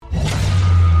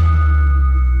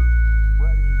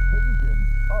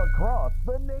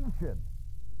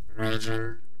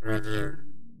Raging Review.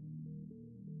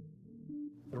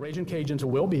 The Raging Cajuns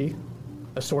will be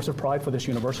a source of pride for this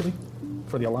university,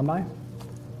 for the alumni,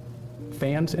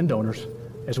 fans, and donors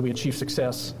as we achieve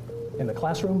success in the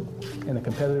classroom, in the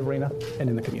competitive arena, and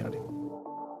in the community.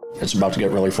 It's about to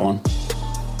get really fun.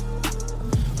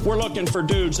 We're looking for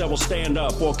dudes that will stand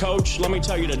up. Well, Coach, let me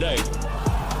tell you today,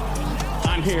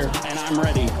 I'm here and I'm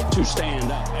ready to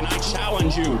stand up. And I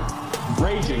challenge you,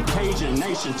 Raging Cajun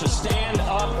Nation, to stand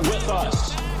up with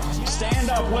us. Stand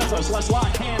up with us. Let's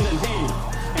lock hand in hand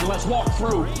and let's walk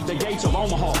through the gates of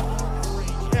Omaha.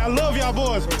 Hey, I love y'all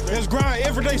boys. Let's grind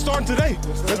every day starting today.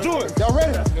 Let's do it. Y'all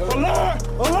ready?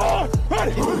 Alert!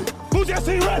 Ready? Who's your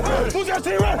team ready? Who's your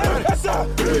team ready? Yes, sir.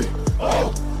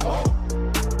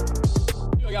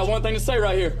 I got one thing to say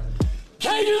right here.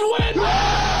 Cajuns win!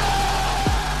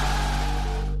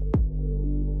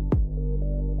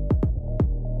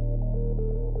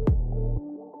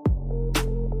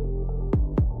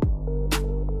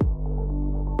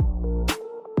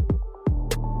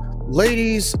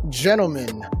 Ladies,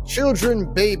 gentlemen,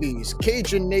 children, babies,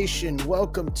 Cajun Nation,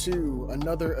 welcome to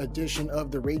another edition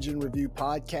of the Raging Review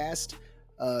podcast,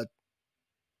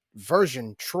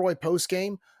 version Troy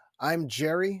Postgame. I'm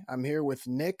Jerry. I'm here with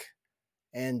Nick,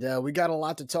 and we got a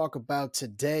lot to talk about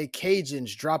today.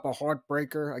 Cajuns drop a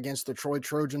heartbreaker against the Troy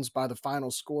Trojans by the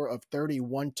final score of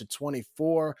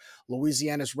 31-24.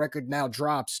 Louisiana's record now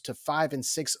drops to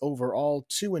 5-6 overall,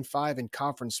 2-5 in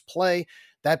conference play.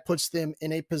 That puts them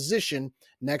in a position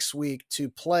next week to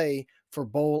play for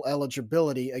bowl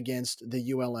eligibility against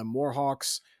the ULM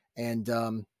Warhawks. And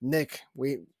Nick,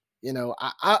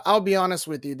 I'll be honest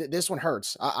with you, this one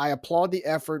hurts. I applaud the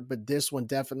effort, but this one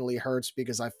definitely hurts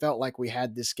because I felt like we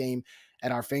had this game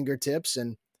at our fingertips.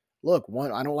 And look,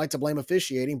 I don't like to blame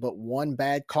officiating, but one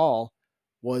bad call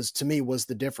was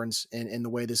the difference in the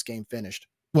way this game finished.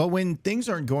 Well, when things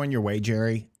aren't going your way,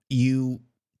 Jerry, you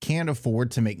can't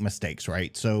afford to make mistakes,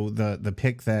 right? So the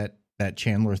pick that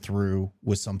Chandler threw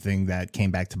was something that came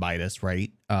back to bite us,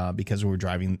 right? Because we were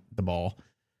driving the ball.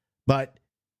 But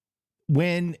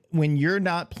when you're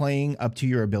not playing up to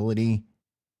your ability,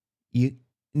 you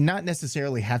not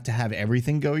necessarily have to have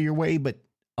everything go your way, but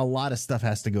a lot of stuff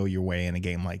has to go your way in a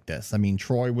game like this. I mean,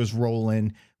 Troy was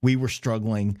rolling, we were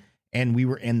struggling, and we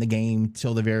were in the game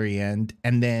till the very end.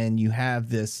 And then you have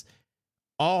this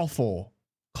awful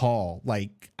call.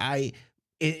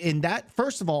 In that,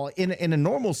 first of all, in a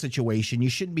normal situation, you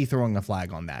shouldn't be throwing a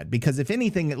flag on that, because if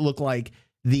anything, it looked like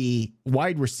the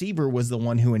wide receiver was the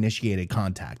one who initiated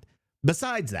contact.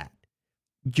 Besides that,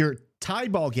 your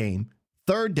tied ball game,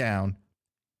 third down,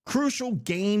 crucial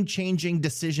game-changing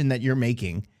decision that you're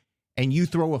making, and you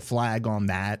throw a flag on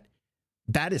that,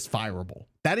 that is fireable.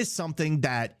 That is something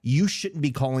that you shouldn't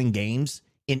be calling games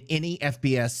in any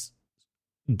FBS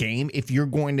game. If you're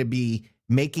going to be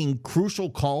making crucial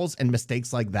calls and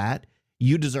mistakes like that,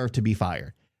 you deserve to be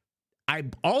fired. I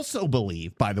also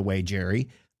believe, by the way, Jerry,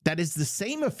 that is the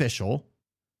same official.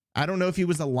 I don't know if he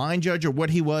was a line judge or what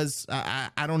he was.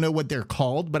 I don't know what they're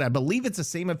called, but I believe it's the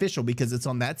same official because it's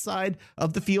on that side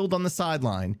of the field on the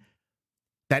sideline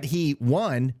that he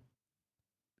won.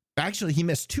 Actually, he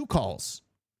missed two calls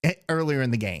earlier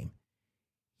in the game.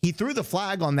 He threw the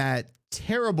flag on that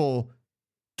terrible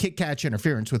kick catch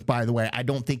interference with, by the way, I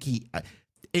don't think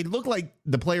it looked like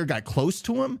the player got close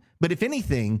to him, but if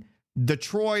anything, the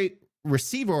Troy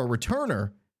receiver or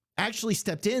returner actually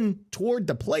stepped in toward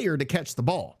the player to catch the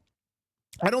ball.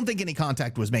 I don't think any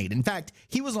contact was made. In fact,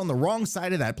 he was on the wrong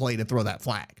side of that play to throw that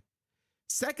flag.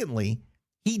 Secondly,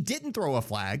 he didn't throw a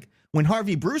flag when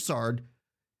Harvey Broussard,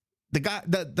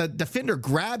 the defender,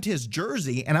 grabbed his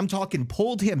jersey, and I'm talking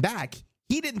pulled him back.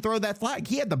 He didn't throw that flag.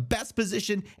 He had the best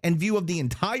position and view of the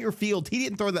entire field. He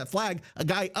didn't throw that flag. A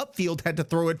guy upfield had to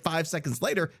throw it 5 seconds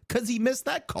later because he missed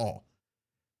that call.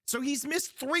 So he's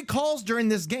missed 3 calls during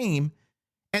this game.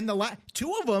 And the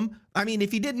two of them, I mean,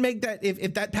 if he didn't make that,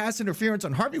 if that pass interference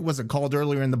on Harvey wasn't called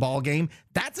earlier in the ball game,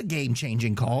 that's a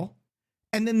game-changing call.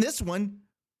 And then this one,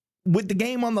 with the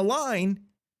game on the line,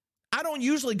 I don't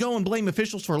usually go and blame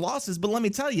officials for losses, but let me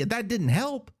tell you, that didn't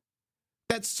help.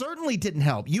 That certainly didn't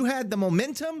help. You had the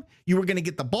momentum. You were going to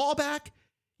get the ball back.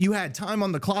 You had time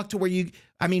on the clock to where we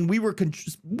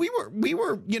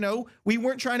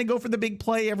weren't trying to go for the big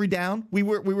play every down. We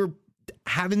were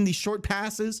having these short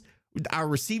passes. Our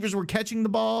receivers were catching the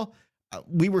ball.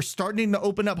 We were starting to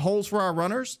open up holes for our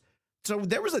runners. So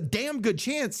there was a damn good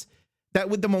chance that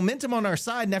with the momentum on our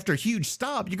side and after a huge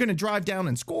stop, you're going to drive down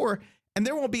and score, and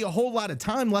there won't be a whole lot of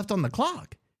time left on the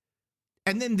clock.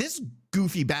 And then this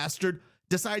goofy bastard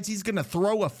decides he's going to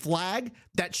throw a flag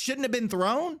that shouldn't have been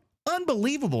thrown.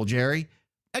 Unbelievable, Jerry.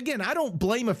 again, I don't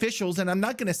blame officials, and I'm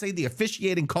not going to say the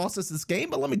officiating cost us this game,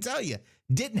 but let me tell you,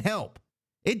 didn't help.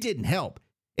 It didn't help.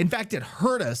 In fact, it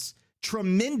hurt us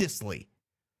tremendously.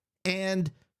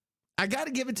 And I got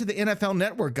to give it to the NFL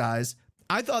Network guys.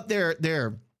 I thought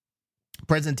their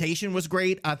presentation was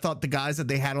great. I thought the guys that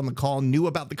they had on the call knew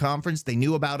about the conference. They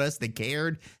knew about us. They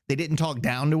cared. They didn't talk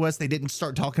down to us. They didn't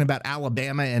start talking about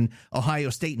Alabama and Ohio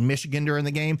State and Michigan during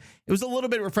the game. It was a little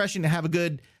bit refreshing to have a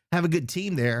good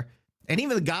team there. And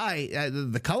even the guy,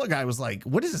 the color guy, was like,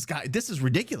 what is this guy? This is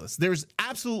ridiculous. There's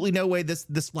absolutely no way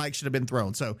this flag should have been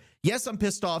thrown. So, yes, I'm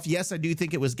pissed off. Yes, I do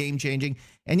think it was game-changing.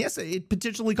 And, yes, it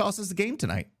potentially cost us the game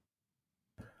tonight.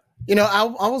 You know,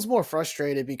 I was more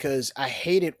frustrated because I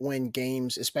hate it when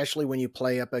games, especially when you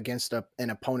play up against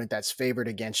an opponent that's favored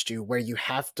against you, where you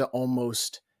have to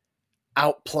almost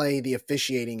outplay the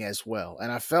officiating as well.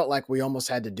 And I felt like we almost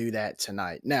had to do that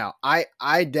tonight. Now, I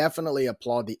definitely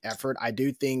applaud the effort. I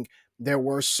do think there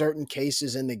were certain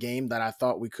cases in the game that I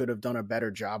thought we could have done a better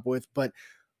job with. But,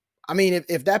 I mean,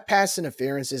 if that pass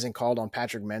interference isn't called on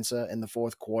Patrick Mensah in the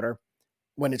fourth quarter,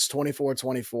 when it's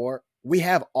 24-24, we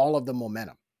have all of the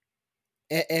momentum.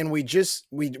 And we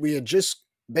had just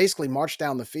basically marched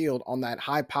down the field on that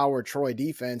high-powered Troy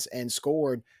defense and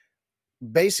scored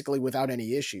basically without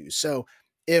any issues. So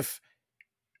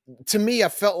to me, I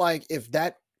felt like if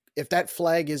that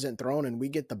flag isn't thrown and we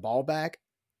get the ball back,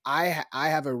 I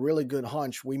have a really good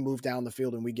hunch we move down the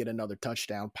field and we get another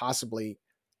touchdown, possibly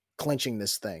clinching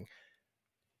this thing.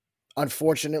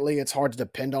 Unfortunately, it's hard to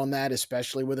depend on that,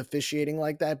 especially with officiating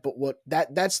like that. But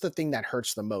that's the thing that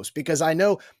hurts the most, because I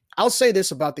know I'll say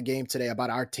this about the game today, about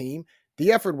our team.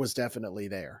 The effort was definitely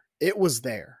there. It was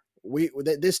there.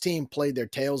 This team played their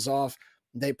tails off.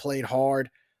 They played hard.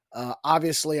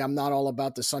 Obviously, I'm not all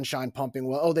about the sunshine pumping.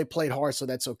 Well, they played hard, so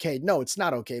that's okay. No, it's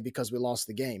not okay because we lost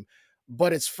the game.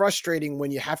 But it's frustrating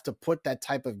when you have to put that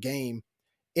type of game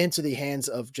into the hands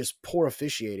of just poor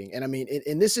officiating. And I mean,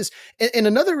 and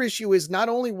another issue is not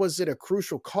only was it a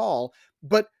crucial call,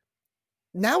 but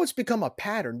now it's become a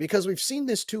pattern, because we've seen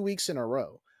this 2 weeks in a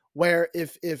row, where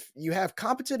if you have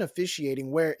competent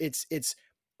officiating, where it's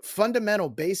fundamental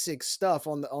basic stuff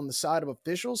on the side of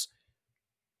officials,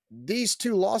 these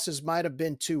 2 losses might have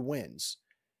been 2 wins.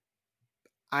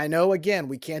 I know, again,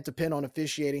 we can't depend on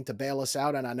officiating to bail us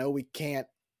out, and I know we can't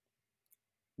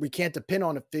depend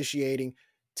on officiating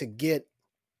to get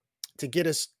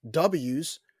us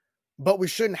W's, but we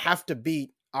shouldn't have to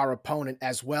beat our opponent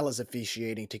as well as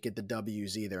officiating to get the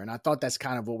W's either. And I thought that's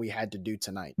kind of what we had to do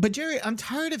tonight. But Jerry, I'm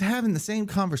tired of having the same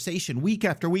conversation week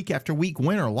after week after week,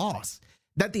 win or loss,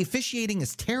 that the officiating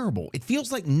is terrible. It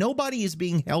feels like nobody is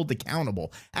being held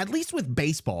accountable, at least with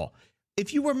baseball.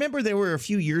 If you remember, there were a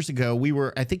few years ago,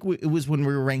 it was when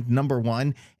we were ranked number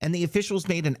 1, and the officials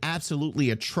made an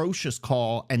absolutely atrocious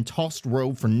call and tossed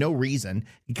Robe for no reason,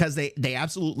 because they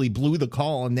absolutely blew the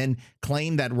call and then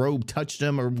claimed that Robe touched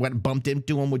him or bumped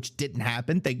into him, which didn't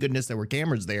happen. Thank goodness there were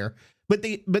cameras there. But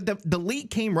the league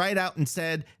came right out and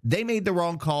said they made the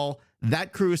wrong call.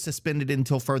 That crew is suspended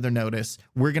until further notice.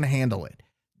 We're going to handle it.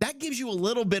 That gives you a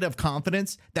little bit of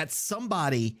confidence that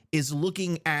somebody is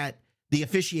looking at the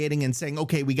officiating and saying,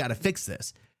 okay, we got to fix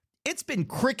this. It's been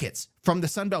crickets from the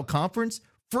Sun Belt Conference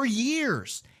for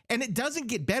years, and it doesn't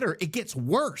get better. It gets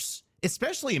worse,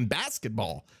 especially in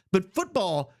basketball. But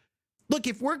football, look,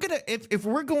 if we're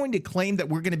going to claim that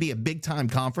we're going to be a big time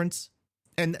conference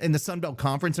and in the Sun Belt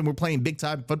Conference, and we're playing big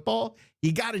time football,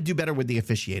 you got to do better with the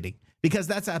officiating, because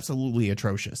that's absolutely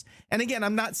atrocious. And again,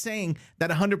 I'm not saying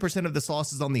that 100% of this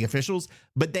loss is on the officials,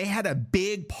 but they had a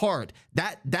big part.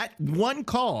 That one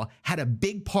call had a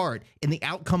big part in the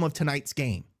outcome of tonight's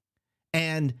game.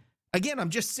 And again, I'm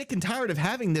just sick and tired of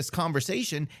having this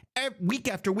conversation week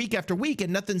after week after week,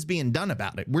 and nothing's being done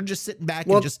about it. We're just sitting back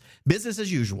and just business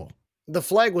as usual. The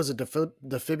flag was a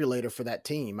defibrillator for that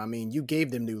team. I mean, you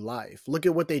gave them new life. Look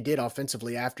at what they did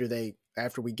offensively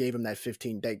after we gave them that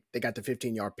 15. They got the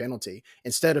 15-yard penalty.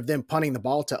 Instead of them punting the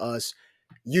ball to us,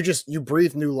 you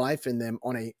breathed new life in them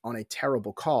on a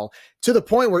terrible call, to the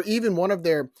point where even one of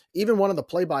the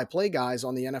play-by-play guys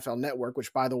on the NFL Network,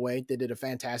 which, by the way, they did a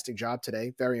fantastic job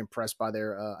today. Very impressed by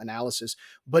their analysis.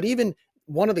 But even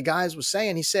one of the guys was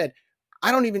saying, he said,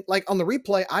 I don't even, like, on the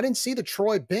replay, I didn't see the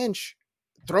Troy bench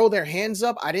throw their hands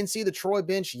up. I didn't see the Troy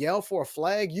bench yell for a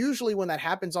flag. Usually when that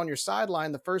happens on your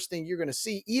sideline, the first thing you're going to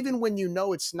see, even when you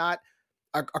know it's not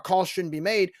a call shouldn't be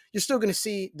made, you're still going to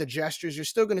see the gestures. You're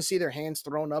still going to see their hands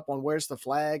thrown up on where's the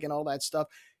flag and all that stuff.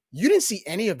 You didn't see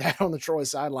any of that on the Troy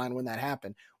sideline when that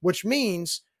happened, which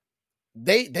means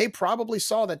they probably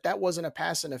saw that wasn't a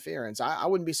pass interference. I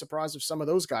wouldn't be surprised if some of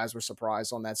those guys were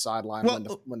surprised on that sideline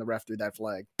when the ref threw that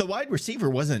flag. The wide receiver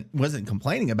wasn't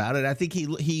complaining about it. I think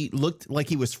he looked like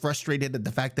he was frustrated at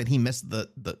the fact that he missed the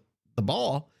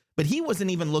ball, but he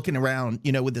wasn't even looking around,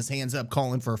 with his hands up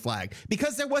calling for a flag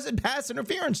because there wasn't pass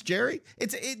interference, Jerry.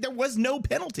 There was no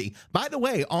penalty. By the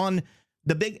way, on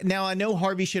now I know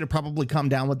Harvey should have probably come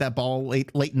down with that ball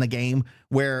late in the game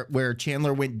where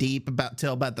Chandler went deep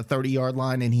till about the 30-yard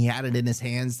line and he had it in his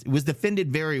hands. It was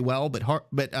defended very well,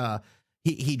 but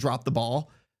he dropped the ball.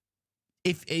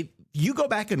 If you go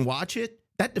back and watch it,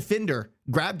 that defender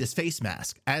grabbed his face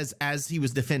mask as he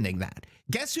was defending that.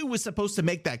 Guess who was supposed to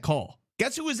make that call?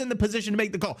 Guess who was in the position to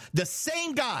make the call? The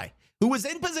same guy who was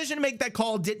in position to make that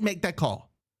call didn't make that call.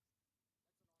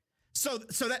 So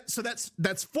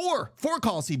that's four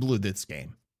calls he blew this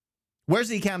game. Where's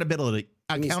the accountability?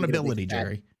 Accountability,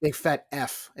 Jerry. Big fat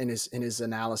F in his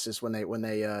analysis when they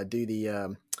do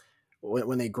the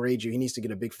when they grade you. He needs to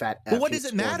get a big fat F. But what does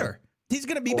it matter? He's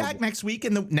going to be back next week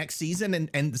in the next season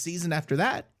and the season after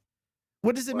that.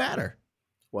 What does it matter?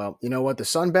 Well, you know what? The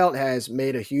Sun Belt has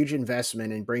made a huge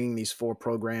investment in bringing these 4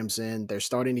 programs in. They're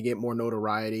starting to get more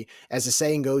notoriety. As the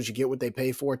saying goes, you get what they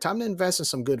pay for. Time to invest in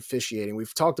some good officiating.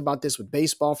 We've talked about this with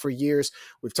baseball for years.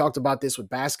 We've talked about this with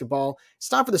basketball. It's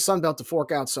time for the Sun Belt to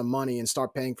fork out some money and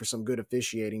start paying for some good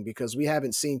officiating because we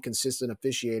haven't seen consistent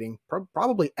officiating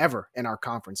probably ever in our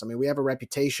conference. I mean, we have a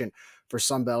reputation for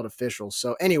Sun Belt officials.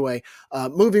 So anyway,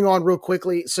 moving on real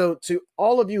quickly. So to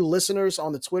all of you listeners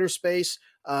on the Twitter space,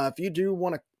 if you do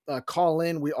want to call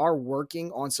in, we are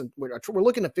working on we're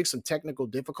looking to fix some technical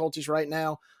difficulties right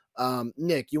now.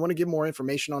 Nick, you want to give more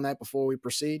information on that before we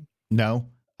proceed? No.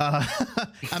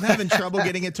 I'm having trouble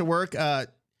getting it to work.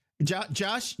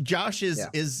 Josh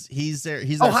is he's there.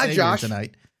 He's our hi, Josh.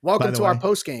 Tonight. Welcome to our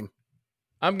post game.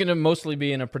 I'm going to mostly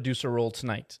be in a producer role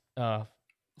tonight. So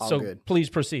good. Please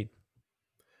proceed.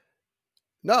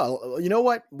 No, you know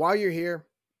what? While you're here,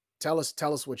 tell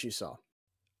us what you saw.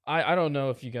 I don't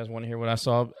know if you guys want to hear what I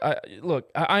saw. Look,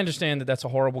 I understand that that's a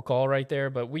horrible call right there,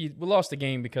 but we lost the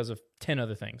game because of 10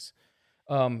 other things.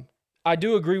 I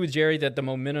do agree with Jerry that the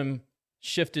momentum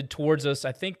shifted towards us.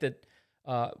 I think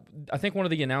one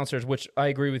of the announcers, which I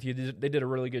agree with you, they did a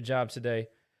really good job today.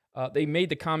 They made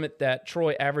the comment that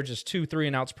Troy averages 2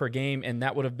 3-and-outs per game, and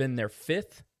that would have been their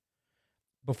 5th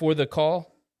before the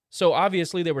call. So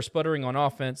obviously they were sputtering on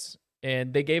offense,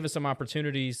 and they gave us some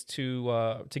opportunities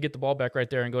to get the ball back right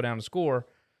there and go down and score.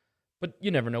 But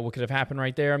you never know what could have happened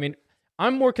right there. I mean,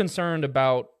 I'm more concerned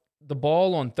about the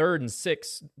ball on 3rd and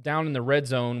 6 down in the red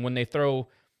zone when they throw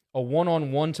a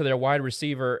one-on-one to their wide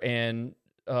receiver and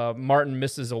Martin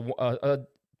misses a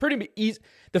pretty easy.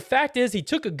 The fact is he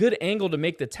took a good angle to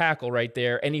make the tackle right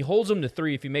there, and he holds him to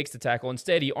 3 if he makes the tackle.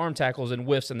 Instead, he arm tackles and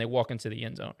whiffs, and they walk into the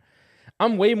end zone.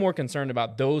 I'm way more concerned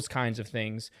about those kinds of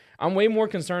things. I'm way more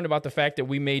concerned about the fact that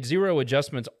we made 0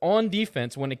 adjustments on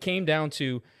defense when it came down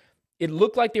to it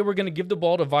looked like they were going to give the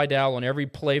ball to Vidal on every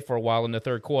play for a while in the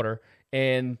 3rd quarter.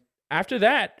 And after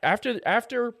that,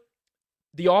 after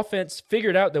the offense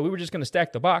figured out that we were just going to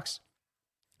stack the box,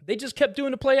 they just kept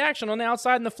doing the play action on the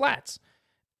outside in the flats.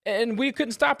 And we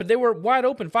couldn't stop it. They were wide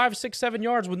open, 5, 6, 7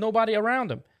 yards with nobody around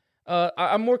them.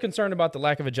 I'm more concerned about the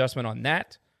lack of adjustment on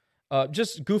that.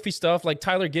 Just goofy stuff like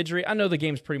Tyler Guidry. I know the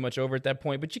game's pretty much over at that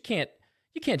point, but you can't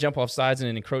jump off sides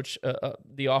and encroach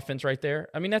the offense right there.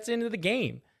 I mean, that's the end of the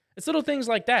game. It's little things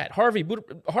like that. Harvey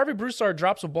Broussard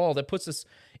drops a ball that puts us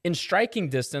in striking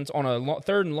distance on a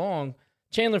 3rd and long.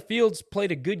 Chandler Fields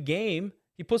played a good game.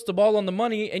 He puts the ball on the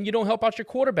money, and you don't help out your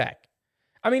quarterback.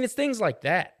 I mean, it's things like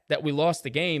that we lost the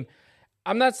game.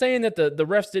 I'm not saying that the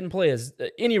refs didn't play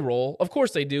any role. Of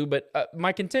course they do, but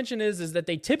my contention is that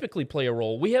they typically play a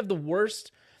role. We have the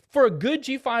worst, for a good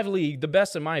G5 league, the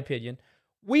best in my opinion.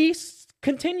 We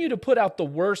continue to put out the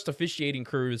worst officiating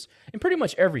crews in pretty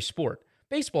much every sport.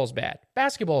 Baseball's bad.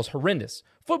 Basketball's horrendous.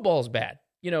 Football's bad.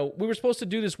 You know, we were supposed to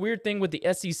do this weird thing with the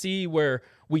SEC where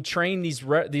we train these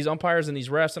umpires and these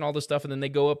refs and all this stuff, and then they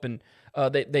go up and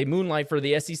they moonlight for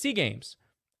the SEC games.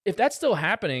 If that's still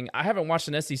happening, I haven't watched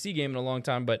an SEC game in a long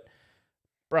time, but,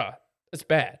 bruh, it's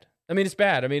bad. I mean, it's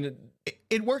bad. I mean,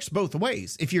 it works both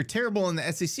ways. If you're terrible in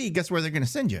the SEC, guess where they're going to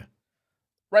send you?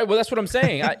 Right. Well, that's what I'm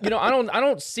saying. I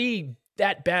don't see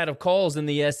that bad of calls in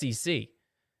the SEC.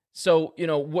 So,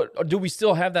 what do we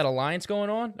still have that alliance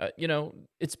going on?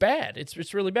 It's bad.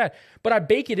 It's really bad. But I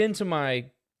bake it into my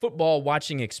football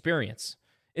watching experience.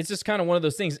 It's just kind of one of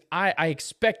those things. I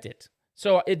expect it.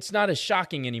 So it's not as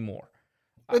shocking anymore.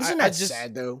 But isn't that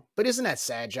sad, though? But isn't that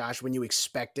sad, Josh, when you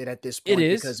expect it at this point?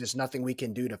 It is. Because there's nothing we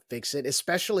can do to fix it,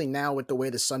 especially now with the way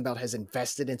the Sun Belt has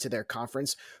invested into their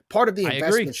conference. Part of the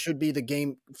investment should be the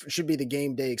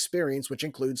game day experience, which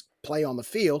includes play on the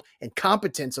field and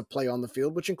competence of play on the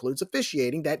field, which includes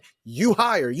officiating that you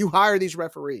hire. You hire these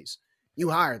referees. You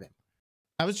hire them.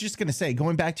 I was just going to say,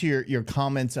 going back to your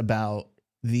comments about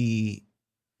the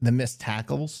missed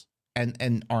tackles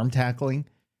and arm tackling,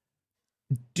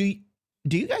 do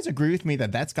you guys agree with me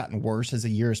that that's gotten worse as the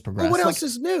year has progressed? But what else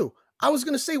is new? I was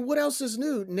going to say, what else is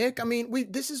new, Nick? I mean,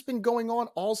 this has been going on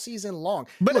all season long.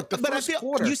 But look, I feel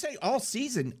quarter, you say all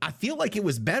season. I feel like it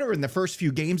was better in the first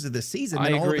few games of the season. I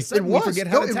and agree. All of a sudden, we forget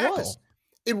how to tackle.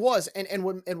 It was. And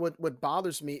what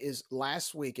bothers me is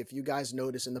last week, if you guys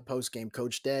notice in the postgame,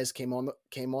 Coach Dez came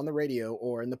on the radio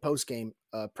or in the postgame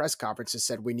press conference and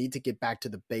said, we need to get back to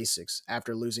the basics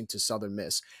after losing to Southern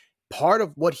Miss. Part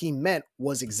of what he meant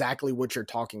was exactly what you're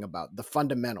talking about, the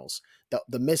fundamentals,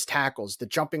 the missed tackles, the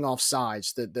jumping off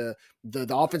sides, the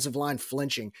offensive line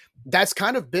flinching. That's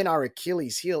kind of been our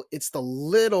Achilles heel. It's the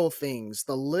little things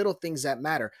that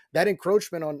matter. That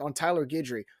encroachment on Tyler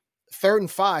Guidry, 3rd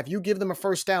and 5, you give them a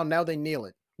first down, now they kneel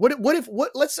it.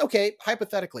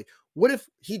 Hypothetically, what if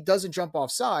he doesn't jump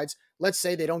off sides? Let's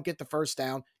say they don't get the first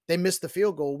down, they miss the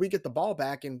field goal, we get the ball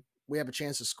back and we have a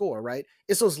chance to score, right?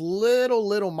 It's those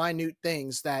little minute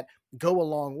things that go a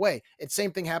long way. It's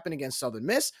same thing happened against Southern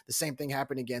Miss. The same thing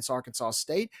happened against Arkansas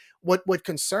State. What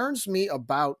concerns me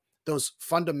about those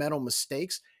fundamental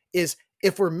mistakes is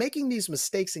if we're making these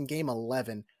mistakes in game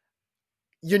 11,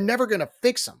 you're never going to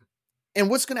fix them. And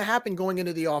what's going to happen going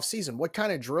into the offseason? What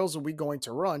kind of drills are we going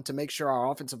to run to make sure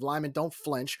our offensive linemen don't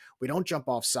flinch? We don't jump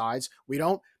off sides. We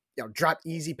don't drop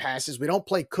easy passes. We don't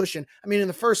play cushion. I mean, in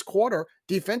the first quarter,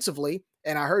 defensively,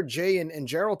 and I heard Jay and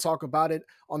Gerald talk about it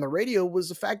on the radio, was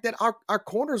the fact that our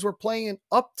corners were playing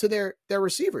up to their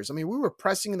receivers. I mean, we were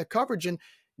pressing in the coverage, and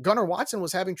Gunnar Watson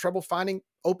was having trouble finding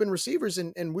open receivers,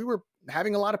 and we were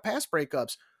having a lot of pass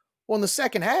breakups. Well, in the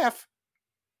second half,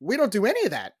 we don't do any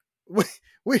of that.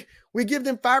 We give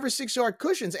them 5 or 6 yard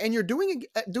cushions, and you're doing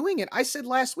it. I said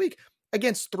last week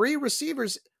against 3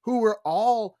 receivers who were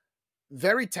all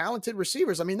very talented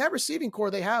receivers. I mean, that receiving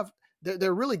core they have,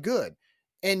 they're really good.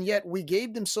 And yet we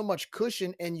gave them so much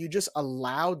cushion and you just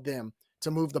allowed them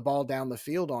to move the ball down the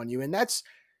field on you. And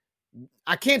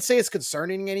I can't say it's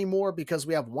concerning anymore because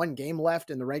we have 1 game left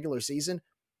in the regular season,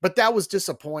 but that was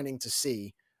disappointing to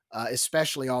see,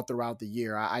 especially all throughout the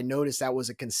year. I noticed that was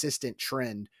a consistent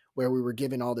trend where we were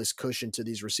giving all this cushion to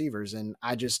these receivers. And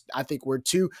I think we're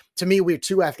too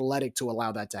athletic to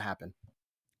allow that to happen.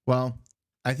 Well,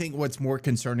 I think what's more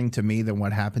concerning to me than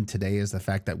what happened today is the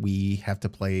fact that we have to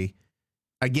play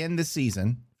again this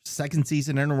season, 2nd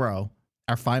season in a row,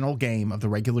 our final game of the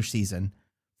regular season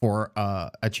for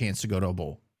a chance to go to a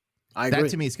bowl. I agree. That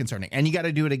to me is concerning. And you got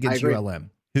to do it against ULM,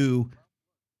 who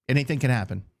anything can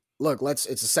happen. Look, it's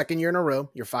the 2nd year in a row.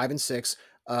 You're 5-6.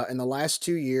 In the last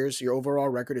 2 years, your overall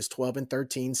record is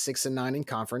 12-13, 6-9 in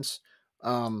conference.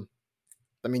 I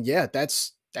mean, yeah,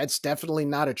 that's definitely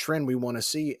not a trend we want to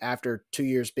see after 2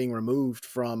 years being removed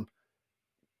from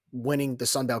winning the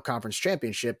Sun Belt Conference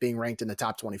Championship, being ranked in the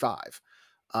top 25.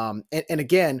 And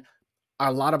again,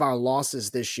 a lot of our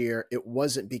losses this year, it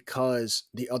wasn't because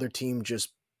the other team just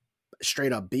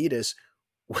straight up beat us.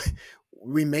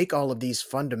 We make all of these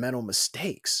fundamental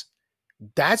mistakes.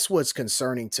 That's what's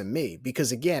concerning to me,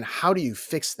 because again, how do you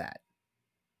fix that?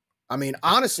 I mean,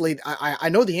 honestly, I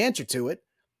know the answer to it.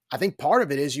 I think part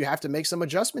of it is you have to make some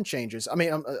adjustment changes. I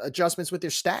mean, adjustments with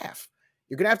your staff.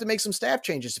 You're going to have to make some staff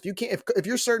changes. If you can't, if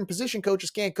your certain position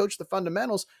coaches can't coach the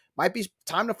fundamentals, might be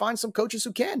time to find some coaches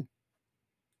who can.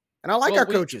 And I like our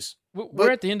coaches.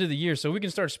 We're at the end of the year, so we can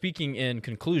start speaking in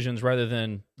conclusions rather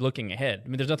than looking ahead. I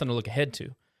mean, there's nothing to look ahead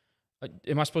to.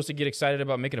 Am I supposed to get excited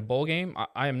about making a bowl game?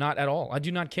 I am not at all. I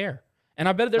do not care. And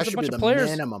I bet there's a bunch of players.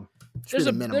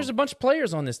 There's a bunch of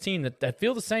players on this team that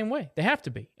feel the same way. They have to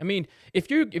be. I mean,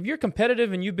 if you're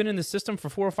competitive and you've been in the system for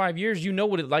 4 or 5 years, you know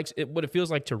what it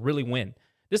feels like to really win.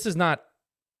 This is not.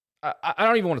 I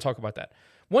don't even want to talk about that.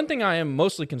 One thing I am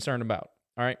mostly concerned about.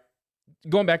 All right,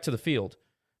 going back to the field.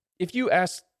 If you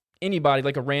ask anybody,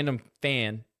 like a random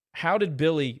fan, how did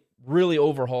Billy really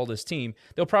overhaul this team?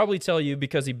 They'll probably tell you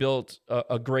because he built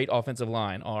a great offensive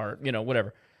line, or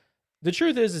whatever. The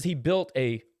truth is he built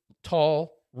a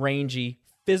tall, rangy,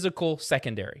 physical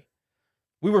secondary.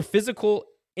 We were physical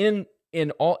in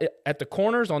all at the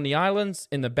corners, on the islands,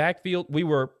 in the backfield. We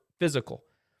were physical.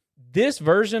 This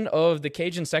version of the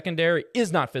Cajun secondary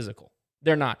is not physical.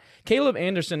 They're not. Caleb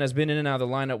Anderson has been in and out of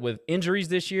the lineup with injuries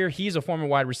this year. He's a former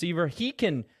wide receiver. He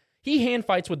can he hand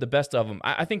fights with the best of them.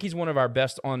 I think he's one of our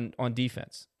best on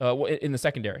defense in the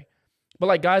secondary. But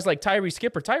like guys like Tyree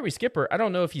Skipper, I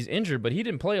don't know if he's injured, but he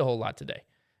didn't play a whole lot today.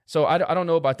 So I don't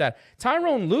know about that.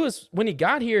 Tyrone Lewis, when he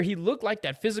got here, he looked like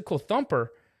that physical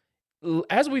thumper.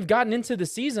 As we've gotten into the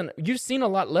season, you've seen a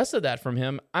lot less of that from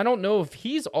him. I don't know if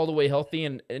he's all the way healthy,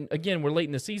 and again, we're late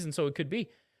in the season, so it could be.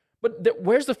 But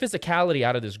where's the physicality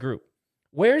out of this group?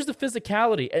 Where's the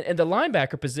physicality? And the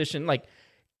linebacker position, like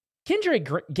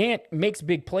Kendra Gant makes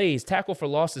big plays, tackle for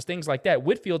losses, things like that.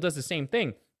 Whitfield does the same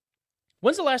thing.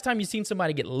 When's the last time you've seen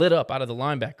somebody get lit up out of the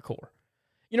linebacker core?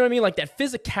 You know what I mean? Like that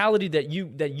physicality that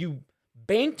you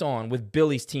banked on with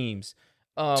Billy's teams.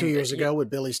 2 years ago with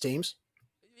Billy's teams.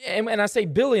 And I say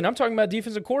Billy, and I'm talking about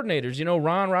defensive coordinators. You know,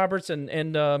 Ron Roberts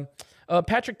and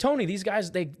Patrick Toney. These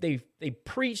guys, they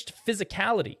preached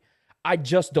physicality. I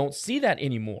just don't see that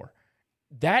anymore.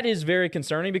 That is very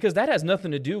concerning because that has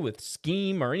nothing to do with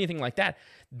scheme or anything like that.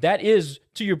 That is,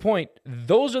 to your point,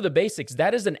 those are the basics.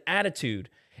 That is an attitude.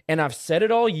 And I've said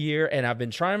it all year, and I've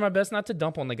been trying my best not to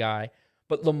dump on the guy,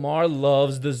 but Lamar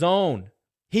loves the zone.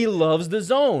 He loves the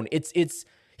zone.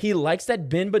 He likes that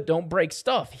bend but don't break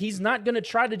stuff. He's not going to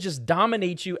try to just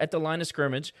dominate you at the line of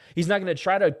scrimmage. He's not going to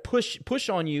try to push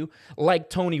on you like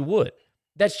Tony would.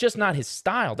 That's just not his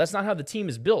style. That's not how the team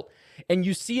is built. And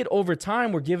you see it over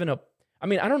time. We're giving up. I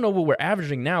mean, I don't know what we're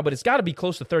averaging now, but it's got to be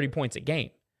close to 30 points a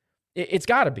game. It's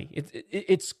got to be.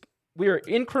 We're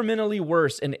incrementally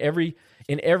worse in every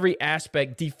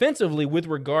aspect defensively with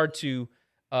regard to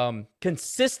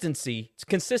consistency,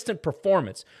 consistent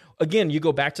performance. Again, you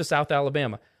go back to South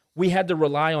Alabama. We had to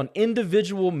rely on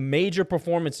individual major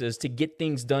performances to get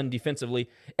things done defensively,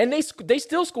 and they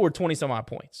still scored 20-some-odd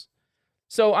points.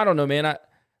 So I don't know, man.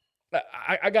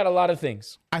 I got a lot of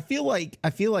things. I feel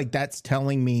like that's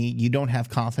telling me you don't have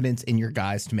confidence in your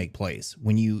guys to make plays.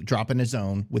 When you drop in a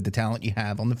zone with the talent you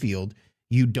have on the field,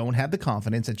 you don't have the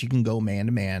confidence that you can go man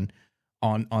to man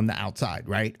on the outside,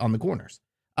 right? On the corners.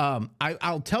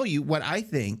 I'll tell you what I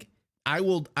think. I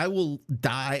will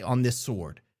die on this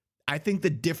sword. I think the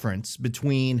difference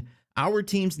between our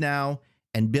teams now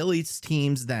and Billy's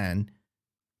teams then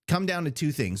come down to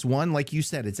two things. One, like you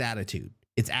said, it's attitude.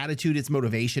 It's attitude, it's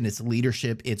motivation, it's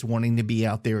leadership, it's wanting to be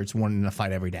out there, it's wanting to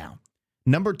fight every down.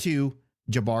 Number two,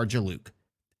 Jabbar Jalouk.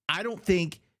 I don't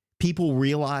think people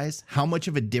realize how much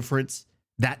of a difference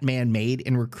that man made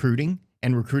in recruiting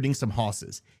some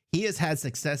hosses. He has had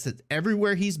success at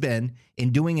everywhere he's been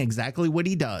in doing exactly what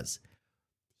he does.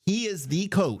 He is the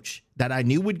coach that I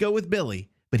knew would go with Billy,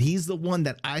 but he's the one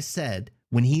that I said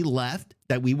when he left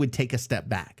that we would take a step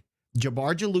back.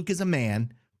 Jabbar Jalouk is a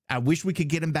man. I wish we could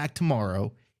get him back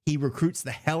tomorrow. He recruits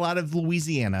the hell out of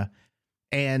Louisiana.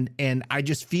 And I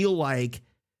just feel like,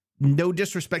 no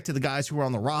disrespect to the guys who are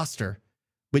on the roster,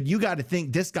 but you got to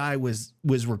think this guy was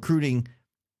recruiting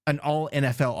an all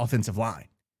NFL offensive line.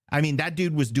 I mean, that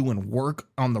dude was doing work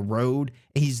on the road.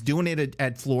 He's doing it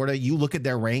at Florida. You look at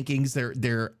their rankings,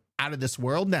 they're out of this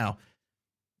world now.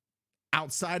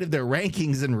 Outside of their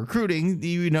rankings and recruiting,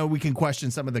 you know, we can question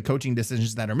some of the coaching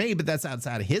decisions that are made, but that's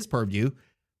outside of his purview.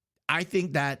 I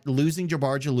think that losing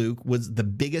Jabbar Jalouk was the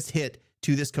biggest hit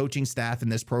to this coaching staff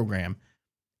and this program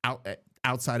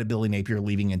outside of Billy Napier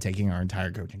leaving and taking our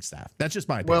entire coaching staff. That's just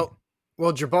my opinion.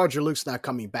 Well, Jabbar Jalouk's not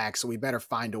coming back, so we better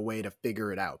find a way to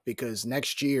figure it out because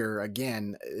next year,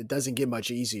 again, it doesn't get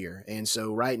much easier. And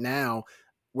so right now,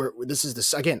 this is the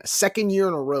second year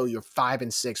in a row you're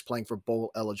 5-6 playing for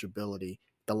bowl eligibility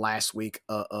the last week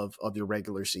of your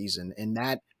regular season, and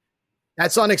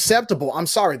that's unacceptable. I'm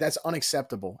sorry, that's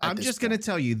unacceptable. I'm just going to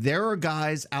tell you, there are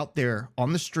guys out there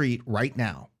on the street right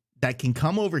now that can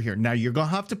come over here. Now you're going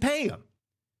to have to pay them.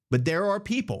 But there are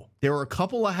a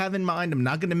couple I have in mind, I'm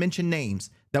not going to mention names,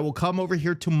 that will come over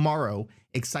here tomorrow,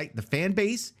 excite the fan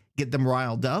base, get them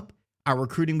riled up. Our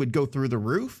recruiting would go through the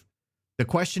roof. The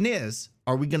question is,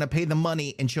 are we going to pay the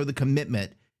money and show the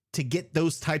commitment to get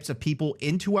those types of people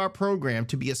into our program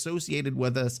to be associated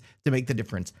with us to make the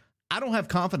difference? I don't have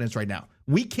confidence right now.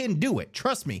 We can do it.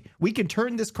 Trust me. We can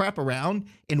turn this crap around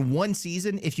in one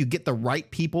season if you get the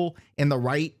right people in the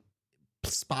right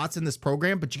spots in this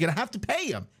program, but you're going to have to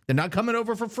pay them. They're not coming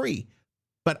over for free.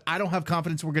 But I don't have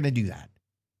confidence we're going to do that.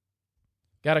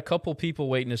 Got a couple people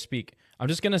waiting to speak. I'm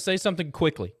just going to say something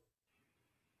quickly,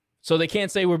 so they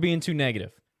can't say we're being too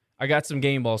negative. I got some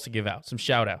game balls to give out, some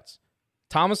shout-outs.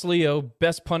 Thomas Leo,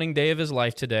 best punting day of his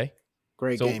life today.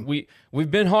 Great game.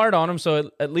 We've been hard on him, so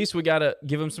at least we got to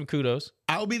give him some kudos.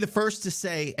 I'll be the first to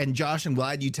say, and Josh, I'm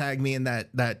glad you tagged me in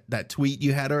that tweet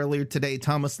you had earlier today.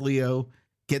 Thomas Leo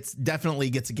definitely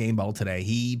gets a game ball today.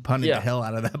 He punted the hell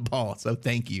out of that ball, so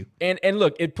thank you. And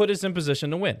look, it put us in position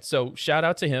to win. So shout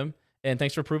out to him. and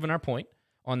thanks for proving our point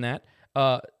on that.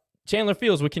 Chandler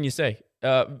Fields, what can you say?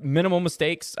 Minimal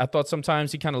mistakes. I thought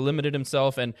sometimes he kind of limited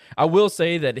himself, and I will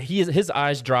say that his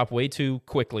eyes drop way too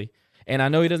quickly. And I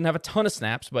know he doesn't have a ton of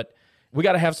snaps, but we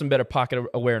got to have some better pocket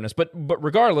awareness. But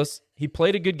regardless, he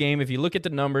played a good game. If you look at the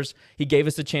numbers, he gave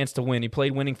us a chance to win. He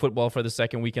played winning football for the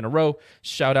second week in a row.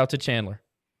 Shout out to Chandler.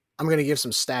 I'm going to give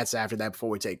some stats after that before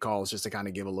we take calls, just to kind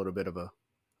of give a little bit of a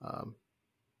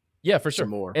yeah, for sure.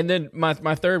 More. And then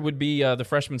my third would be the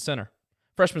freshman center.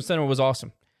 Freshman center was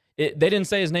awesome. They didn't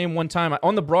say his name one time.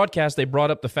 On the broadcast, they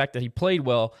brought up the fact that he played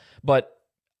well, but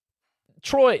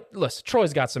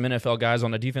Troy's got some NFL guys on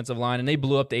the defensive line, and they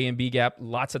blew up the A and B gap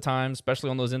lots of times,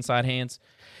 especially on those inside hands.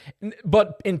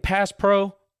 But in pass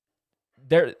pro,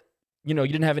 you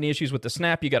didn't have any issues with the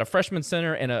snap. You got a freshman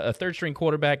center and a third-string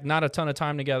quarterback, not a ton of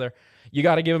time together. You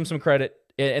got to give him some credit,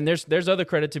 and there's other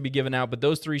credit to be given out, but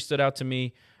those three stood out to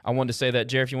me. I wanted to say that.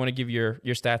 Jared, if you want to give your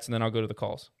stats, and then I'll go to the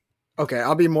calls. Okay,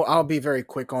 I'll be very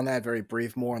quick on that, very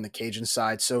brief, more on the Cajun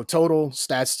side. So total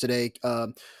stats today.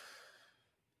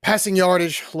 Passing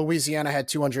yardage, Louisiana had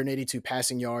 282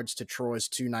 passing yards to Troy's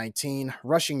 219.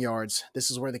 Rushing yards, this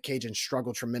is where the Cajuns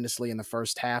struggled tremendously in the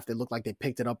first half. They looked like they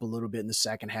picked it up a little bit in the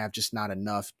second half, just not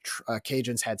enough.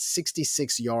 Cajuns had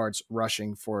 66 yards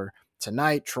rushing for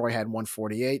tonight. Troy had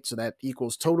 148, so that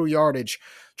equals total yardage.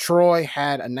 Troy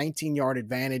had a 19-yard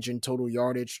advantage in total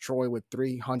yardage. Troy with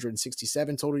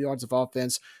 367 total yards of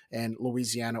offense, and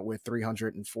Louisiana with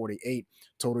 348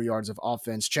 total yards of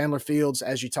offense. Chandler Fields,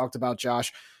 as you talked about,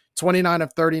 Josh, 29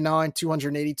 of 39,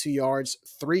 282 yards,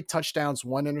 3 touchdowns,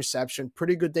 1 interception.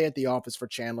 Pretty good day at the office for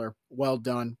Chandler. Well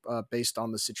done, based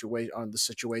on the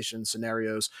situation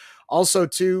scenarios. Also,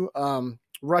 too,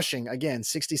 rushing, again,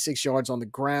 66 yards on the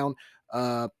ground.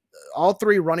 All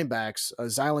 3 running backs,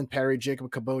 Zylan Perry,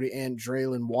 Jacob Cabody, and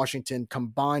Draylon Washington,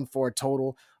 combined for a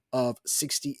total of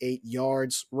 68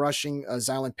 yards rushing.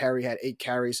 Zylan Perry had 8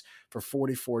 carries for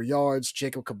 44 yards.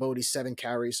 Jacob Cabody, 7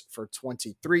 carries for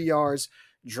 23 yards.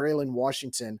 Draylon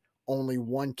Washington, only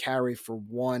 1 carry for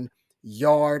 1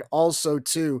 yard. Also,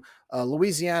 too,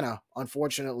 Louisiana,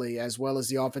 unfortunately, as well as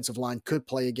the offensive line, could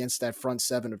play against that front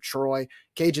 7 of Troy.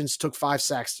 Cajuns took 5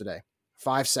 sacks today.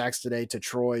 5 sacks today to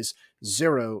Troy's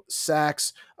 0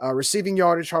 sacks. Receiving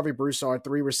yardage, Harvey Broussard,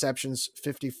 3 receptions,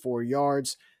 54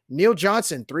 yards. Neil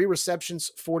Johnson, 3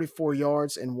 receptions, 44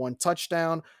 yards, and 1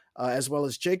 touchdown, as well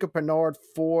as Jacob Bernard,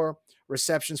 4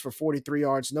 receptions for 43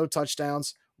 yards, no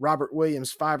touchdowns. Robert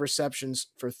Williams, 5 receptions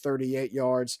for 38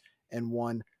 yards and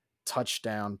 1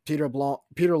 touchdown. Peter LeBlanc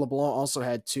also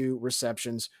had 2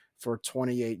 receptions for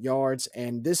 28 yards.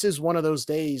 And this is one of those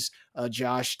days,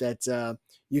 Josh, that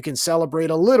you can celebrate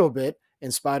a little bit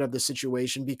in spite of the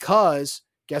situation, because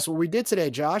guess what we did today,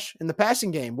 Josh, in the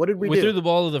passing game? What did we do? We threw the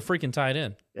ball to the freaking tight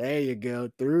end. There you go.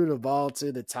 Threw the ball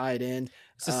to the tight end.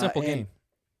 It's a simple game.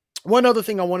 One other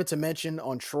thing I wanted to mention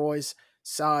on Troy's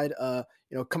side,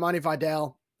 Kamani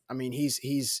Vidal, I mean,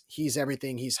 he's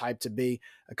everything he's hyped to be.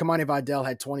 Kamani Vidal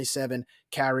had 27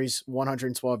 carries,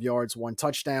 112 yards, 1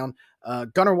 touchdown.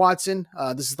 Gunnar Watson,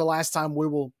 this is the last time we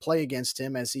will play against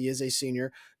him, as he is a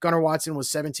senior. Gunnar Watson was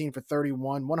 17 for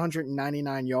 31,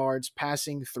 199 yards,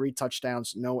 passing, 3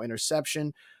 touchdowns, no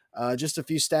interception. Just a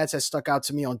few stats that stuck out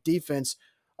to me on defense.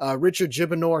 Richard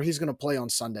Gibonor, he's going to play on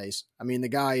Sundays. I mean, the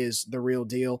guy is the real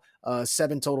deal.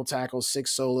 7 total tackles, 6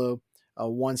 solo,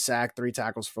 1 sack, 3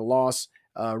 tackles for loss.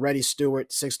 Reddy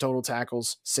Stewart, 6 total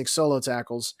tackles, 6 solo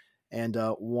tackles, and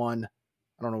 1,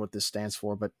 I don't know what this stands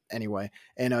for, but anyway.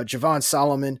 And Javon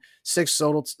Solomon, 6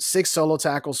 solo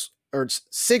tackles, or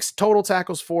 6 total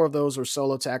tackles, 4 of those were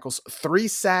solo tackles, 3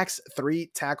 sacks,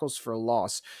 3 tackles for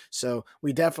loss. So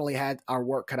we definitely had our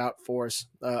work cut out for us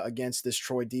against this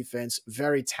Troy defense.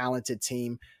 Very talented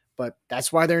team, but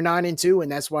that's why they're 9-2,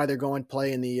 and that's why they're going to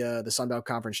play in the Sun Belt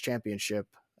Conference Championship.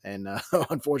 And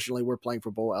unfortunately, we're playing for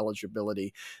bowl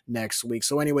eligibility next week.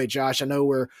 So anyway, Josh, I know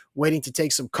we're waiting to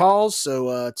take some calls.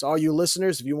 So to all you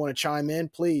listeners, if you want to chime in,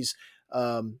 please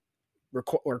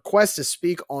request to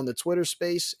speak on the Twitter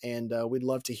space. And we'd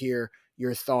love to hear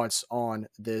your thoughts on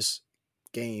this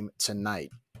game tonight.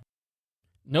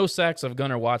 No sacks of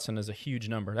Gunnar Watson is a huge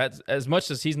number. That's, as much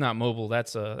as he's not mobile,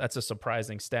 that's a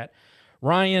surprising stat.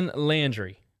 Ryan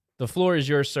Landry, the floor is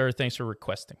yours, sir. Thanks for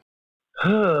requesting.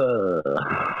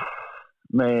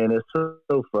 Man, it's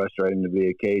so frustrating to be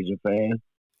a Cajun fan.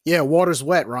 Yeah, water's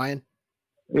wet, Ryan.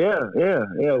 Yeah,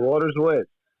 water's wet.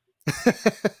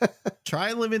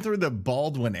 Try living through the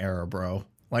Baldwin era, bro.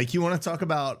 Like, you want to talk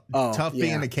about tough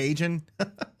being a Cajun?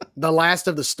 The last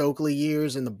of the Stokely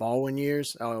years and the Baldwin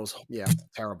years. Oh, it was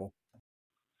terrible.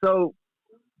 So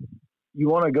you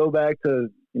want to go back to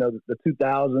the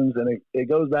 2000s, and it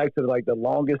goes back to like the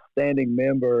longest standing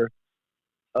member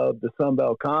of the Sun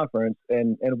Belt Conference,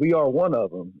 and we are one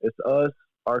of them. It's us,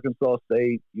 Arkansas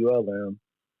State, ULM,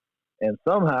 and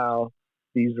somehow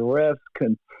these refs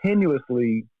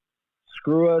continuously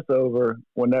screw us over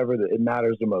whenever it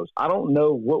matters the most. I don't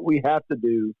know what we have to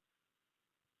do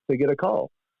to get a call,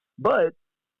 but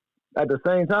at the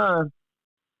same time,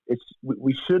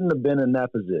 we shouldn't have been in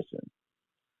that position.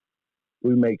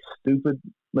 We make stupid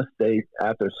mistake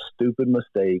after stupid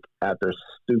mistake after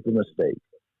stupid mistake,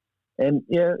 and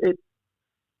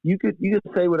you could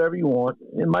say whatever you want.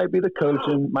 It might be the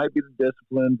coaching, might be the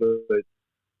discipline, but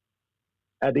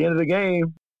at the end of the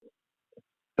game,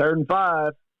 3rd and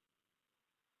 5,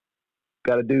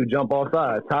 got to do jump off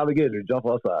sides. Tyler Gidger, jump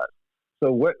off sides.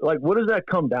 So what does that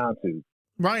come down to?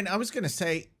 Ryan, I was going to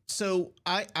say, so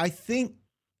I think,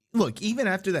 look, even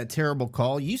after that terrible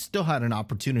call, you still had an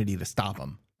opportunity to stop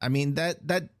him. I mean,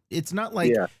 that it's not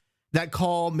like that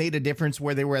call made a difference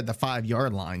where they were at the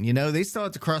 5-yard line. They still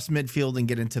had to cross midfield and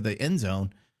get into the end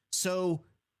zone. So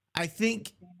I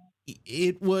think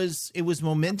it was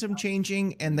momentum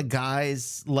changing, and the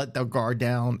guys let their guard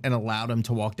down and allowed him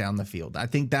to walk down the field. I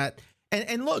think that,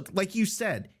 and look, like you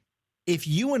said, if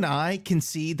you and I can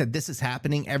see that this is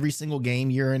happening every single game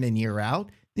year in and year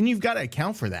out, then you've got to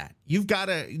account for that. You've got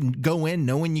to go in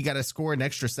knowing you got to score an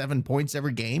extra 7 points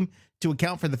every game to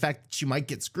account for the fact that you might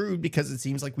get screwed, because it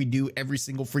seems like we do every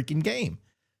single freaking game.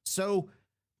 So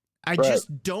I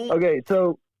just don't. Okay.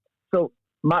 So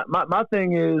my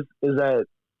thing is that,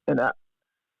 and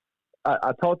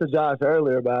I talked to Josh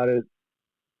earlier about it.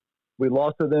 We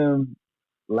lost to them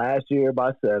last year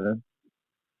by 7.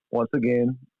 Once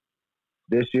again,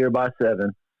 this year by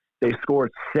 7. They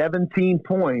scored 17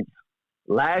 points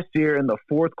last year in the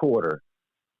 4th quarter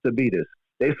to beat us.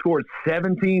 They scored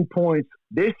 17 points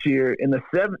this year in the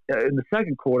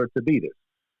 2nd quarter to beat us.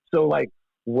 So, like,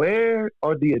 where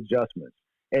are the adjustments?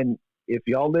 And if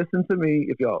y'all listen to me,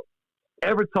 if y'all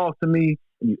ever talk to me,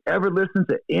 and you ever listen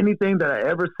to anything that I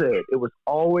ever said, it was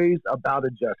always about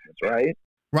adjustments, right?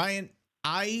 Ryan,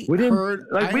 I heard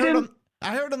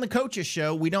on the coach's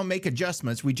show, we don't make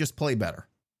adjustments, we just play better.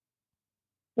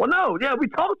 Well, no, yeah, we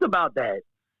talked about that.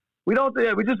 We don't.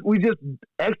 Yeah, we just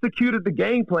executed the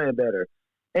game plan better.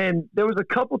 And there was a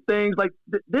couple things like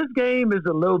this game is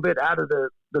a little bit out of the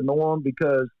norm,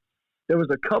 because there was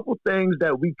a couple things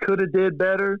that we could have did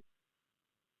better,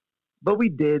 but we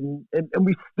didn't, and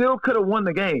we still could have won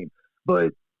the game. But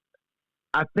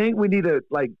I think we need to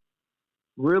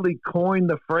really coin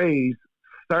the phrase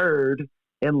third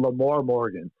and Lamar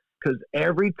Morgan, because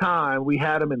every time we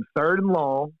had them in 3rd and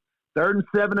long, 3rd and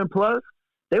 7 and plus,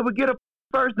 they would get a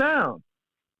first down.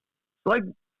 Like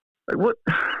what?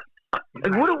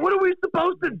 What are we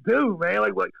supposed to do, man?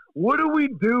 What do we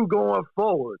do going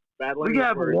forward? We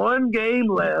have one game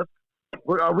left.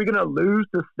 Are we going to lose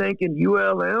to stinking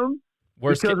ULM?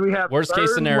 Worst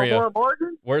case scenario.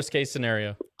 Worst case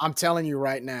scenario. I'm telling you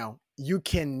right now, you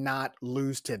cannot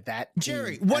lose to that team.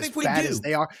 Jerry, what if we do? As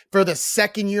they are for the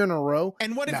 2nd year in a row.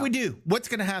 And what if we do? What's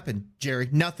going to happen, Jerry?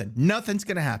 Nothing. Nothing's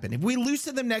going to happen. If we lose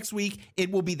to them next week,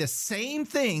 it will be the same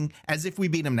thing as if we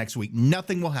beat them next week.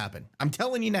 Nothing will happen. I'm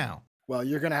telling you now. Well,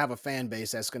 you're going to have a fan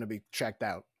base that's going to be checked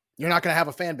out. You're not going to have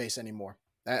a fan base anymore.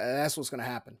 That's what's going to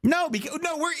happen. No,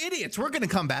 we're idiots. We're going to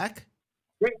come back.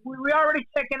 We already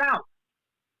checking out.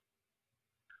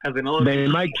 They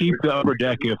might keep the upper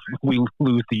deck if we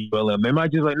lose to ULM. They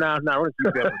might just we're going to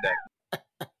keep the upper deck.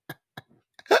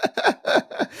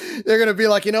 They're going to be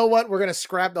like, you know what? We're going to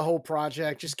scrap the whole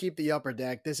project. Just keep the upper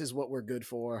deck. This is what we're good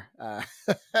for.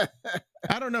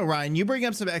 I don't know, Ryan. You bring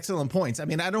up some excellent points. I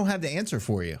mean, I don't have the answer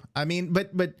for you. I mean,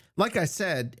 but like I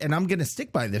said, and I'm going to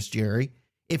stick by this, Jerry,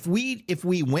 if we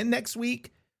win next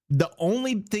week, the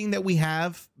only thing that we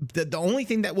have, the only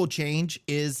thing that will change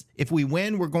is if we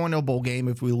win, we're going to a bowl game.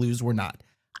 If we lose, we're not.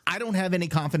 I don't have any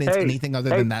confidence in anything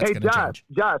other than that's going to change.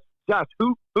 Josh,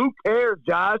 who cares,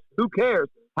 Josh? Who cares?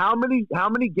 How many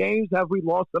games have we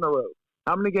lost in a row?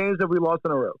 How many games have we lost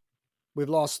in a row? We've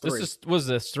lost 3. Was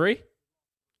this 3?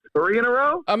 3 in a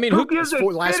row? I mean, who gives a shit if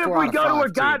we go to a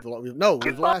god? No,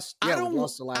 we've lost. Yeah, we've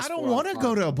lost the last. I don't want to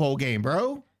go to a bowl game,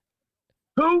 bro.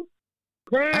 Who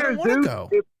cares, I don't want to go.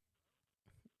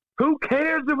 Who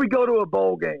cares if we go to a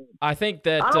bowl game? I think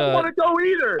that I don't want to go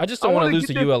either. I just don't want to lose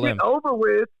to ULM. Over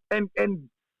with and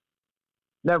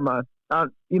never mind.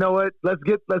 You know what? Let's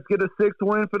get a 6th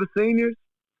win for the seniors.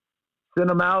 Send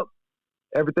them out.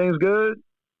 Everything's good.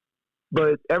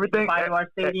 But everything. Say goodbye to our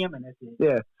stadium, and that's it.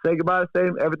 Yeah, say goodbye to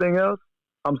stadium. Everything else,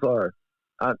 I'm sorry.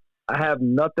 I have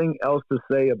nothing else to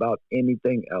say about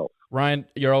anything else. Ryan,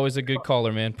 you're always a good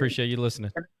caller, man. Appreciate you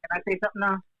listening. And I say something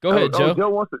now? Go ahead, Joe. Joe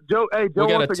wants to. Joe, hey, Joe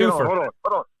We got wants a to get on. twofer. Hold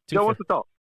on. Joe Twofer. wants to talk.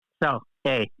 So,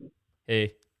 hey,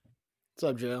 What's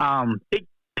up, Joe?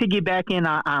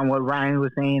 piggybacking on what Ryan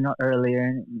was saying earlier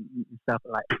and stuff,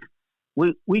 like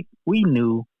we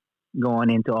knew going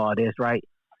into all this, right?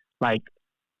 Like,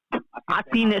 I've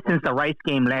seen this since the Rice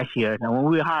game last year. And when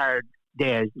we hired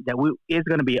Dez, it's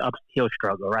going to be an uphill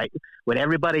struggle, right? With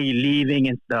everybody leaving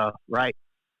and stuff, right?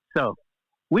 So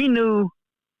we knew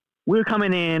we were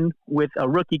coming in with a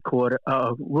rookie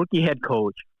head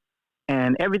coach,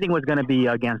 and everything was going to be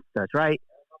against us, right?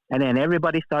 And then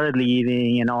everybody started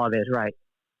leaving and all this, right?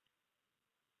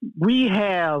 We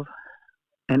have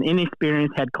an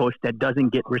inexperienced head coach that doesn't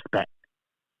get respect.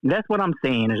 That's what I'm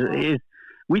saying. Is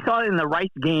we saw it in the Rice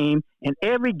game, and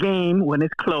every game when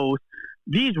it's close,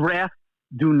 these refs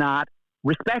do not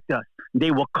respect us. They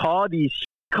will call these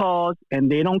calls,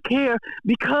 and they don't care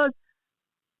because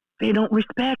they don't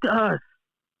respect us.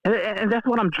 And that's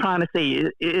what I'm trying to say.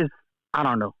 Is I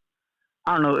don't know.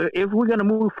 If we're gonna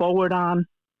move forward on,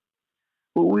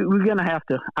 we're gonna have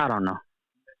to. I don't know.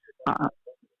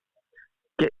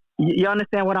 You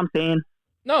understand what I'm saying?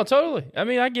 No, totally. I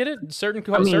mean, I get it. Certain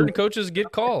coaches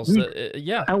get calls.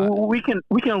 Yeah. We can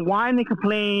whine and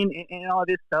complain and all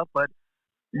this stuff, but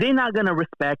they're not gonna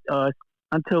respect us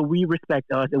until we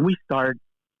respect us and we start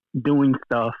doing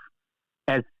stuff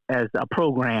as a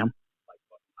program.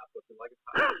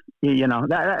 You know,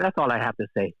 that's all I have to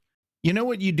say. You know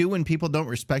what you do when people don't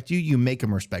respect you? You make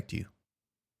them respect you.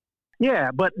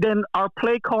 Yeah, but then our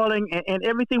play calling and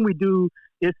everything we do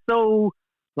is so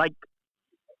like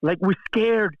we're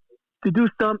scared to do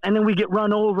something, and then we get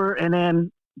run over, and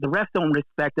then the refs don't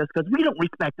respect us because we don't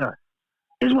respect us.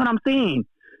 Is what I'm saying.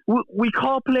 We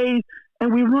call plays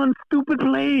and we run stupid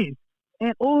plays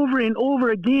and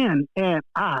over again, and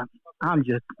I'm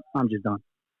just done.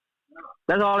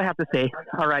 That's all I have to say.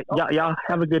 All right, y'all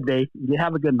have a good day. You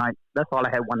have a good night. That's all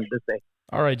I wanted to say.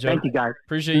 All right, Joe. Thank you, guys.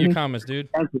 Appreciate your comments, dude.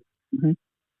 Thank you. Mm-hmm.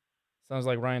 Sounds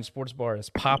like Ryan's Sports Bar is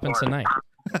popping tonight.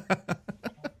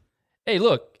 Hey,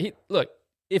 look.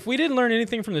 If we didn't learn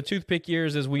anything from the toothpick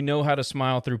years, is we know how to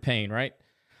smile through pain, right?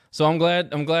 So I'm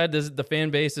glad the fan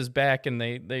base is back and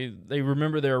they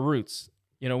remember their roots.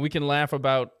 You know, we can laugh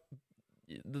about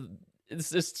it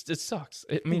sucks.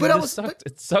 I mean,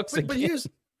 it sucks again. But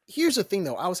here's the thing,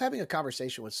 though. I was having a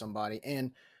conversation with somebody,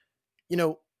 and you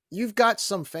know, you've got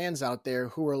some fans out there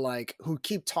who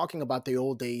keep talking about the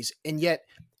old days, and yet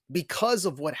because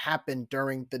of what happened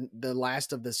during the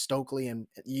last of the Stokely and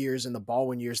years and the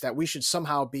Baldwin years, that we should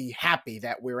somehow be happy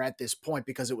that we're at this point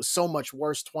because it was so much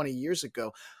worse 20 years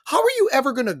ago. How are you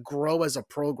ever going to grow as a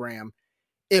program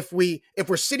if we're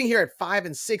sitting here at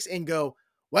 5-6 and go,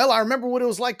 well, I remember what it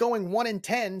was like going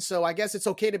 1-10, so I guess it's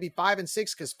okay to be 5-6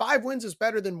 because 5 wins is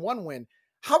better than 1 win.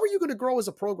 How are you going to grow as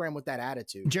a program with that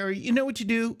attitude? Jerry, you know what you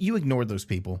do? You ignore those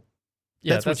people.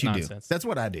 Yeah, that's what you nonsense. do. That's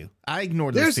what I do. I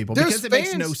ignore those people because it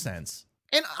makes no sense.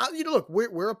 And look,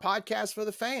 we're a podcast for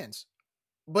the fans.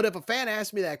 But if a fan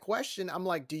asks me that question, I'm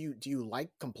like, do you like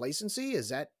complacency?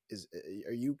 Are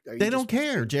you They don't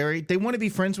care, Jerry. They want to be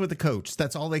friends with the coach.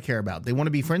 That's all they care about. They want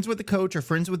to be friends with the coach or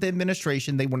friends with the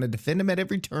administration. They want to defend him at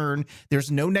every turn. There's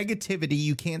no negativity.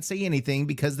 You can't say anything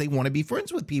because they want to be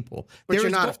friends with people. But you're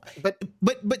not.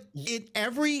 But in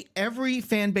every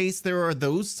fan base, there are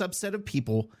those subset of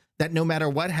people that no matter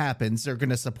what happens, they're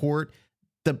going to support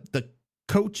the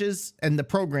coaches and the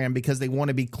program because they want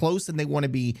to be close and they want to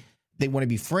be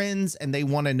friends and they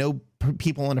want to know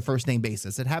people on a first name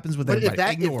basis. It happens with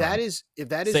everybody. If that is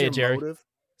Say your it, Jerry. motive,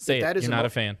 Say it. You're not a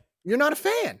fan. You're not a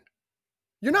fan.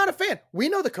 You're not a fan. We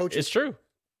know the coaches. It's true.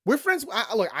 We're friends.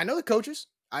 Look, I know the coaches.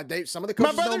 Some of the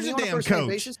coaches. My brother's know a me damn on a first name coach,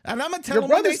 basis. and I'm gonna tell him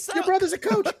when they suck. Your brother's a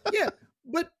coach. Yeah,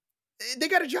 but they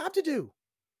got a job to do.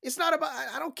 It's not about.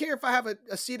 I don't care if I have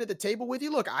a seat at the table with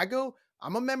you. Look,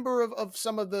 I'm a member of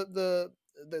some of the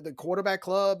quarterback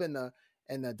club and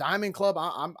the Diamond Club.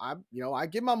 I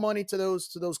give my money to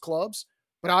those clubs,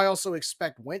 but I also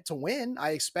expect to win.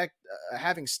 I expect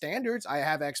having standards. I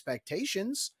have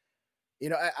expectations. You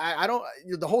know, I don't.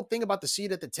 The whole thing about the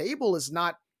seat at the table is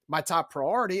not my top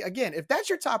priority. Again, if that's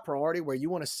your top priority, where you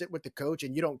want to sit with the coach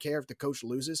and you don't care if the coach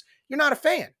loses, you're not a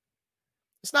fan.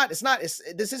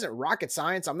 This isn't rocket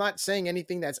science. I'm not saying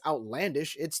anything that's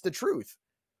outlandish. It's the truth.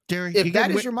 Jerry, if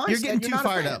that is your mindset, you're getting too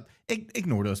fired fan. up.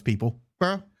 Ignore those people,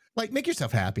 bro. Like, make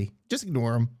yourself happy. Just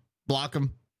ignore them. Block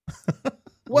them.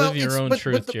 Well, live your own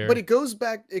truth, Jerry. But it goes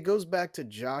back to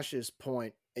Josh's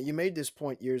point, and you made this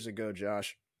point years ago,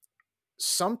 Josh.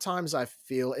 Sometimes I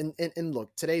feel, and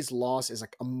look, today's loss is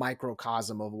like a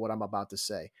microcosm of what I'm about to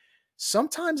say.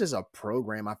 Sometimes as a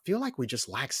program, I feel like we just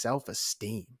lack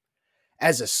self-esteem.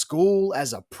 as a school,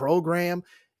 as a program.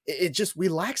 It just, we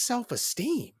lack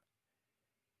self-esteem.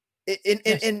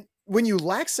 And when you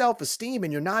lack self-esteem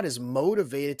and you're not as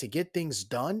motivated to get things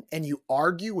done, and you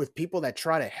argue with people that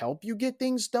try to help you get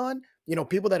things done,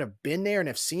 people that have been there and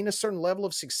have seen a certain level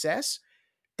of success,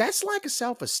 that's lack of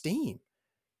self-esteem.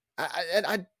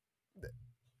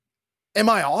 Am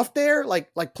I off there?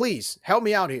 Like, please help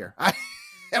me out here.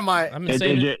 Am I? I'm Hey,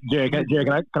 saying Jerry, can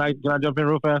I jump in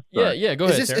real fast? Sorry. Yeah, go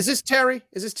ahead. Is this Terry?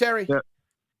 Is this Terry? Yeah.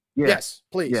 Yeah. Yes,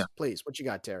 please, Yeah. please. What you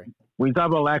got, Terry? When you talk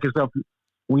about lack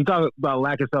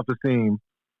of self-esteem,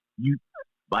 you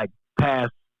like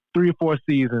past 3 or 4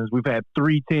 seasons, we've had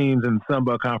 3 teams in the Sun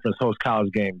Belt Conference host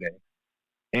College game day,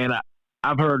 and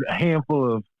I've heard a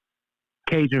handful of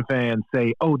Cajun fans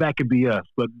say, "Oh, that could be us,"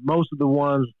 but most of the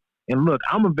ones. And look,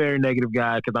 I'm a very negative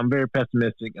guy because I'm very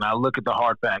pessimistic, and I look at the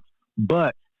hard facts.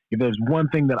 But if there's one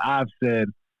thing that I've said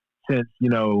since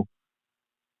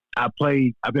I've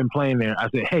been playing there, I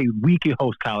said, "Hey, we can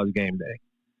host College game day."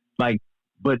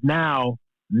 But now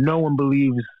no one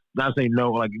believes. Not saying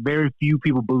no, very few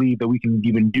people believe that we can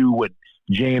even do what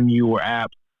JMU or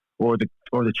App or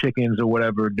the Chickens or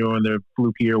whatever during their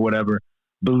fluke year or whatever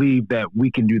believe that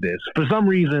we can do this. For some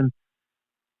reason,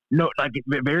 no,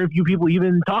 very few people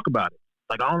even talk about it.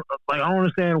 I don't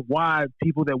understand why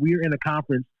people that we're in a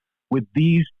conference with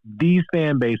these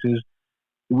fan bases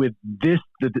with the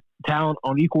talent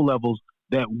on equal levels,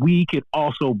 that we could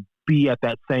also be at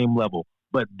that same level.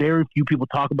 But very few people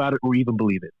talk about it or even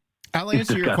believe it. I'll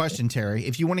answer your question, Terry,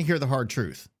 if you want to hear the hard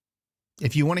truth.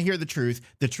 If you want to hear the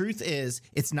truth is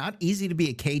it's not easy to be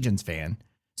a Cajuns fan.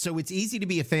 So it's easy to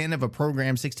be a fan of a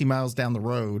program 60 miles down the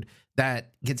road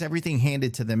that gets everything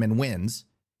handed to them and wins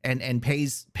and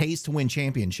pays to win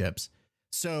championships.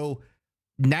 So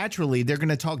naturally, they're going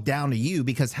to talk down to you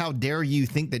because how dare you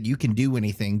think that you can do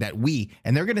anything that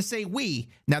and they're going to say we.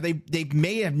 Now, they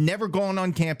may have never gone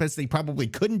on campus. They probably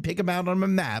couldn't pick them out on a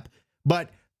map,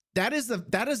 but that is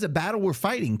the battle we're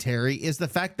fighting, Terry, is the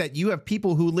fact that you have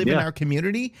people who live in our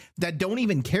community that don't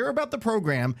even care about the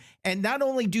program. And not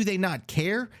only do they not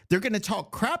care, they're going to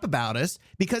talk crap about us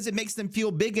because it makes them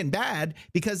feel big and bad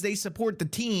because they support the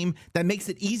team that makes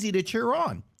it easy to cheer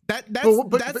on. That's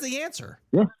the answer.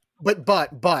 Yeah.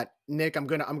 But Nick, I'm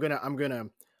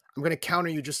gonna counter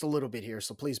you just a little bit here.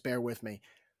 So please bear with me.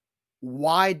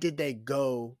 Why did they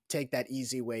take that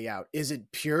easy way out? Is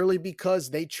it purely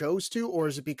because they chose to, or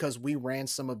is it because we ran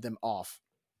some of them off?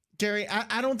 Jerry,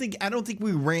 I don't think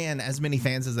we ran as many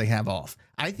fans as they have off.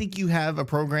 I think you have a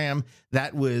program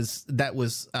that was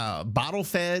bottle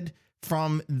fed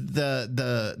from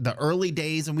the early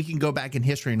days, and we can go back in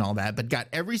history and all that, but got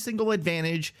every single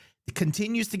advantage,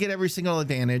 continues to get every single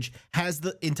advantage, has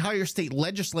the entire state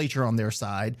legislature on their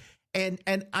side. And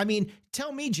I mean,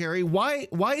 tell me, Jerry, why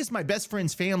is my best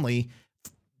friend's family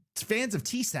fans of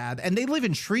TSAB and they live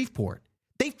in Shreveport?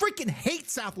 They freaking hate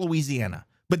South Louisiana,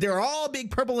 but they're all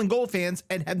big purple and gold fans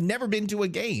and have never been to a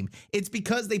game. It's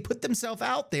because they put themselves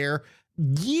out there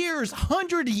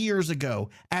 100 years ago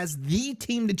as the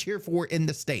team to cheer for in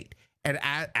the state. And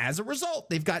as a result,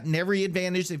 they've gotten every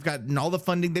advantage. They've gotten all the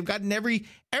funding. They've gotten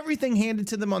everything handed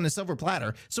to them on the silver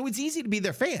platter. So it's easy to be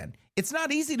their fan. It's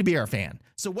not easy to be our fan.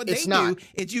 So what they do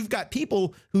is you've got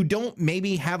people who don't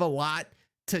maybe have a lot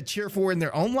to cheer for in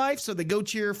their own life. So they go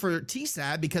cheer for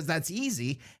TSAB because that's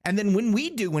easy. And then when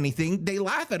we do anything, they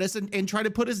laugh at us and try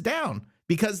to put us down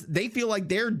because they feel like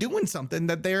they're doing something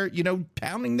that they're,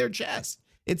 pounding their chest.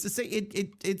 It's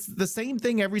the same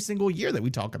thing every single year that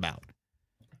we talk about.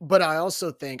 But I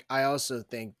also think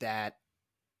that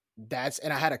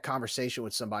and I had a conversation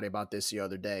with somebody about this the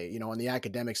other day. On the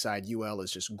academic side, UL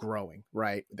is just growing,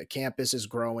 right? The campus is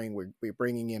growing. We're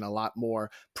bringing in a lot more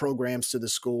programs to the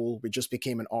school. We just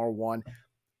became an R1.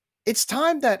 It's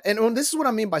time that, and this is what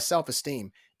I mean by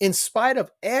self-esteem. In spite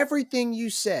of everything you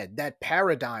said, that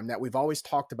paradigm that we've always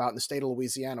talked about in the state of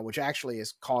Louisiana, which actually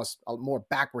has caused more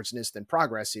backwardsness than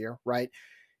progress here, right?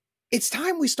 It's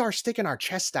time we start sticking our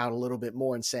chest out a little bit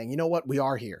more and saying, you know what, we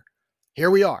are here.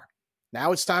 Here we are.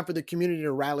 Now it's time for the community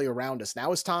to rally around us.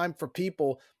 Now it's time for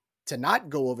people to not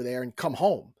go over there and come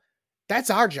home. That's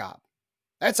our job.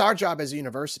 That's our job as a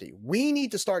university. We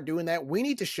need to start doing that. We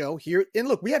need to show here. And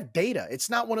look, we have data. It's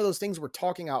not one of those things we're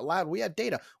talking out loud. We have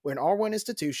data. We're an R1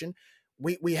 institution.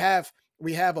 We have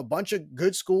a bunch of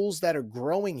good schools that are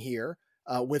growing here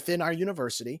within our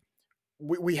university.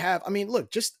 We have,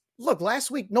 Look, last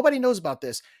week, nobody knows about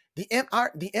this. The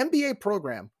MBA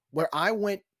program where I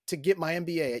went to get my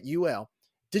MBA at UL,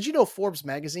 did you know Forbes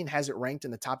magazine has it ranked in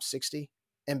the top 60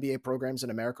 MBA programs in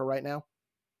America right now?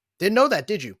 Didn't know that,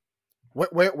 did you?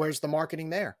 Where's the marketing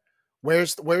there?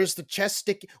 Where's the chest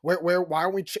stick? Why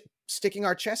aren't we sticking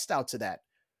our chest out to that.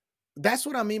 That's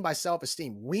what I mean by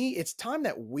self-esteem. It's time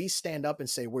that we stand up and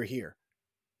say, we're here.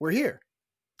 We're here.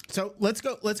 So let's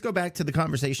go back to the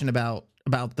conversation about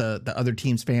the other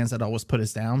team's fans that always put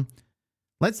us down.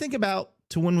 Let's think about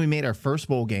to when we made our first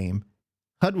bowl game.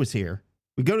 HUD was here.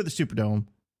 We go to the Superdome,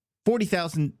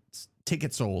 40,000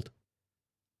 tickets sold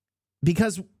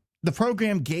because the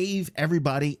program gave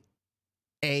everybody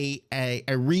a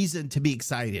reason to be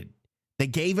excited. They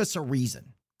gave us a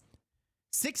reason.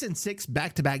 6-6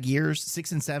 back-to-back years,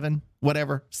 6-7,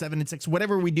 whatever, 7-6,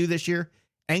 whatever we do this year,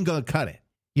 ain't gonna cut it.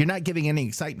 You're not giving any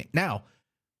excitement. Now,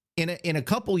 in a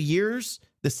couple years,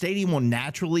 the stadium will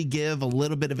naturally give a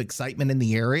little bit of excitement in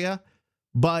the area.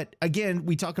 But again,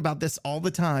 we talk about this all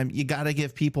the time. You got to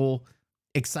give people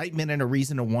excitement and a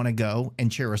reason to want to go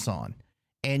and cheer us on.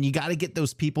 And you got to get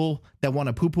those people that want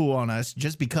to poo-poo on us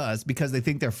just because they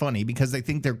think they're funny, because they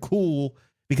think they're cool,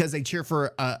 because they cheer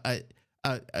for a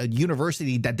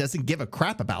university that doesn't give a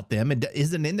crap about them and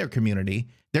isn't in their community.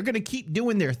 They're going to keep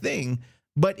doing their thing.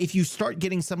 But if you start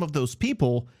getting some of those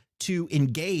people to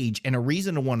engage and a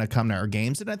reason to want to come to our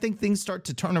games, and I think things start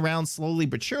to turn around slowly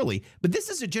but surely. But this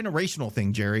is a generational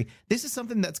thing, Jerry. This is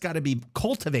something that's got to be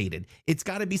cultivated. It's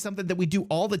got to be something that we do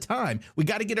all the time. We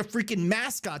got to get a freaking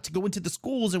mascot to go into the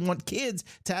schools and want kids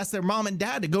to ask their mom and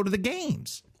dad to go to the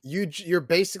games. You're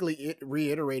basically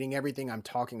reiterating everything I'm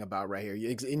talking about right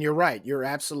here. And you're right. You're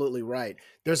absolutely right.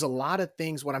 There's a lot of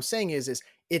things. What I'm saying is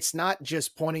it's not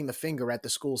just pointing the finger at the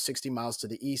school 60 miles to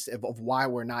the east of why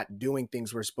we're not doing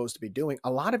things we're supposed to be doing. A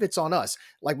lot of it's on us.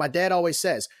 Like my dad always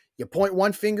says, you point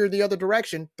one finger the other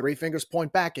direction, 3 fingers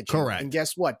point back at you. Correct. And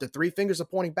guess what? The 3 fingers are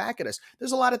pointing back at us.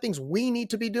 There's a lot of things we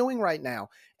need to be doing right now.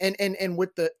 And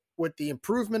with the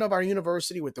improvement of our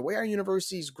university, with the way our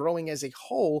university is growing as a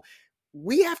whole,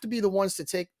 we have to be the ones to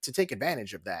take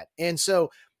advantage of that. And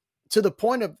so to the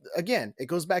point of, again, it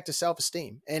goes back to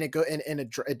self-esteem, and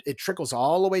it trickles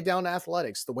all the way down to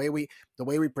athletics. The way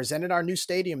we presented our new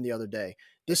stadium the other day,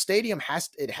 this stadium has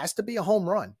to be a home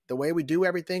run. The way we do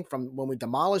everything from when we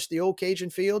demolish the old Cajun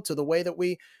field to the way that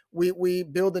we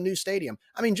build the new stadium.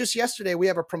 I mean, just yesterday we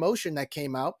have a promotion that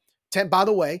came out. By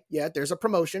the way, yeah, there's a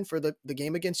promotion for the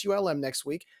game against ULM next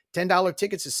week. $10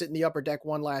 tickets to sit in the upper deck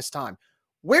one last time.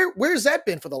 Where's that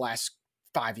been for the last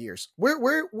 5 years? Where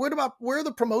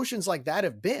the promotions like that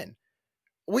have been?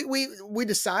 We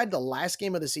decide the last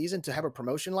game of the season to have a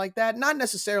promotion like that, not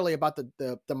necessarily about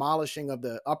the demolishing of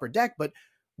the upper deck, but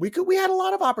we had a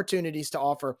lot of opportunities to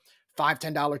offer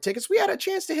 $5-10 tickets. We had a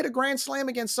chance to hit a grand slam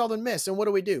against Southern Miss, and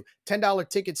what do? $10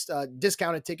 tickets,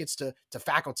 discounted tickets to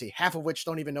faculty, half of which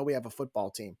don't even know we have a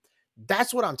football team.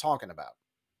 That's what I'm talking about.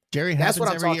 Jerry, that's what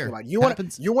I'm talking about. You want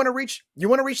to reach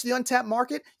the untapped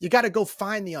market? You got to go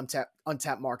find the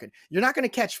untapped market. You're not going to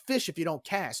catch fish if you don't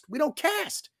cast. We don't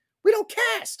cast.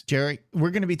 Jerry,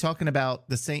 we're going to be talking about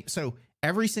the same. So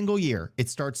every single year it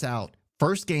starts out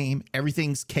first game,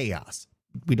 everything's chaos.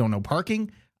 We don't know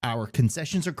parking. Our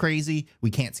concessions are crazy.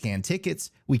 We can't scan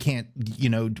tickets. We can't,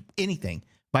 do anything.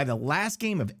 By the last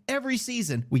game of every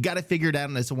season, we got to figure it out,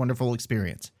 and it's a wonderful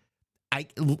experience.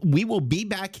 We will be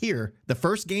back here the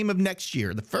first game of next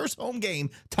year, the first home game,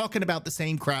 talking about the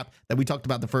same crap that we talked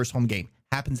about the first home game.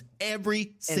 Happens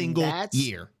every single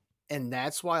year. And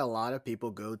that's why a lot of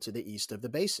people go to the east of the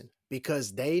basin,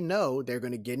 because they know they're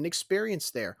going to get an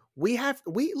experience there. We have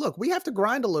to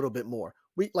grind a little bit more.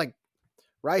 We like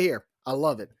right here. I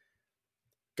love it.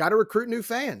 Got to recruit new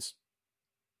fans.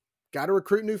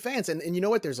 And you know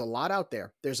what? There's a lot out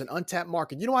there. There's an untapped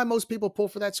market. You know why most people pull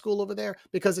for that school over there?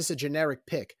 Because it's a generic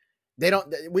pick. We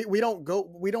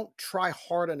don't try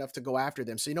hard enough to go after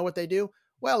them. So you know what they do?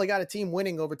 Well, they got a team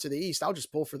winning over to the east. I'll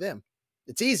just pull for them.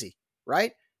 It's easy,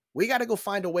 right? We got to go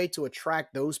find a way to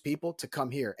attract those people to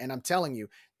come here. And I'm telling you,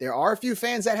 there are a few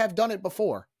fans that have done it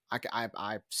before.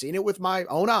 I've seen it with my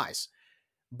own eyes.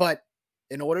 But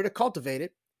in order to cultivate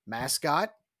it,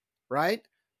 mascot, right?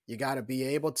 You got to be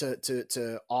able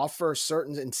to offer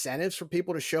certain incentives for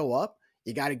people to show up.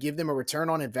 You got to give them a return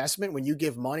on investment. When you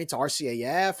give money to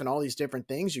RCAF and all these different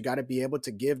things, you got to be able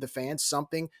to give the fans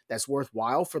something that's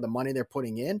worthwhile for the money they're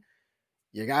putting in.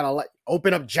 You got to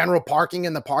open up general parking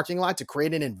in the parking lot to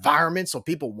create an environment so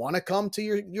people want to come to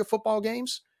your football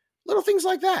games. Little things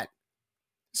like that.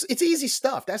 It's easy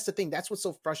stuff. That's the thing. That's what's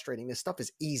so frustrating. This stuff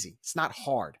is easy. It's not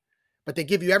hard. But they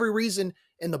give you every reason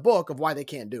in the book of why they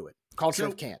can't do it. Culture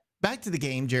of can't. Back to the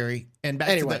game, Jerry, and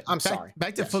back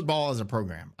to football as a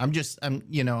program. I'm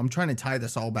trying to tie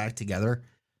this all back together.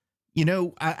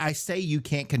 I say you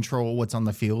can't control what's on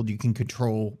the field. You can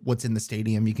control what's in the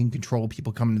stadium. You can control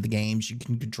people coming to the games. You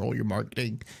can control your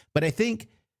marketing. But I think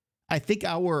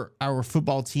our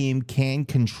football team can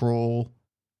control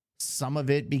some of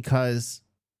it because,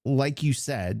 like you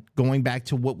said, going back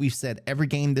to what we've said every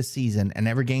game this season and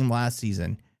every game last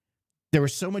season, there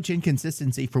was so much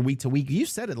inconsistency for week to week. You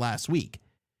said it last week.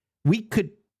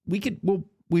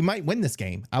 We might win this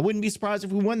game. I wouldn't be surprised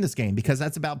if we won this game because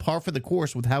that's about par for the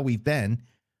course with how we've been.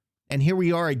 And here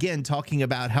we are again talking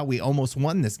about how we almost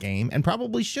won this game and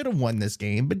probably should have won this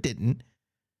game, but didn't.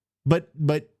 But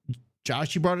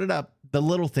Josh, you brought it up. The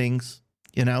little things,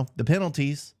 the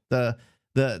penalties, the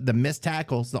missed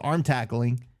tackles, the arm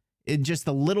tackling, just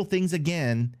the little things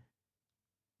again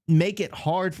make it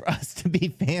hard for us to be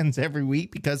fans every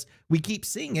week because we keep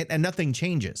seeing it and nothing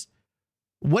changes.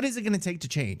 What is it going to take to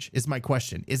change is my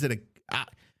question. Is it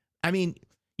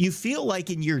you feel like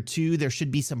in year 2, there should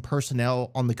be some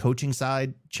personnel on the coaching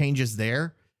side changes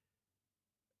there.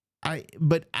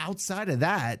 But outside of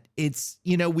that, it's,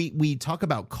 we talk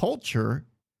about culture.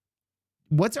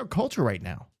 What's our culture right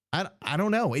now? I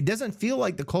don't know. It doesn't feel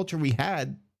like the culture we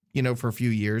had, for a few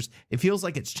years. It feels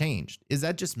like it's changed. Is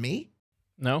that just me?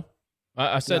 No,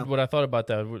 I said what I thought about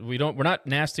that. We're not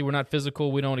nasty. We're not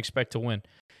physical. We don't expect to win.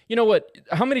 You know what?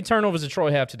 How many turnovers did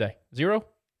Troy have today? 0?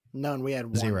 None. We had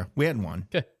 1. 0. We had 1.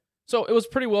 Okay. So it was a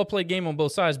pretty well played game on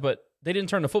both sides, but they didn't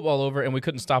turn the football over and we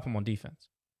couldn't stop them on defense.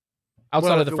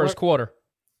 Outside of the first quarter.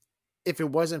 If it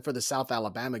wasn't for the South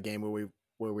Alabama game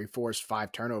where we forced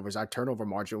 5 turnovers, our turnover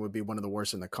margin would be one of the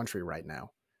worst in the country right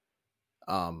now.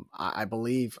 I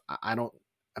believe,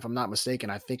 if I'm not mistaken,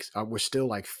 I think we're still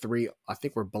like 3. I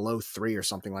think we're below 3 or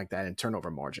something like that in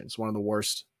turnover margin. It's one of the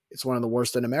worst. It's one of the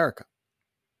worst in America.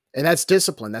 And that's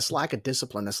discipline. That's lack of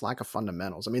discipline. That's lack of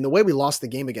fundamentals. I mean, the way we lost the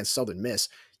game against Southern Miss,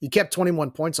 you kept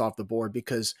 21 points off the board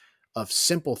because of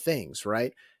simple things,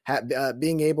 right?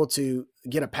 Being able to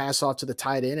get a pass off to the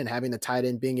tight end and having the tight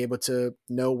end being able to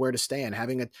know where to stand,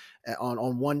 having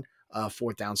on one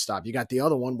 4th down stop. You got the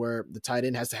other one where the tight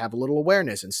end has to have a little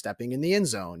awareness and stepping in the end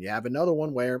zone. You have another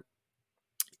one where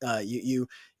you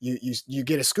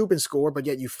get a scoop and score, but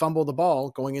yet you fumble the ball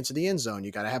going into the end zone.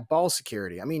 You got to have ball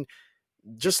security. I mean,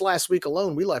 just last week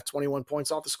alone, we left 21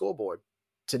 points off the scoreboard.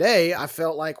 Today, I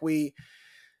felt like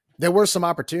there were some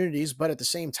opportunities, but at the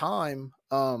same time,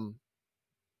 I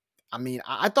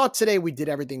thought today we did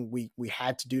everything we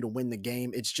had to do to win the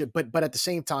game. It's just, but at the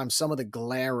same time, some of the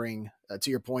glaring, to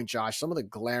your point, Josh, some of the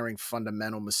glaring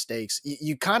fundamental mistakes,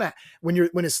 you kind of, when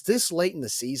it's this late in the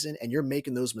season and you're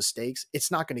making those mistakes,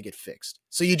 it's not going to get fixed.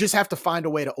 So you just have to find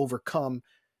a way to overcome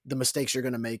the mistakes you're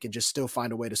going to make and just still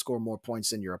find a way to score more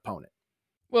points than your opponent.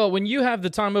 Well, when you have the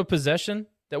time of possession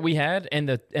that we had and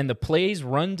the plays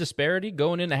run disparity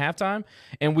going into halftime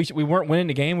and we weren't winning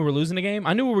the game, we were losing the game,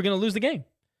 I knew we were going to lose the game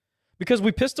because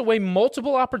we pissed away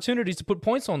multiple opportunities to put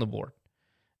points on the board.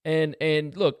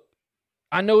 And look,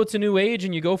 I know it's a new age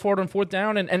and you go for it on 4th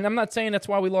down, and I'm not saying that's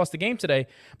why we lost the game today,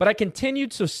 but I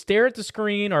continued to stare at the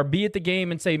screen or be at the game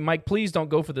and say, Mike, please don't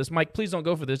go for this. Mike, please don't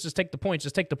go for this. Just take the points.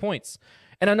 Just take the points.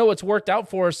 And I know it's worked out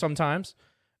for us sometimes,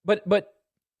 but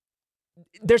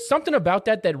there's something about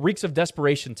that reeks of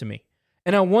desperation to me.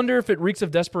 And I wonder if it reeks of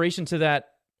desperation to that,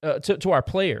 to our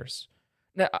players.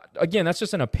 Now, again, that's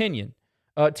just an opinion.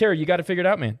 Terry, you got to figure it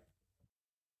out, man.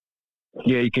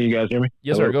 Yeah, can you guys hear me?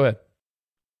 Yes, sir. Go ahead.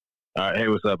 All right. Hey,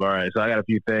 what's up? All right. So I got a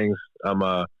few things.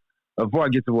 Before I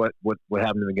get to what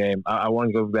happened in the game, I want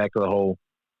to go back to the whole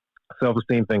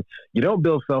self-esteem thing. You don't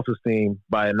build self-esteem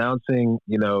by announcing,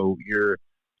 you're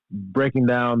breaking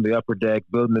down the upper deck,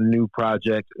 building a new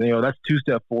project. That's 2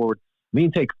 steps forward. Me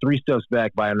take 3 steps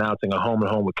back by announcing a home and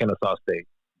home with Kennesaw State.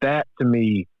 That to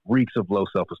me reeks of low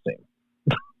self-esteem.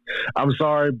 I'm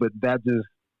sorry, but that just,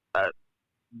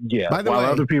 yeah. By the while way,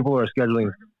 other people are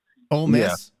scheduling Ole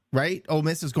Miss, right? Ole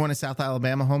Miss is going to South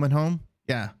Alabama home and home.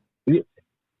 Yeah.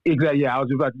 Exactly. Yeah, I was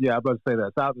about to say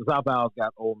that. South Al's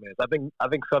got Ole Miss. I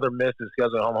think Southern Miss is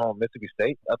scheduling home Mississippi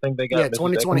State. I think they got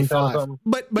 2025.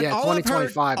 But yeah, all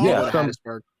 2025.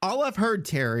 All I've heard,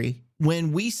 Terry,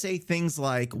 when we say things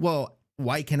like, "Well,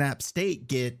 why can App State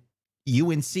get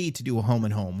UNC to do a home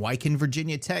and home? Why can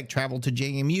Virginia Tech travel to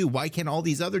JMU? Why can all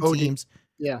these other teams?"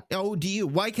 Yeah. ODU.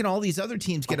 Why can all these other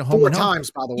teams get a home 4 and home? times,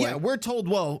 by the way. Yeah, we're told,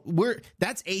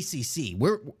 that's ACC.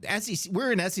 We're SEC.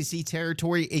 We're in SEC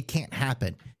territory. It can't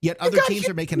happen. Yet other teams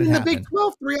are making it happen. The Big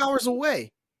 12, 3 hours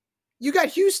away. You got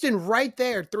Houston right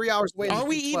there, 3 hours away. Are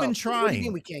we even trying?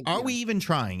 Are we even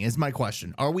trying? Is my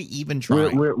question. Are we even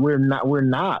trying? We're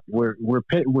not. We're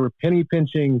penny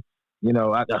pinching. I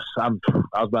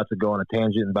was about to go on a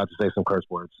tangent and about to say some curse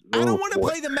words. I don't want to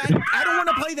play the MAC. I don't want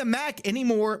to play the MAC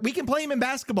anymore. We can play him in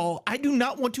basketball. I do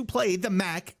not want to play the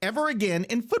MAC ever again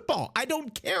in football. I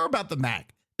don't care about the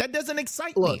MAC. That doesn't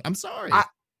excite me. I'm sorry.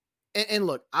 And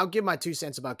look, I'll give my 2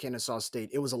 cents about Kennesaw State.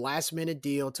 It was a last-minute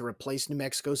deal to replace New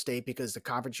Mexico State because the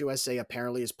Conference USA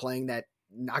apparently is playing that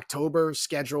October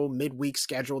schedule, midweek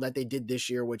schedule that they did this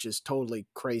year, which is totally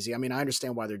crazy. I mean, I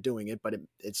understand why they're doing it, but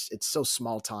it's so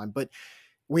small time. But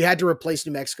we had to replace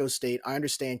New Mexico State. I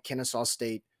understand Kennesaw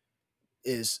State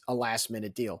is a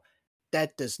last-minute deal.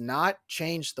 That does not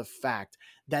change the fact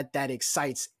that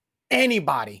excites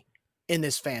anybody in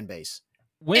this fan base.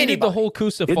 When did the whole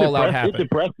Kusa fallout happen? It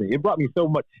depressed me. It brought me so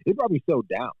much. It brought me so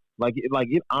down.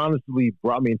 It honestly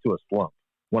brought me into a slump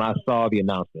when I saw the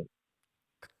announcement.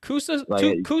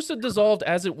 Kusa dissolved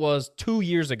as it was 2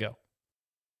 years ago.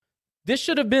 This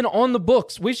should have been on the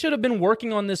books. We should have been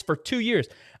working on this for 2 years.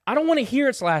 I don't want to hear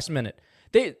it's last minute.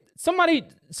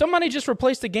 Somebody just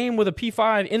replaced the game with a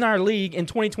P5 in our league in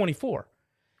 2024.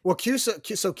 Well,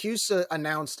 CUSA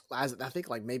announced, I think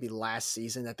like maybe last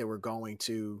season, that they were going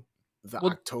to the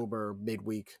October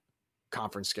midweek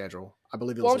conference schedule. I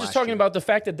believe it was I was just talking about the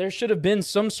fact that there should have been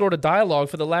some sort of dialogue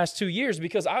for the last 2 years,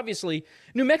 because obviously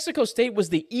New Mexico State was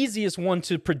the easiest one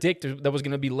to predict that was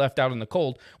going to be left out in the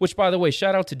cold, which, by the way,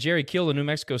 shout out to Jerry Kill of New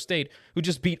Mexico State, who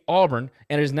just beat Auburn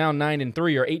and is now 9-3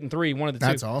 or 8-3, one of the two.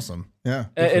 That's awesome. Yeah.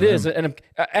 It is. And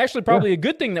actually probably a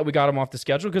good thing that we got them off the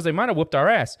schedule, because they might have whooped our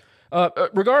ass.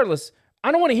 Regardless,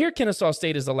 I don't want to hear Kennesaw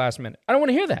State is the last minute. I don't want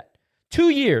to hear that. 2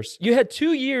 years. You had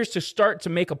 2 years to start to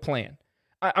make a plan.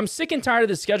 I'm sick and tired of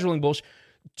this scheduling bullshit.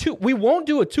 We won't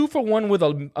do a 2-for-1 with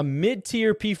a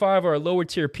mid-tier P5 or a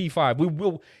lower-tier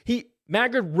P5.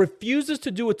 Maggard refuses to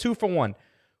do a 2-for-1.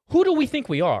 Who do we think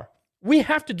we are? We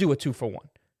have to do a 2-for-1.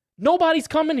 Nobody's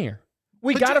coming here.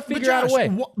 We got to figure out a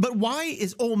way. But why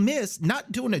is Ole Miss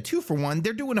not doing a 2-for-1?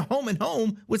 They're doing a home and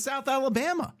home with South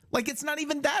Alabama. Like, it's not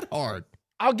even that hard.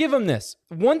 I'll give them this.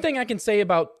 One thing I can say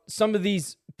about some of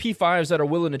these P5s that are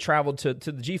willing to travel to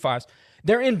the G5s,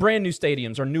 they're in brand new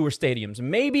stadiums or newer stadiums.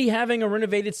 Maybe having a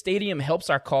renovated stadium helps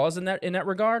our cause in that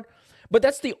regard, but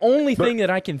that's the only thing that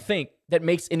I can think that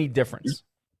makes any difference.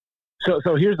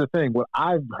 So here's the thing. What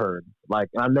I've heard, like,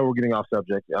 I know we're getting off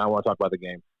subject, and I want to talk about the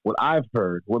game. What I've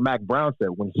heard, what Mac Brown said,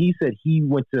 when he said he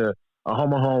went to a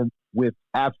home and home with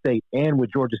App State and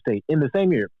with Georgia State in the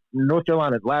same year, North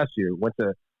Carolina last year went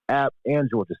to App and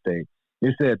Georgia State. They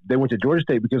said they went to Georgia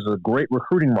State because it's a great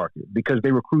recruiting market, because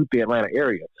they recruit the Atlanta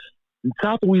area.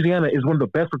 South Louisiana is one of the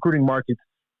best recruiting markets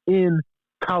in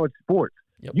college sports.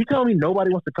 Yep. You tell me nobody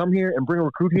wants to come here and bring a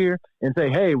recruit here and say,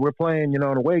 hey, we're playing, an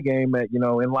away game at,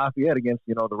 in Lafayette against,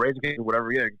 the Raging Cajuns or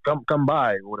whatever. Yeah, come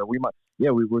by or whatever.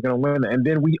 We're going to win. And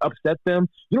then we upset them.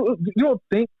 You don't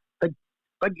think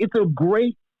like it's a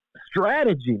great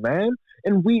strategy, man.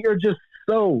 And we are just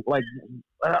so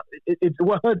it's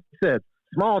what Hud said,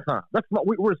 small time.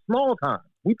 We're small time.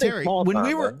 We think Terry, small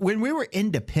time. When we were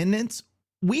independents,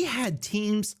 we had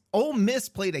teams. Ole Miss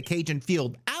played at Cajun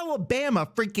Field. Alabama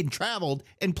freaking traveled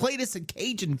and played us at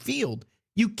Cajun Field.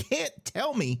 You can't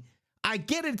tell me. I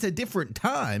get it's a different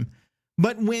time,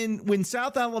 but when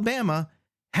South Alabama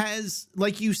has,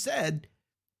 like you said,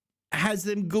 has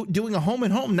them doing a home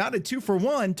and home, not a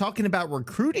 2-for-1, talking about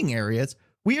recruiting areas,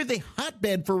 we are the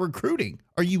hotbed for recruiting.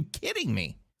 Are you kidding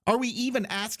me? Are we even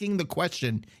asking the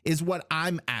question is what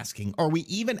I'm asking. Are we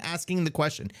even asking the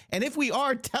question? And if we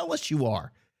are, tell us you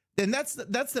are. Then that's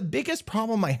the biggest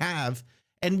problem I have.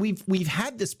 And we've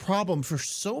had this problem for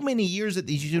so many years at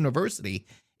these universities,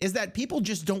 is that people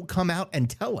just don't come out and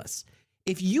tell us.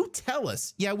 If you tell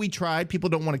us, yeah, we tried, people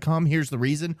don't want to come, here's the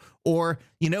reason, or,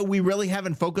 we really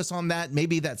haven't focused on that,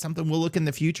 maybe that's something we'll look in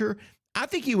the future, I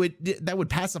think that would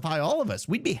pacify all of us.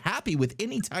 We'd be happy with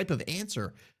any type of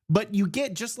answer. But you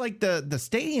get, just like the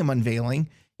stadium unveiling,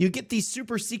 you get these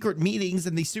super secret meetings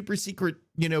and these super secret,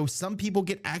 some people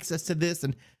get access to this,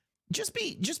 and just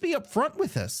be upfront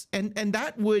with us. And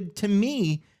that would, to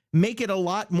me, make it a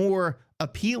lot more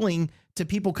appealing to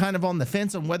people kind of on the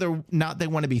fence on whether or not they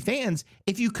want to be fans,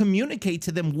 if you communicate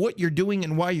to them what you're doing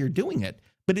and why you're doing it.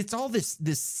 But it's all this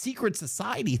secret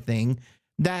society thing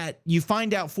that you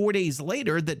find out 4 days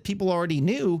later that people already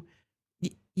knew.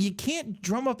 You can't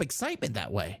drum up excitement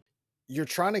that way. You're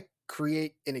trying to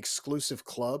create an exclusive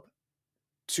club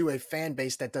to a fan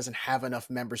base that doesn't have enough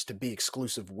members to be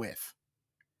exclusive with.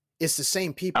 It's the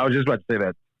same people. I was just about to say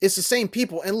that. It's the same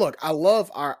people. And look, I love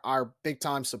our big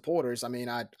time supporters. I mean,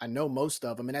 I know most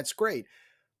of them, and that's great.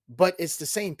 But it's the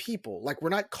same people. Like, we're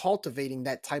not cultivating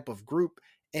that type of group.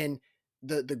 And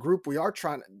the group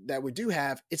that we do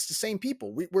have, it's the same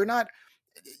people. We're not,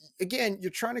 again, you're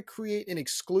trying to create an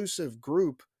exclusive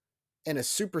group and a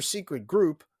super secret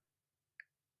group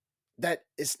that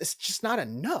it's just not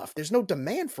enough. There's no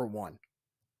demand for one.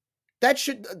 That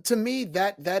should, to me,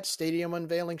 that stadium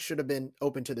unveiling should have been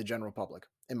open to the general public,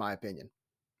 in my opinion.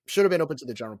 Should have been open to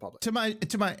the general public. To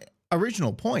my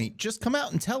original point, just come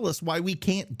out and tell us why we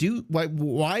can't do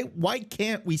why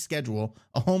can't we schedule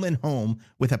a home and home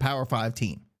with a Power 5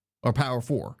 team or Power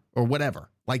 4 or whatever?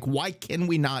 Like, why can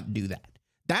we not do that?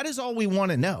 That is all we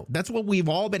want to know. That's what we've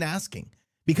all been asking,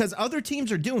 because other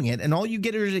teams are doing it, and all you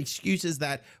get are excuses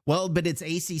that, well, but it's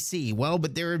ACC. Well,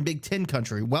 but they're in Big Ten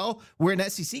country. Well, we're an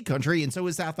SEC country, and so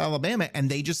is South Alabama, and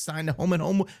they just signed a home and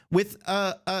home with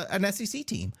an SEC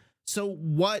team. So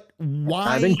why?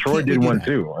 I think Troy did one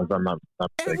too. If I'm not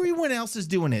mistaken. Everyone else is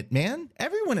doing it, man.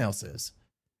 Everyone else is.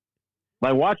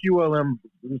 Like, watch ULM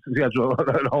schedule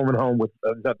at home and home with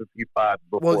the P5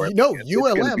 before. Well,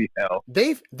 ULM,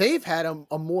 they've had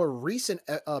a more recent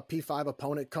P5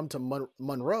 opponent come to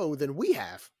Monroe than we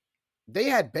have. They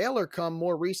had Baylor come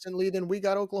more recently than we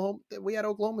got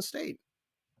Oklahoma State.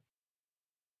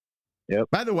 Yep.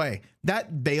 By the way,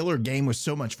 that Baylor game was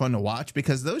so much fun to watch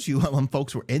because those ULM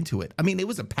folks were into it. I mean, it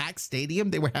was a packed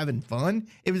stadium. They were having fun.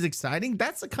 It was exciting.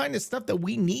 That's the kind of stuff that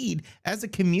we need as a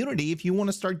community if you want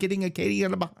to start getting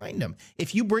Acadiana behind them.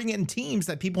 If you bring in teams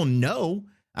that people know,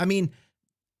 I mean,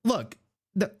 look,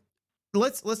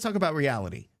 let's talk about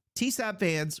reality. TSAP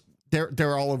fans,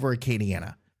 they're all over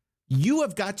Acadiana. You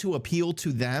have got to appeal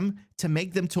to them to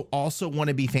make them to also want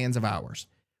to be fans of ours.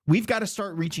 We've got to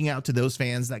start reaching out to those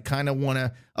fans that kind of want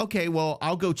to, okay, well,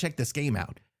 I'll go check this game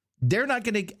out. They're not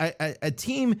going to, a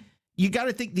team, you got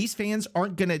to think these fans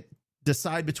aren't going to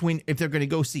decide between if they're going to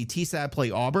go see TSAB play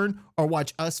Auburn or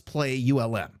watch us play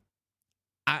ULM.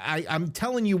 I'm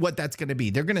telling you what that's going to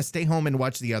be. They're going to stay home and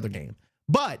watch the other game.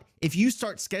 But if you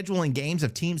start scheduling games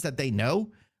of teams that they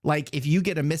know, like if you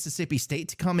get a Mississippi State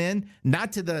to come in,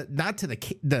 not to the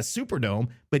Superdome,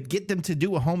 but get them to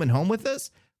do a home and home with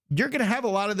us, you're going to have a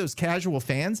lot of those casual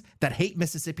fans that hate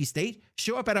Mississippi State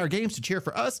show up at our games to cheer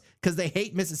for us because they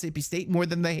hate Mississippi State more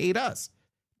than they hate us.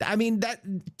 I mean, that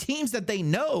teams that they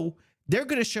know, they're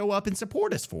going to show up and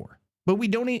support us for. But we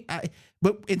don't.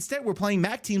 But instead, we're playing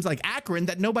MAC teams like Akron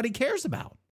that nobody cares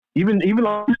about. Even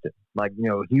Houston, like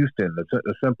Houston,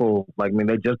 the simple like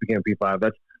they just became P5.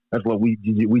 That's what we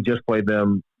just played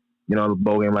them, the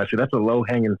bowl game last year. That's a low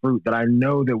hanging fruit that I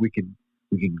know that we could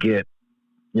get.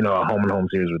 A home and home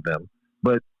series with them.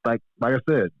 But like I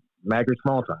said, Maggard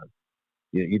small time.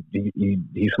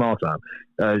 He's small time.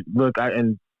 Look, I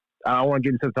want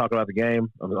to get into talk about the game.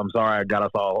 I'm sorry I got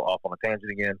us all off on a tangent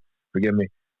again. Forgive me.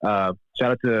 Shout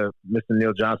out to Mr.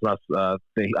 Neil Johnson. I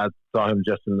saw him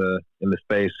just in the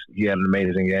space. He had an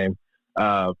amazing game.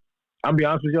 I'll be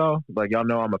honest with y'all. Like y'all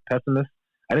know, I'm a pessimist.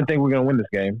 I didn't think we were gonna win this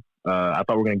game. I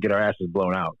thought we were gonna get our asses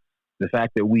blown out. The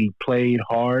fact that we played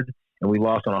hard and we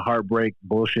lost on a heartbreak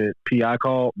bullshit PI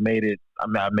call made me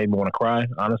want to cry,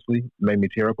 honestly. Made me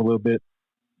tear up a little bit.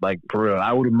 Like, for real.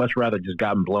 I would have much rather just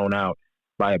gotten blown out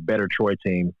by a better Troy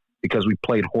team because we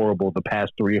played horrible the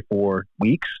past 3 or 4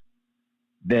 weeks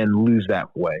than lose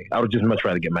that way. I would just much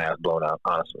rather get my ass blown out,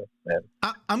 honestly, man.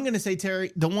 I'm going to say,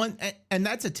 Terry, the one, and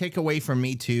that's a takeaway from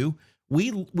me too.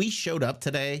 We showed up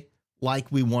today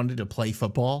like we wanted to play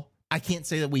football. I can't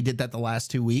say that we did that the last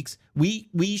 2 weeks.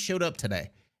 We showed up today.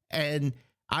 And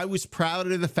I was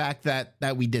proud of the fact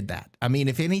that we did that. I mean,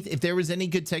 if there was any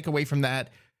good takeaway from that,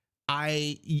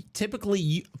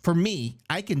 for me,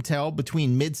 I can tell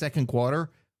between mid-second quarter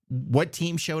what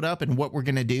team showed up and what we're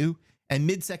going to do. And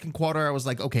mid-second quarter, I was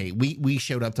like, okay, we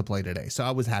showed up to play today. So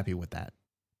I was happy with that.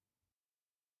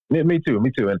 Me too.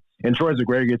 And Troy's a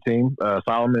great, good team.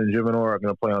 Solomon and Juvenile are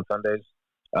going to play on Sundays.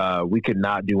 We could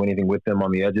not do anything with them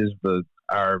on the edges, but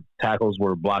our tackles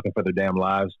were blocking for their damn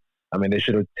lives. I mean, they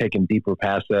should have taken deeper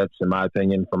pass sets, in my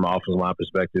opinion, from an offensive line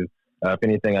perspective. If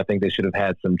anything, I think they should have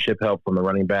had some chip help from the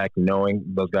running back, knowing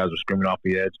those guys were screaming off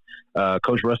the edge.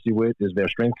 Coach Rusty Witt is their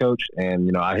strength coach, and,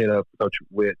 I hit up Coach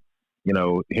Witt,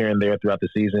 here and there throughout the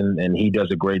season, and he does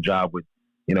a great job with,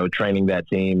 training that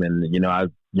team. And, I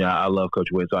love Coach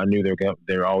Witt, so I knew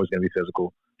they're always going to be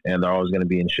physical, and they're always going to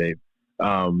be in shape.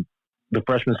 The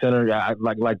freshman center, I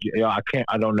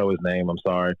don't know his name, I'm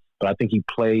sorry, but I think he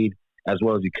played as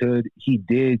well as he could. He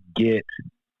did get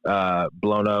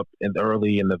blown up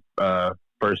early in the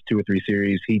first 2 or 3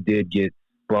 series. He did get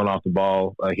blown off the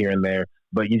ball here and there.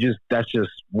 But that's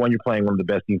just when you're playing one of the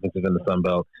best defenses in the Sun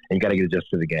Belt, and you got to get adjusted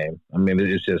to the game. I mean,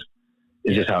 it's just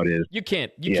how it is. You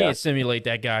can't simulate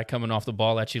that guy coming off the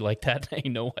ball at you like that. Ain't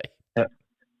no way.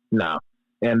 No.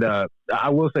 And I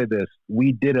will say this: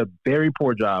 we did a very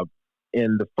poor job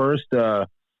in the first.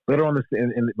 Later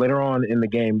on in the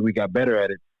game, we got better at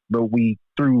it. But we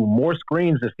threw more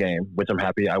screens this game, which I'm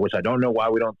happy. Which I don't know why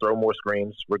we don't throw more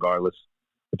screens. Regardless,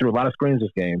 we threw a lot of screens this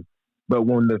game. But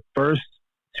when the first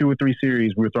 2 or 3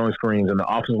 series we were throwing screens and the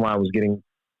offensive line was getting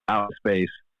out of space,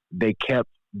 they kept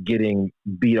getting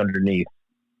beat underneath.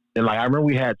 And like I remember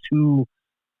we had two,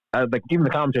 like even the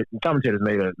commentators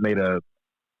made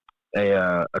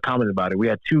a comment about it. We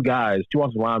had two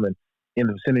offensive linemen in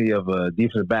the vicinity of a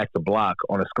defensive back to block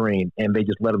on a screen, and they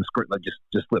just let them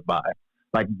just slip by.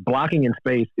 Like blocking in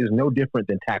space is no different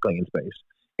than tackling in space,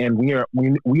 and we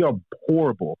are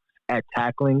horrible at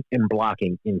tackling and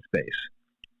blocking in space.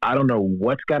 I don't know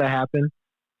what's got to happen.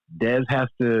 Dez has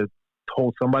to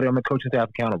hold somebody on the coaching staff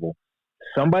accountable.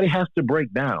 Somebody has to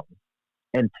break down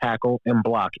and tackle and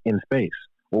block in space,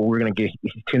 or we're going to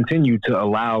continue to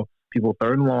allow people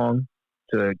third and longs,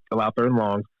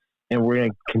 and we're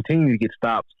going to continue to get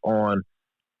stops on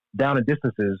down and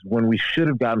distances when we should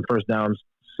have gotten first downs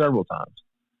several times.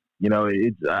 You know,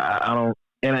 I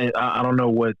don't know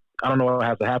what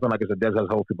has to happen. Like I said, Dez has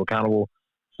to hold people accountable.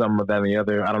 Some of that and the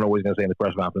other. I don't know what he's going to say in the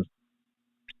press conference.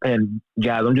 And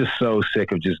guys, I'm just so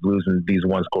sick of just losing these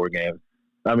one-score games.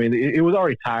 I mean, it was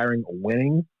already tiring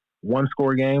winning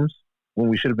one-score games when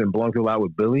we should have been blowing people out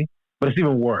with Billy, but it's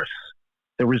even worse.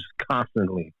 They were just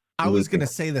constantly. I was going to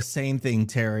say the same thing,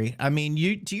 Terry. I mean,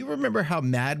 do you remember how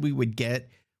mad we would get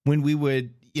when we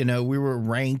would, we were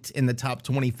ranked in the top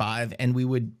 25 and we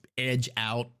would edge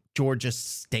out Georgia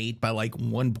State by like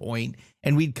 1 point,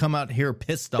 and we'd come out here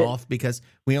pissed off because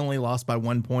we only lost by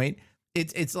 1 point.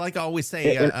 It's like I always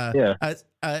say,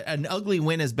 an ugly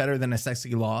win is better than a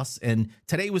sexy loss, and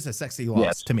today was a sexy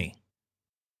loss to me.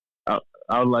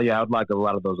 I would like a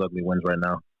lot of those ugly wins right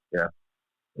now.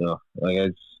 Yeah,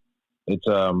 like it's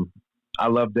I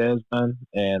love Dez, man,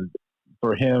 and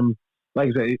for him, like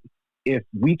I said, if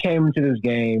we came into this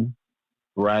game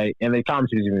right, and the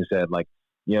commentators even said like,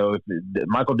 if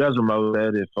Michael Desremow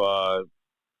said if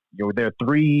they're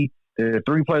three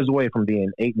plays away from being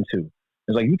 8-2.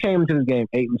 It's like you came into this game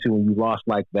 8-2 and you lost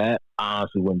like that, I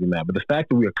honestly wouldn't be mad. But the fact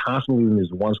that we are constantly losing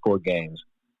these one-score games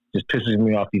just pisses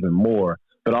me off even more.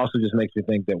 But also just makes me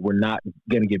think that we're not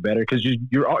going to get better because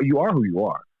you are who you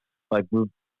are. Like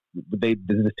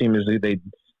this team is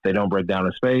they don't break down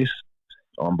in space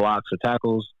on blocks or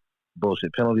tackles,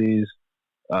 bullshit penalties.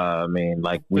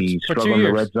 We struggle in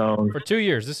the red zone for 2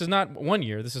 years. This is not 1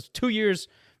 year. This is 2 years.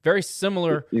 Very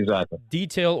similar, exactly.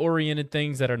 Detail-oriented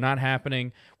things that are not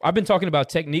happening. I've been talking about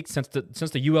technique since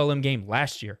the ULM game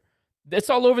last year. It's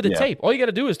all over the tape. All you got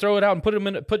to do is throw it out and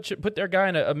put their guy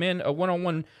in a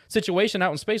one-on-one situation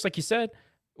out in space, like you said.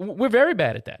 We're very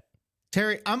bad at that.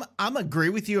 Terry, I'm agree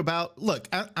with you about. Look,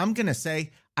 I'm gonna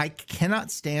say I cannot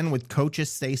stand when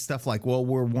coaches say stuff like, "Well,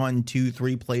 we're 1, 2,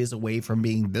 3 plays away from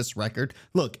being this record."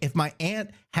 Look, if my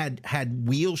aunt had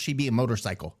wheels, she'd be a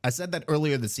motorcycle. I said that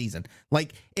earlier this season.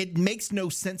 Like, it makes no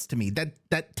sense to me.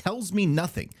 That tells me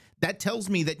nothing. That tells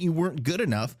me that you weren't good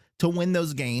enough to win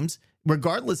those games,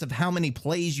 regardless of how many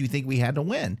plays you think we had to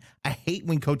win. I hate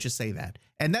when coaches say that.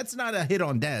 And that's not a hit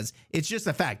on Dez. It's just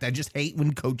a fact. I just hate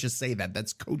when coaches say that.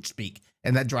 That's coach speak,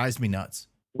 and that drives me nuts.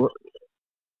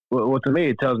 Well, to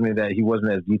me, it tells me that he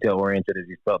wasn't as detail-oriented as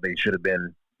he felt they should have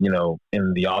been, in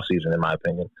the offseason, in my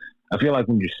opinion. I feel like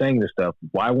when you're saying this stuff,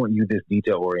 why weren't you this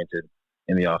detail-oriented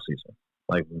in the offseason?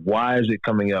 Like, why is it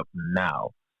coming up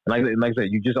now? And like I said,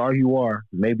 you just are who you are.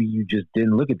 Maybe you just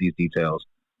didn't look at these details,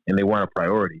 and they weren't a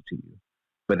priority to you.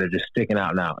 But they're just sticking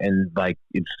out now. And,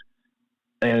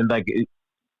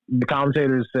 the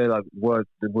commentators said, like, we're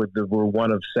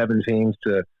one of 7 teams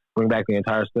to bring back the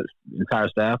entire staff.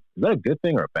 Is that a good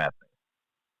thing or a bad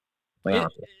thing?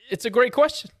 Honestly, it's a great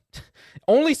question.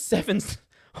 Only seven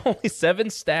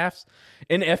staffs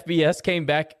in FBS came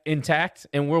back intact,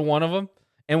 and we're one of them.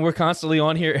 And we're constantly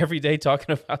on here every day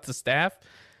talking about the staff.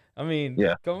 I mean,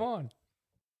 come on.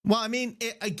 Well, I mean,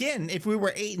 again, if we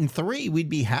were 8-3, we'd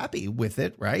be happy with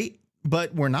it, right?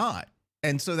 But we're not.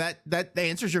 And so that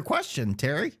answers your question,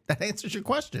 Terry. That answers your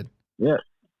question. Yeah.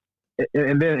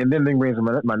 And then brings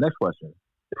my next question.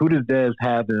 Who does Dez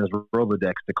have in his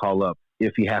Rolodex to call up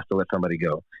if he has to let somebody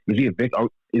go? Is he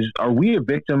are we a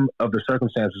victim of the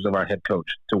circumstances of our head coach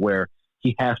to where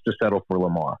he has to settle for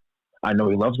Lamar? I know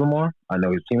he loves Lamar. I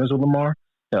know his team is with Lamar.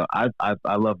 I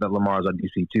love that Lamar's on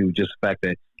DC too. Just the fact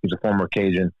that he's a former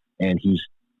Cajun and he's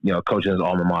coaching his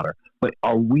alma mater. But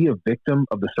are we a victim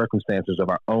of the circumstances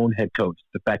of our own head coach?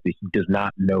 The fact that he does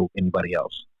not know anybody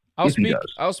else.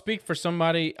 I'll speak for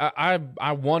somebody.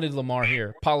 I wanted Lamar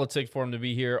here. Politics for him to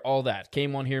be here. All that.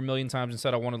 Came on here a million times and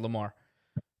said I wanted Lamar.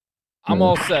 I'm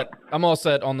all set. I'm all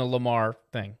set on the Lamar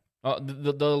thing.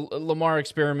 The Lamar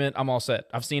experiment. I'm all set.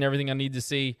 I've seen everything I need to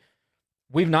see.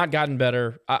 We've not gotten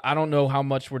better. I don't know how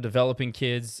much we're developing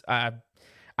kids. I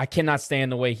cannot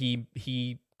stand the way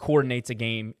he coordinates a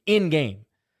game in game.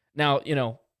 Now,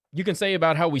 you can say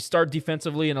about how we start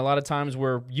defensively, and a lot of times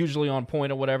we're usually on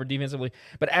point or whatever defensively.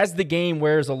 But as the game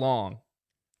wears along,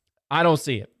 I don't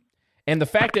see it. And the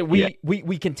fact that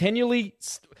we continually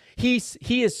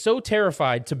he is so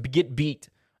terrified to get beat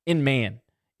in man.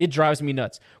 It drives me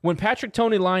nuts. When Patrick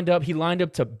Toney lined up, he lined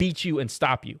up to beat you and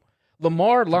stop you.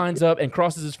 Lamar lines up and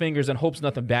crosses his fingers and hopes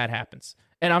nothing bad happens.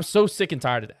 And I'm so sick and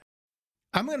tired of that.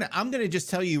 I'm gonna just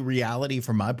tell you reality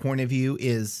from my point of view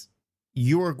is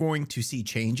you're going to see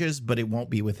changes, but it won't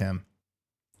be with him.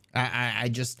 I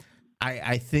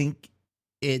think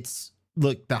it's,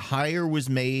 look, the hire was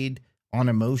made on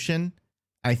emotion.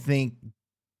 I think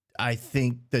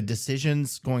the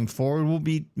decisions going forward will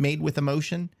be made with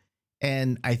emotion.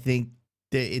 And I think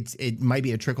that it might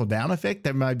be a trickle down effect.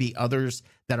 There might be others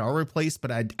that are replaced,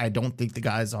 but I don't think the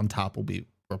guys on top will be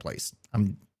replaced.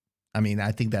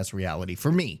 I think that's reality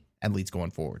for me, at least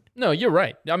going forward. No, you're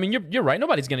right. I mean, you're right.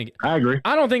 Nobody's going to get. I agree.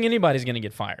 I don't think anybody's going to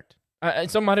get fired.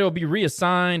 Somebody will be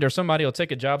reassigned or somebody will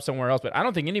take a job somewhere else, but I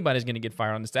don't think anybody's going to get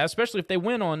fired on the staff, especially if they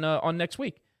win on next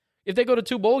week. If they go to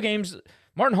 2 bowl games,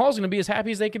 Martin Hall's going to be as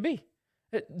happy as they could be.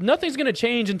 Nothing's going to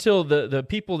change until the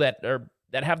people that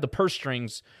have the purse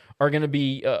strings are going to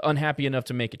be unhappy enough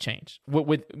to make a change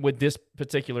with this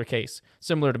particular case,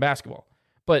 similar to basketball.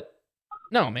 But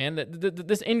no, man,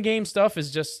 this in-game stuff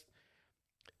is just,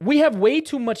 we have way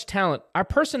too much talent. Our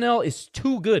personnel is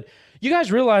too good. You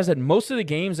guys realize that most of the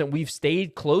games that we've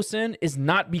stayed close in is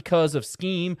not because of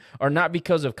scheme or not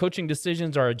because of coaching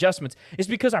decisions or adjustments. It's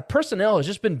because our personnel has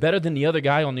just been better than the other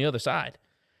guy on the other side.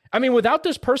 I mean, without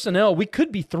this personnel, we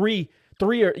could be three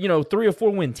or 4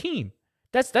 win team.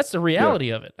 That's the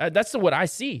reality of it. That's what I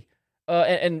see.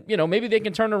 And maybe they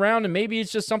can turn around, and maybe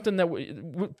it's just something that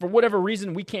for whatever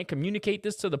reason we can't communicate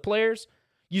this to the players.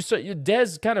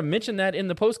 Dez kind of mentioned that in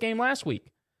the post game last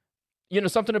week.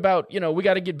 Something about, we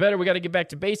got to get better. We got to get back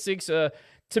to basics. To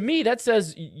me, that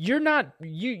says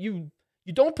you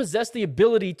don't possess the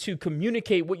ability to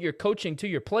communicate what you're coaching to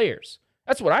your players.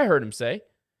 That's what I heard him say.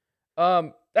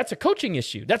 That's a coaching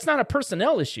issue. That's not a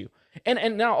personnel issue.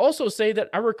 And now also say that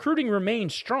our recruiting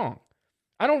remains strong.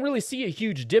 I don't really see a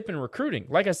huge dip in recruiting.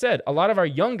 Like I said, a lot of our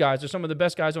young guys are some of the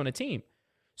best guys on the team.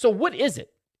 So what is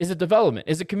it? Is it development?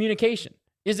 Is it communication?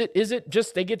 Is it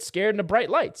just they get scared in the bright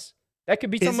lights? That could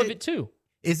be some of it too.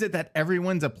 Is it that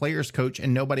everyone's a player's coach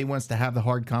and nobody wants to have the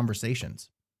hard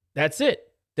conversations? That's it.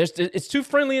 It's too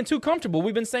friendly and too comfortable.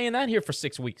 We've been saying that here for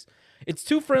 6 weeks. It's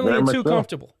too friendly and too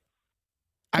comfortable.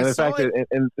 And the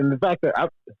fact that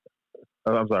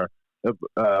I'm sorry, but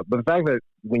the fact that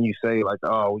when you say like,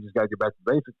 oh, we just got to get back to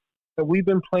basics, we've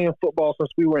been playing football since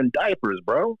we were in diapers,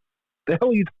 bro. The hell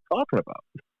are you talking about?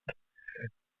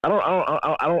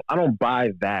 I don't buy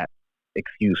that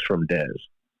excuse from Dez.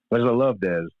 As I love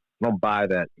Dez, I don't buy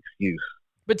that excuse.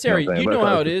 But Terry, you know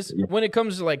how it is when it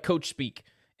comes to like coach speak.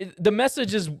 The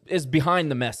message is behind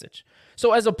the message.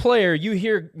 So as a player, you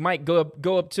hear Mike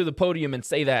go up to the podium and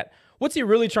say that. What's he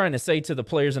really trying to say to the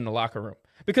players in the locker room?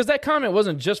 Because that comment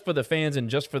wasn't just for the fans and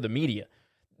just for the media.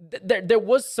 There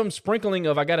was some sprinkling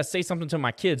of, I got to say something to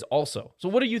my kids also. So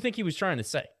what do you think he was trying to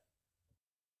say?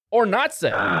 Or not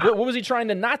say? What was he trying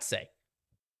to not say?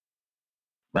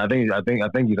 I think he's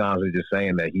honestly just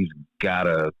saying that he's got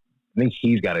to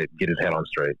get his head on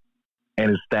straight, and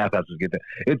his staff has to get that.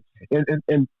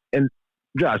 And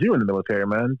Josh, you were in the military,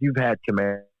 man. You've had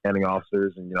commanding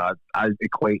officers, and I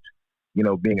equate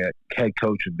being a head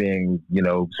coach of being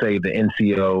say the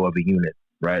NCO of a unit,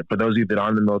 right? For those of you that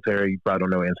aren't in the military, you probably don't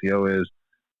know what NCO is,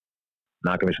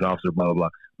 non-commissioned officer, blah blah blah.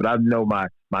 But I know my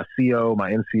CO,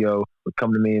 my NCO would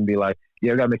come to me and be like,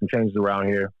 "Yeah, we got to make some changes around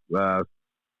here.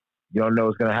 You don't know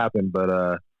what's going to happen, but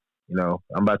I'm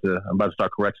about to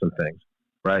start correcting some things,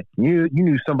 right? You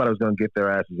knew somebody was going to get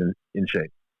their asses in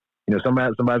shape.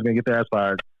 Somebody's going to get their ass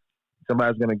fired.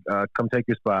 Somebody's going to come take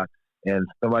your spot, and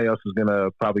somebody else is going to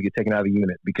probably get taken out of the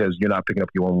unit because you're not picking up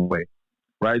your own weight,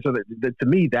 right? So to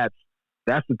me, that's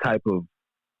the type of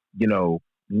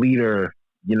leader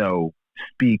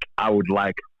speak I would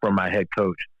like from my head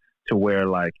coach, to where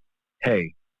like,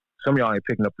 hey, some of y'all ain't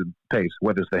picking up the pace,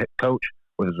 whether it's the head coach,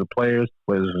 whether it's the players,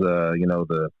 whether it's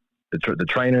the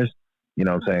trainers, what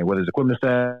I'm saying, whether it's equipment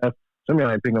staff, some of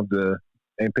y'all ain't picking up the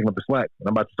slack, and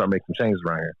I'm about to start making some changes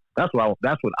around here. That's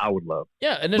what I would love.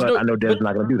 Yeah, and I know Dez is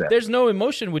not going to do that. There's no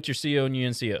emotion with your CO and your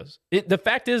NCOs. The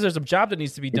fact is, there's a job that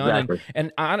needs to be done, exactly.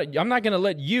 and I'm not going to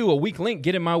let you, a weak link,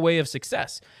 get in my way of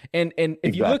success. And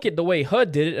if you look at the way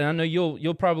HUD did it, and I know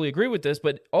you'll probably agree with this,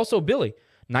 but also Billy,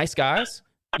 nice guys,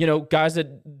 guys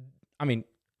that,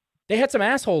 they had some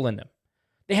asshole in them.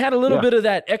 They had a little bit of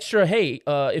that extra, hey,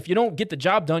 if you don't get the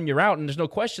job done, you're out, and there's no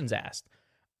questions asked.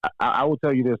 I will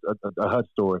tell you this, a Hut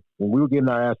story. When we were getting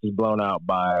our asses blown out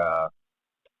by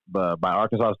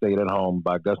Arkansas State at home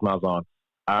by Gus Malzahn,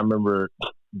 I remember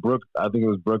Brooks, I think it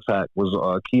was Brooks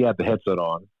he had the headset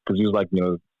on because he was like,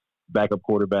 backup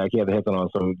quarterback. He had the headset on.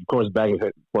 So, of course,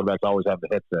 backup quarterbacks always have the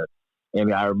headset.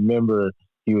 And I remember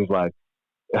he was like,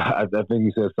 I think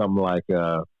he said something like,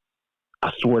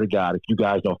 I swear to God, if you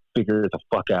guys don't figure it the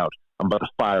fuck out, I'm about to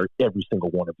fire every single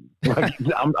one of you. Like,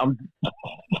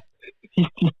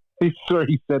 he's sure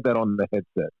he said that on the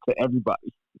headset to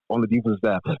everybody on the defense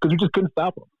staff because we just couldn't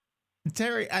stop him.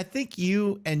 Terry, I think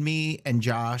you and me and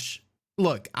Josh,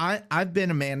 look, I've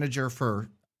been a manager for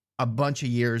a bunch of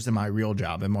years in my real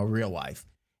job, in my real life.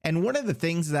 And one of the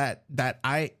things that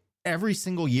I, every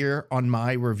single year on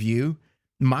my review,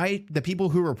 the people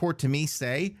who report to me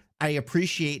say, I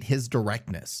appreciate his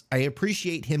directness. I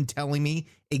appreciate him telling me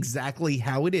exactly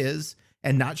how it is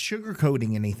and not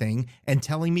sugarcoating anything and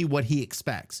telling me what he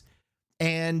expects.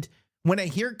 And when I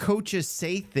hear coaches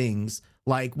say things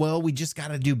like, well, we just got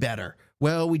to do better.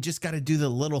 Well, we just got to do the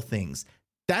little things.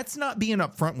 That's not being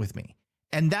upfront with me.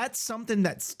 And that's something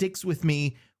that sticks with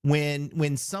me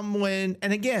when someone,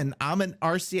 and again, I'm an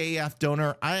RCAF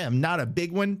donor. I am not a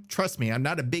big one. Trust me, I'm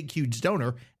not a big, huge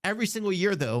donor. Every single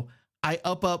year, though, I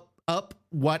up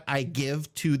what I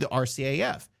give to the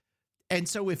RCAF. And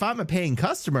so if I'm a paying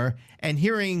customer and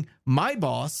hearing my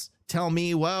boss tell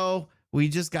me, well, we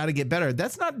just got to get better,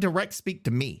 that's not direct speak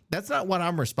to me. That's not what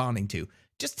I'm responding to.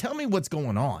 Just tell me what's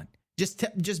going on.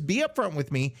 Just be upfront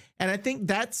with me. And I think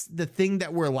that's the thing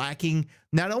that we're lacking,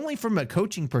 not only from a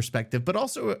coaching perspective, but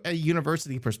also a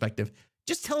university perspective.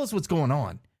 Just tell us what's going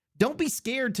on. Don't be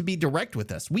scared to be direct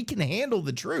with us. We can handle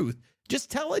the truth. Just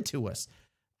tell it to us.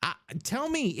 Tell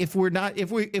me if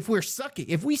we're sucking.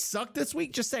 If we suck this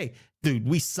week, just say, dude,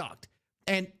 we sucked.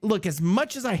 And look, as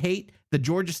much as I hate the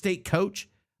Georgia State coach,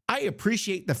 I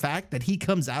appreciate the fact that he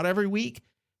comes out every week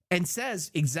and says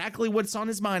exactly what's on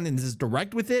his mind and is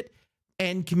direct with it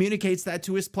and communicates that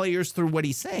to his players through what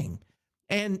he's saying.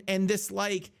 And this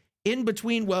like in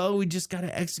between, well, we just got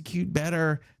to execute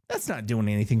better. That's not doing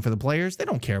anything for the players. They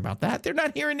don't care about that. They're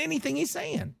not hearing anything he's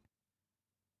saying.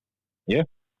 Yeah.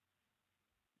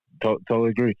 Totally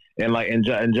agree. And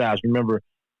Josh, remember,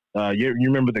 you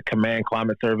remember the command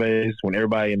climate surveys when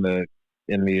everybody in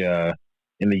the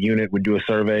unit would do a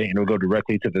survey and it would go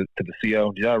directly to the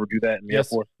CO. Did y'all ever do that in the Air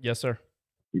Force? Yes, sir.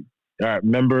 All right.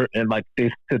 Remember, and like they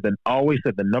said, always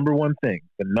said the number one thing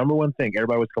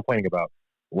everybody was complaining about: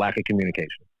 lack of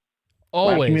communication.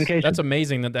 Always. Communication. That's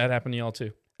amazing that happened to y'all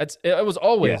too. It was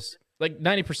always like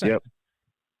 90%.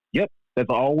 Yep. That's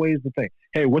always the thing.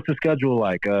 Hey, what's the schedule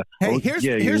like?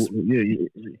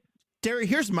 Terry,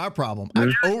 here's my problem.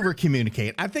 I over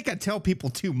communicate. I think I tell people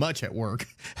too much at work.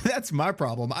 That's my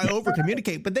problem. I over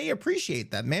communicate, but they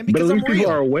appreciate that, man, because but at least I'm real.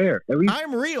 People are aware.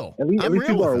 I'm real. At least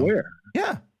people are aware.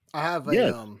 Yeah. I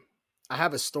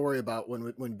have a story about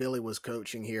when Billy was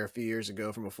coaching here a few years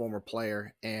ago from a former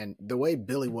player, and the way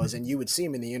Billy was, and you would see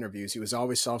him in the interviews, he was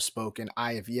always soft-spoken.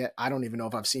 I don't even know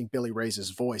if I've seen Billy raise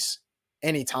his voice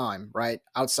anytime, right?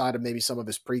 Outside of maybe some of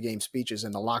his pregame speeches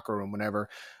in the locker room, whenever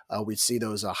we'd see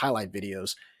those highlight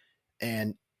videos.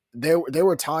 And there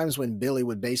were times when Billy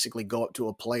would basically go up to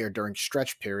a player during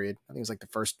stretch period. I think it was like the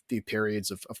first few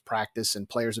periods of practice, and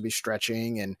players would be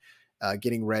stretching and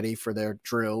getting ready for their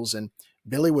drills. And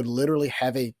Billy would literally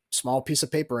have a small piece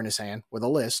of paper in his hand with a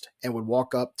list and would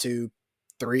walk up to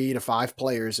 3 to 5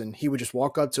 players, and he would just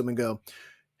walk up to them and go,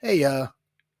 hey,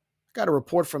 got a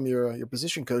report from your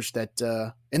position coach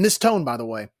that in this tone, by the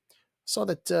way, saw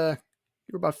that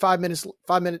you were about 5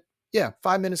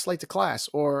 minutes late to class,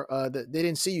 or that they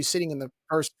didn't see you sitting in the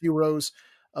first few rows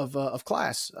of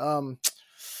class. Oh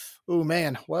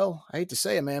man, well, I hate to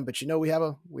say it, man, but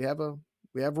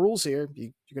we have rules here.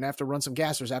 You're gonna have to run some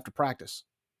gassers after practice.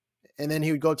 And then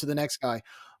he would go to the next guy.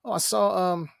 Oh, I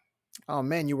saw. Oh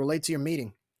man, you were late to your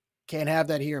meeting. Can't have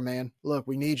that here, man. Look,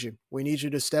 we need you. We need you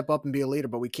to step up and be a leader,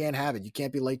 but we can't have it. You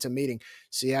can't be late to a meeting.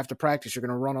 See, after practice, you're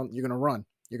gonna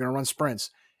run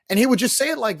sprints. And he would just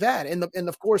say it like that. And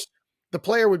of course, the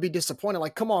player would be disappointed.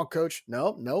 Like, come on, coach.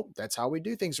 No, that's how we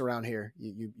do things around here.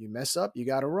 You mess up, you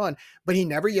got to run. But he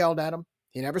never yelled at him.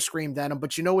 He never screamed at him.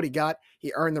 But you know what he got?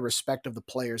 He earned the respect of the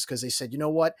players because they said, you know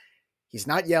what? He's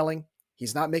not yelling.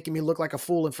 He's not making me look like a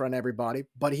fool in front of everybody,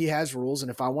 but he has rules. And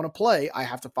if I want to play, I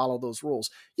have to follow those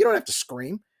rules. You don't have to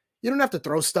scream. You don't have to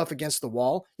throw stuff against the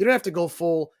wall. You don't have to go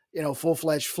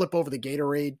full-fledged, flip over the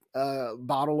Gatorade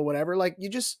bottle or whatever. Like, you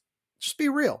just be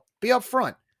real. Be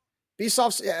upfront. Be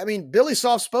soft. I mean, Billy's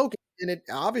soft-spoken, and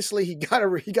obviously he got a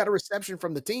reception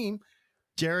from the team.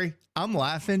 Jerry, I'm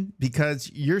laughing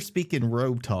because you're speaking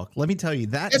robe talk. Let me tell you,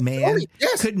 that Yes, man totally.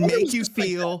 Yes, could totally make you just like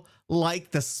feel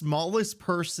like the smallest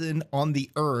person on the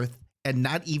earth and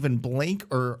not even blink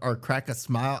or crack a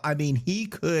smile. I mean, he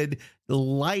could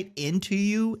light into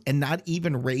you and not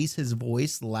even raise his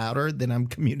voice louder than I'm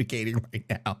communicating right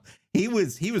now. He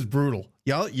was brutal.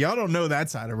 Y'all don't know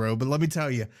that side of Robe, but let me tell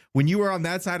you, when you were on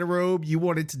that side of Robe, you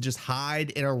wanted to just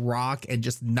hide in a rock and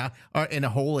just not in a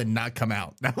hole and not come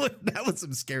out. That was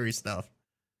some scary stuff.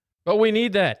 But we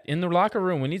need that in the locker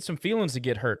room. We need some feelings to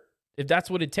get hurt if that's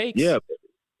what it takes. Yeah.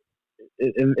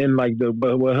 And like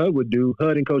but what HUD would do,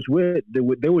 HUD and Coach Witt,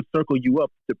 they would circle you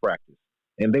up to practice,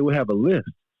 and they would have a list.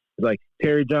 It's like,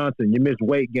 Terry Johnson, you missed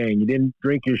weight gain, you didn't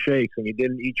drink your shakes, and you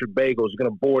didn't eat your bagels. You're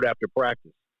gonna board after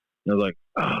practice. And I was like,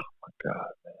 oh my god,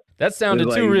 man. That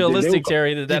sounded too realistic,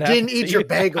 Terry. That didn't eat your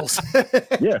bagels.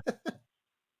 Yeah,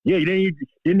 you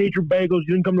didn't eat your bagels.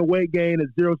 You didn't come to weight gain at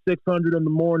 0600 in the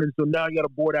morning, so now you got to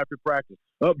board after practice.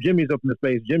 Oh, Jimmy's up in the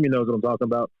space. Jimmy knows what I'm talking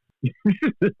about.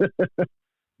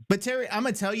 But Terry, I'm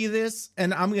going to tell you this,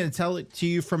 and I'm going to tell it to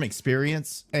you from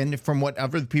experience and from what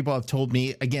other people have told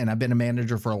me. Again, I've been a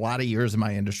manager for a lot of years in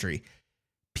my industry.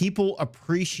 People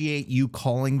appreciate you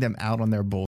calling them out on their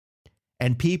bull.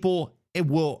 And people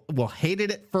will hate it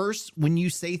at first when you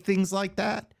say things like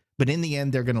that, but in the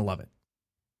end, they're going to love it.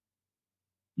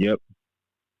 Yep.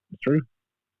 It's true.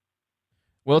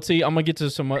 Well, T, I'm going to get to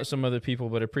some other people,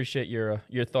 but I appreciate your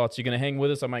thoughts. You going to hang with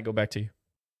us? I might go back to you.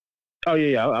 Oh,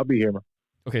 yeah, I'll be here, man.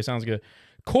 Okay, sounds good.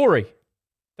 Corey,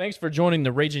 thanks for joining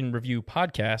the Raging Review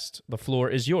podcast. The floor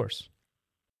is yours.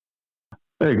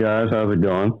 Hey, guys. How's it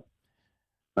going?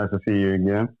 Nice to see you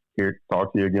again. Here to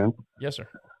talk to you again. Yes, sir.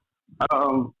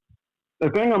 The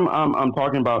thing I'm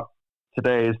talking about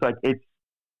today is like it's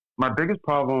my biggest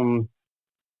problem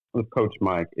with Coach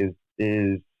Mike is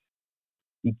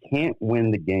he can't win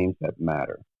the games that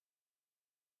matter.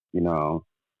 You know,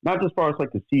 not just as far as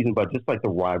like the season, but just like the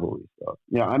rivalry stuff.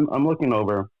 Yeah, I'm looking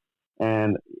over,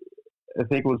 and I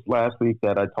think it was last week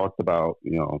that I talked about,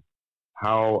 you know,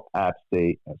 how App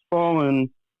State has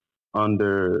fallen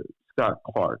under Scott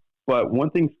Clark. But one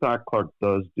thing Scott Clark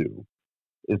does do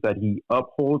is that he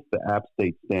upholds the App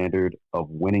State standard of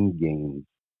winning games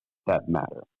that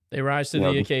matter. They rise to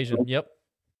the occasion. Yep.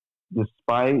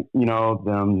 Despite, you know,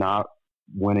 them not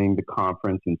winning the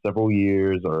conference in several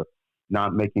years or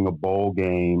not making a bowl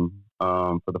game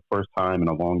for the first time in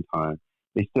a long time,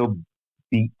 they still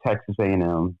beat Texas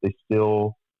A&M. They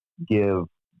still give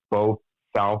both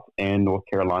South and North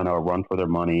Carolina a run for their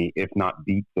money, if not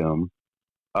beat them.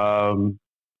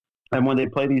 And when they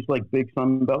play these like big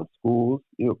Sun Belt schools,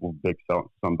 big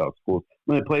Sun Belt schools,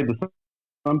 when they play the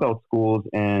Sun Belt schools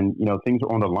and, you know, things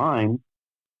are on the line,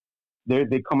 they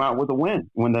come out with a win.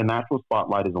 When the national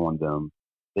spotlight is on them,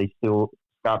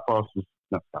 Scott Clark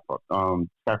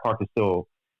has still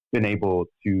been able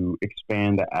to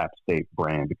expand the App State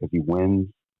brand because he wins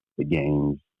the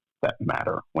games that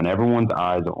matter. When everyone's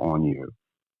eyes are on you,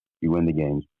 you win the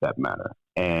games that matter.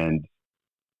 And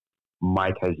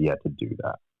Mike has yet to do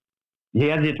that. He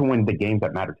has yet to win the games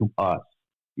that matter to us,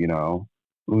 you know,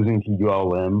 losing to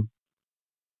ULM,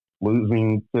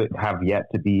 losing to have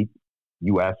yet to beat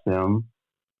USM.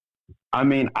 I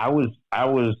mean, I was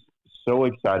so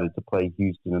excited to play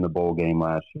Houston in the bowl game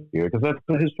last year because that's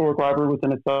a historic rivalry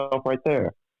within itself right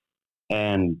there,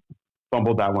 and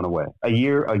fumbled that one away. A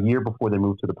year before they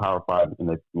moved to the Power Five,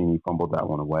 and he fumbled that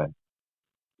one away.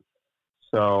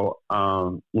 So,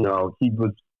 you know, he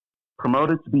was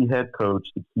promoted to be head coach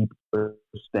to keep the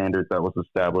standard that was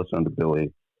established under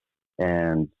Billy,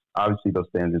 and obviously those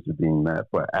standards are being met.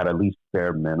 But at least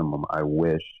bare minimum, I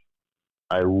wish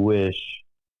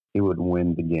he would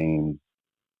win the games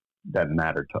that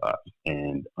matter to us,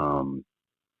 and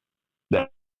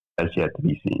that's yet to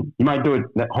be seen. He might do it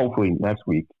hopefully next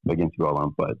week against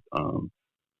ULM, but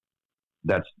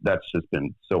that's just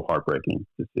been so heartbreaking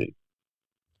to see.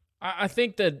 I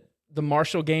think that the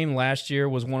Marshall game last year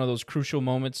was one of those crucial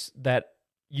moments that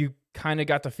you kind of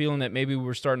got the feeling that maybe we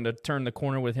were starting to turn the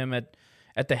corner with him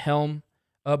at the helm,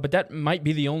 but that might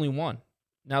be the only one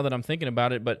now that I'm thinking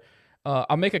about it. But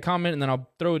I'll make a comment and then I'll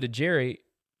throw it to Jerry.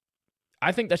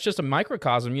 I think that's just a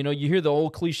microcosm. You know, you hear the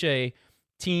old cliche,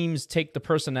 teams take the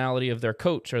personality of their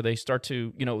coach, or they start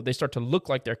to look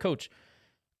like their coach.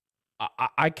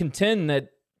 I contend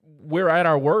that we're at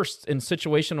our worst in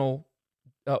situational,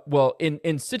 in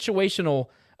situational,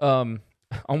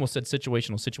 almost said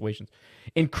situational situations.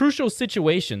 In crucial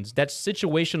situations, that's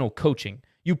situational coaching.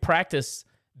 You practice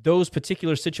those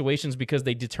particular situations because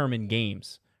they determine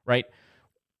games, right?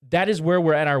 That is where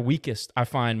we're at our weakest, I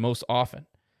find, most often.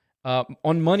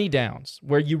 On money downs,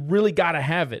 where you really got to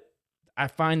have it, I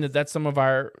find that that's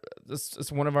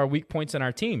it's one of our weak points in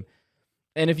our team.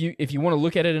 And if you want to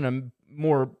look at it in a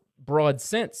more broad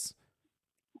sense,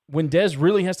 when Dez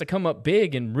really has to come up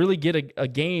big and really get a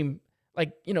game,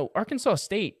 like, Arkansas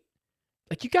State,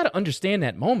 like, you got to understand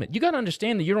that moment. You got to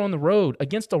understand that you're on the road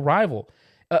against a rival,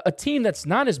 a team that's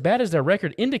not as bad as their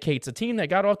record indicates, a team that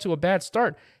got off to a bad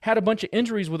start, had a bunch of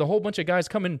injuries with a whole bunch of guys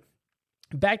coming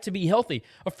back to be healthy,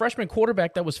 a freshman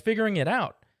quarterback that was figuring it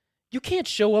out. You can't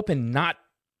show up and not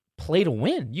play to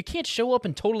win. You can't show up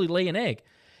and totally lay an egg.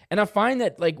 And I find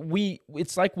that we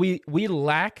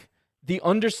lack the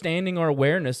understanding or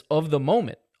awareness of the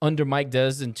moment under Mike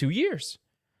Dez in 2 years.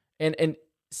 And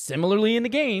similarly in the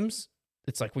games,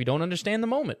 it's like we don't understand the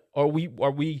moment, or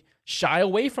we shy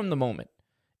away from the moment,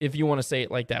 if you want to say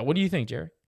it like that. What do you think,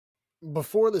 Jerry?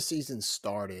 Before the season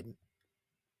started,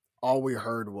 all we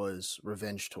heard was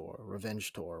revenge tour,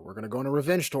 revenge tour. We're going to go on a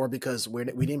revenge tour because we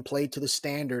didn't play to the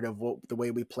standard of the way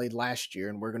we played last year.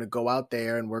 And we're going to go out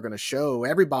there and we're going to show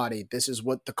everybody this is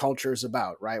what the culture is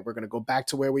about, right? We're going to go back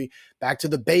to back to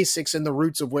the basics and the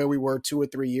roots of where we were 2 or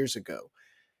 3 years ago.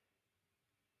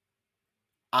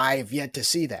 I've yet to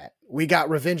see that. We got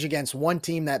revenge against one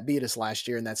team that beat us last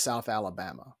year, and that's South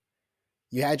Alabama.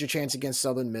 You had your chance against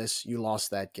Southern Miss. You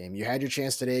lost that game. You had your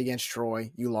chance today against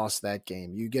Troy. You lost that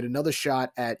game. You get another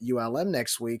shot at ULM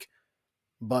next week.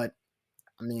 But,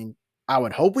 I mean, I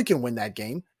would hope we can win that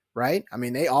game, right? I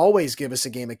mean, they always give us a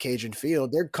game at Cajun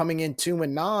Field. They're coming in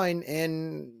 2-9,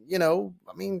 and,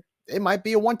 I mean, it might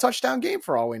be a 1-touchdown game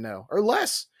for all we know, or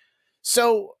less.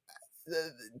 So,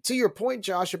 to your point,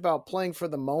 Josh, about playing for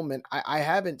the moment, I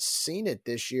haven't seen it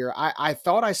this year. I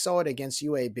thought I saw it against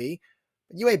UAB.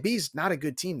 UAB's not a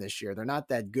good team this year. They're not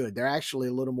that good. They're actually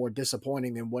a little more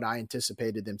disappointing than what I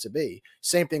anticipated them to be.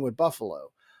 Same thing with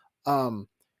Buffalo.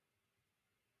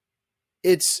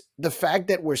 It's the fact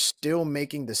that we're still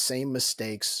making the same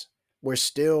mistakes. We're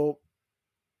still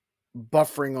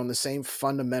buffering on the same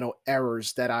fundamental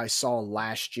errors that I saw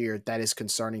last year that is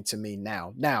concerning to me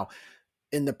now. Now,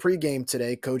 in the pregame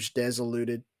today, Coach Dez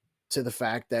alluded to the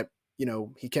fact that,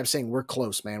 he kept saying, we're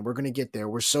close, man. We're going to get there.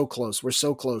 We're so close. We're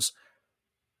so close.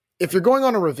 If you're going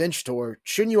on a revenge tour,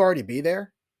 shouldn't you already be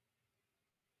there?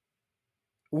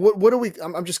 What are we,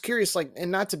 I'm just curious, and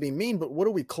not to be mean, but what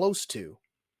are we close to?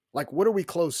 What are we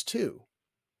close to?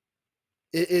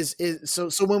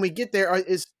 So when we get there,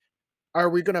 are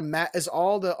we going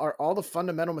to, are all the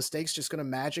fundamental mistakes just going to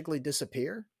magically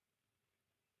disappear?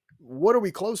 What are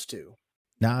we close to?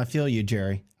 No, I feel you,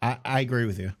 Jerry. I agree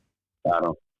with you. I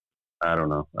don't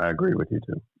know. I agree with you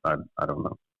too. I don't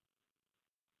know.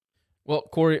 Well,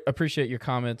 Corey, appreciate your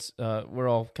comments. We're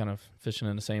all kind of fishing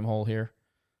in the same hole here,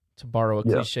 to borrow a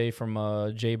cliche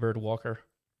from Jaybird Walker.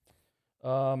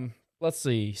 Let's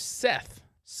see.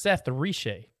 Seth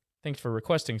Riche. Thanks for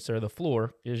requesting, sir. The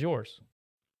floor is yours.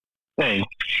 Hey,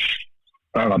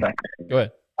 sorry about that. Go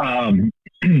ahead.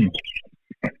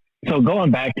 So going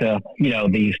back to,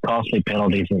 these costly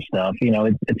penalties and stuff,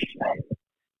 it's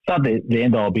not the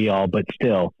end all be all, but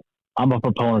still, I'm a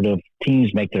proponent of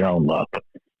teams make their own luck.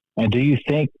 And do you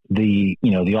think the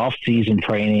off season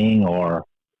training or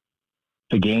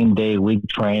the game day week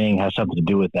training has something to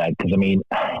do with that?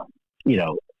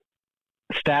 Because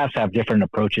staffs have different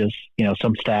approaches.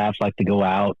 Some staffs like to go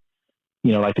out,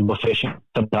 like to go fishing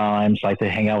sometimes, like to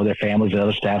hang out with their families, and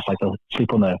other staffs like to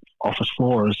sleep on the office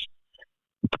floors,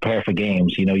 prepare for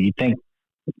games. You think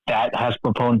that has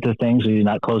proponent to things, or you're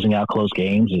not closing out close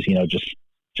games, is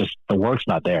just the work's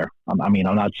not there. I'm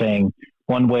not saying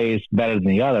one way is better than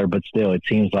the other, but still it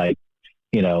seems like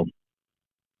there's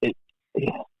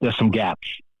some gaps.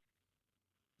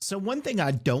 So one thing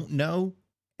I don't know,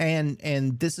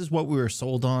 and this is what we were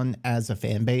sold on as a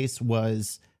fan base,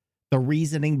 was the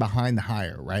reasoning behind the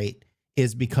hire, right?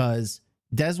 Is because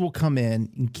Dez will come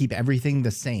in and keep everything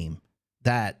the same.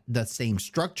 That the same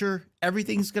structure,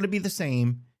 everything's going to be the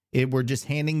same. We're just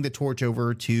handing the torch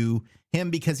over to him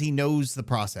because he knows the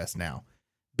process now.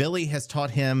 Billy has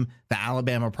taught him the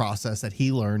Alabama process that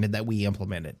he learned and that we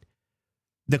implemented.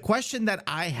 The question that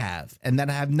I have, and that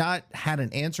I have not had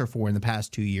an answer for in the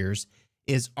past 2 years,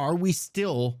 is are we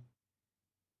still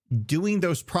doing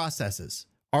those processes?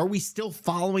 Are we still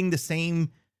following the same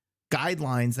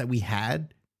guidelines that we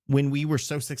had when we were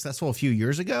so successful a few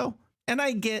years ago? And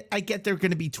I get there are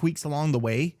going to be tweaks along the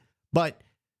way, but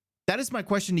that is my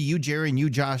question to you, Jerry, and you,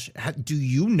 Josh. Do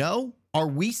you know? Are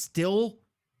we still?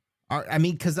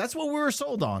 Because that's what we were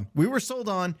sold on. We were sold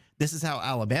on this is how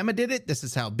Alabama did it. This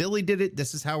is how Billy did it.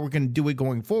 This is how we're going to do it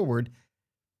going forward.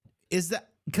 Is that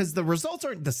because the results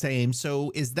aren't the same?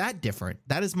 So is that different?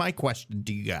 That is my question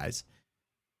to you guys.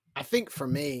 I think for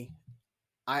me,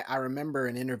 I remember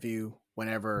an interview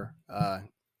whenever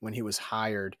when he was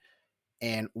hired.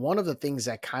 And one of the things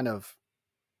that kind of,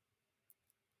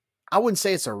 I wouldn't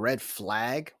say it's a red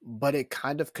flag, but it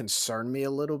kind of concerned me a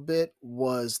little bit,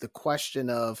 was the question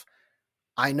of,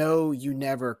 I know you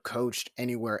never coached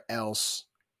anywhere else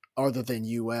other than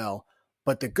UL,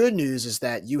 but the good news is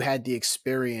that you had the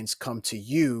experience come to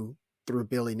you through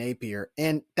Billy Napier.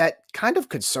 And that kind of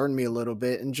concerned me a little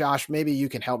bit. And Josh, maybe you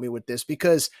can help me with this,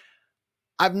 because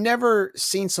I've never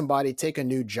seen somebody take a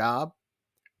new job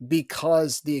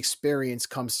because the experience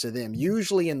comes to them.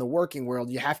 Usually in the working world,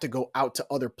 you have to go out to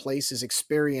other places,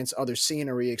 experience other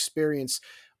scenery, experience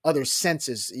other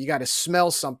senses. You got to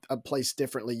smell a place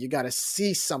differently. You got to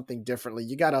see something differently.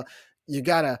 You got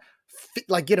to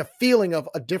like get a feeling of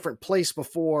a different place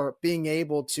before being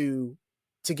able to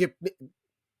get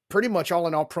pretty much all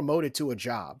in all promoted to a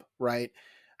job, right?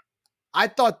 I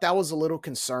thought that was a little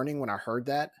concerning when I heard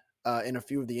that in a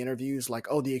few of the interviews, like,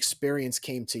 oh, the experience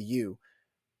came to you.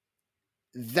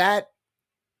 That,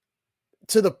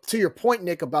 to your point,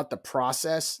 Nick, about the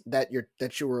process that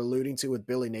you were alluding to with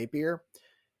Billy Napier,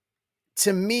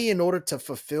 to me, in order to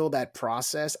fulfill that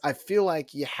process, I feel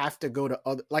like you have to go to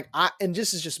other, and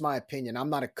this is just my opinion, I'm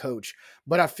not a coach,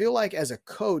 but I feel like as a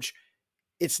coach,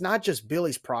 it's not just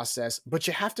Billy's process, but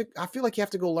I feel like you have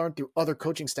to go learn through other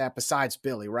coaching staff besides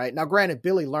Billy, right? Now, granted,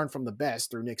 Billy learned from the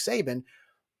best through Nick Saban,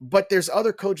 but there's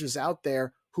other coaches out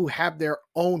there who have their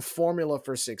own formula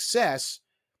for success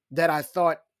that I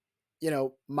thought,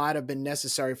 might have been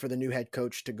necessary for the new head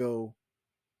coach to go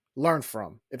learn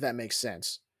from, if that makes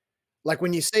sense. Like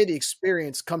when you say the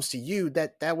experience comes to you,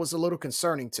 that was a little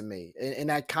concerning to me. And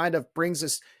that kind of brings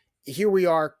us, here we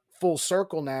are full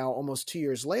circle now, almost 2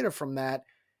 years later from that.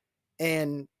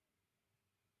 And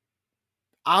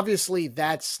obviously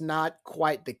that's not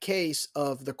quite the case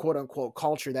of the quote unquote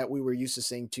culture that we were used to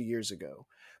seeing 2 years ago.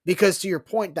 Because to your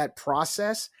point, that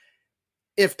process,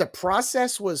 if the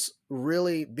process was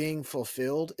really being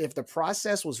fulfilled, if the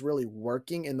process was really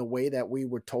working in the way that we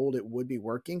were told it would be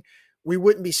working, we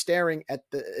wouldn't be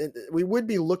we would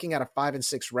be looking at a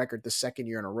 5-6 record the second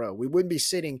year in a row. We wouldn't be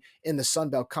sitting in the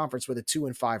Sun Belt Conference with a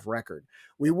 2-5 record.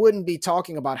 We wouldn't be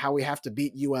talking about how we have to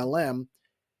beat ULM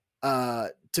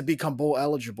to become bowl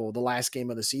eligible the last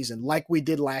game of the season, like we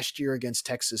did last year against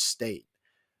Texas State.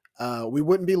 We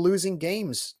wouldn't be losing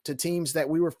games to teams that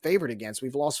we were favored against.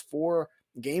 We've lost 4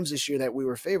 games this year that we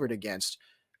were favored against.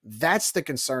 That's the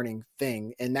concerning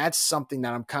thing. And that's something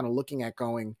that I'm kind of looking at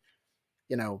going,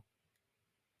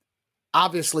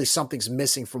 obviously something's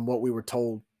missing from what we were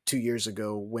told 2 years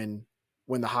ago when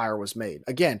the hire was made.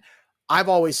 Again, I've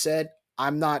always said,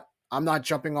 I'm not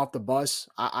jumping off the bus.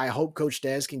 I hope Coach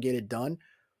Des can get it done.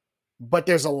 But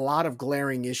there's a lot of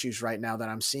glaring issues right now that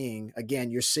I'm seeing. Again,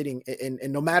 you're sitting and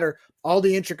no matter all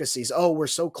the intricacies, oh, we're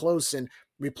so close and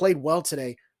we played well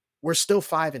today, we're still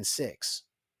 5-6.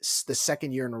 It's the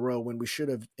second year in a row when we should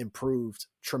have improved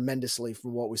tremendously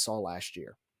from what we saw last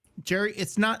year. Jerry,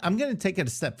 it's not, I'm going to take it a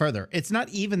step further. It's not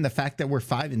even the fact that we're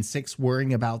 5-6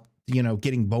 worrying about,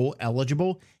 getting bowl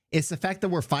eligible. It's the fact that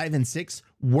we're 5-6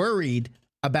 worried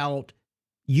about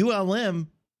ULM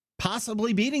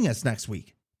possibly beating us next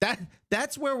week.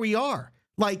 That's where we are.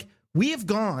 Like, we have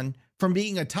gone from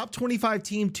being a top 25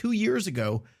 team 2 years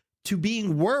ago to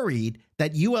being worried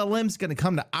that ULM's going to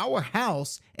come to our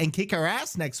house and kick our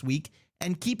ass next week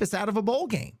and keep us out of a bowl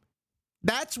game.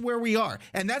 That's where we are.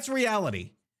 And that's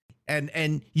reality.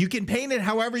 And you can paint it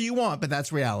however you want, but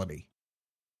that's reality.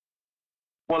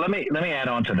 Well, let me add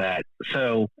on to that.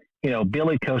 So,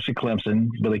 Billy coached at Clemson,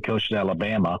 Billy coached at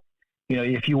Alabama.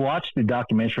 If you watch the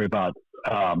documentary about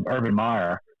Urban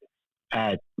Meyer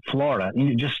at Florida,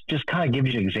 you just kind of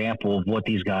gives you an example of what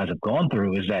these guys have gone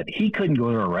through, is that he couldn't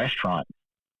go to a restaurant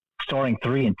starting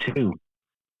 3-2,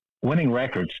 winning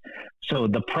records. So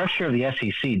the pressure of the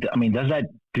SEC, does that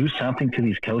do something to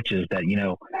these coaches that,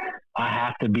 I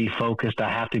have to be focused, I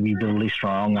have to be really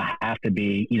strong, I have to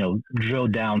be,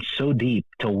 drilled down so deep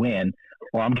to win,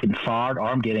 or I'm getting fired, or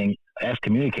I'm getting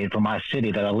excommunicated from my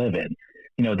city that I live in?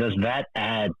 Does that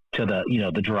add to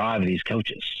the, the drive of these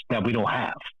coaches that we don't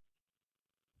have?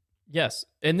 Yes.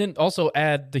 And then also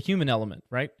add the human element,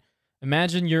 right?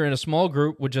 Imagine you're in a small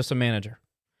group with just a manager.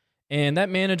 And that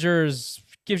manager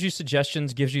gives you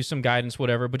suggestions, gives you some guidance,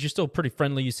 whatever, but you're still pretty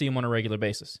friendly. You see him on a regular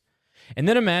basis. And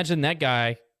then imagine that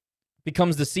guy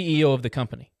becomes the CEO of the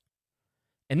company.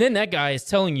 And then that guy is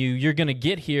telling you, you're going to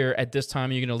get here at this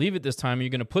time, you're going to leave at this time, you're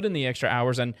going to put in the extra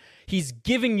hours, and he's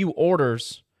giving you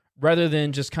orders rather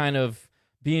than just kind of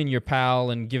being your pal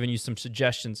and giving you some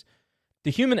suggestions.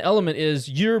 The human element is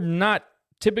you're not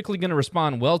typically going to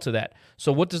respond well to that.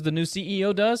 So what does the new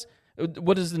CEO does?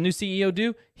 What does the new CEO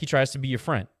do? He tries to be your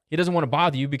friend. He doesn't want to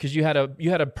bother you because you had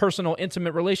a personal,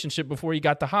 intimate relationship before you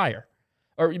got the hire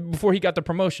or before he got the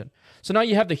promotion. So now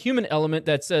you have the human element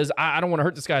that says, I don't want to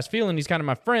hurt this guy's feeling. He's kind of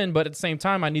my friend, but at the same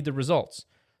time, I need the results.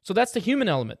 So that's the human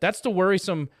element. That's the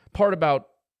worrisome part about,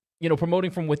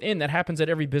 promoting from within that happens at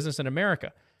every business in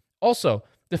America. Also,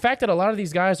 the fact that a lot of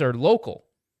these guys are local,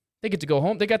 they get to go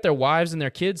home. They got their wives and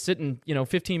their kids sitting,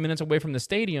 15 minutes away from the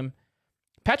stadium.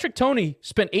 Patrick Toney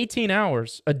spent 18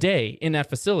 hours a day in that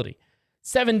facility,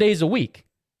 7 days a week.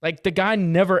 Like, the guy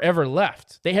never, ever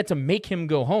left. They had to make him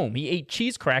go home. He ate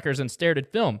cheese crackers and stared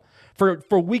at film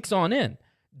for weeks on end.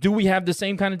 Do we have the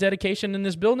same kind of dedication in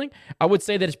this building? I would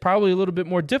say that it's probably a little bit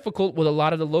more difficult with a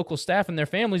lot of the local staff and their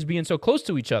families being so close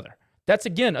to each other. That's,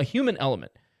 again, a human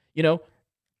element.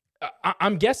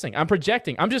 I'm guessing. I'm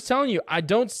projecting. I'm just telling you, I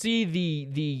don't see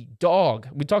the dog.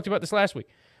 We talked about this last week.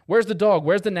 Where's the dog?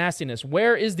 Where's the nastiness?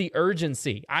 Where is the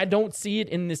urgency? I don't see it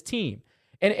in this team.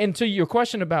 And to your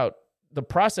question about the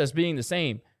process being the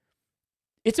same,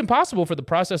 it's impossible for the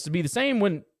process to be the same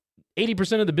when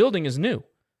 80% of the building is new.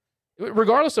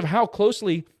 Regardless of how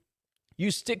closely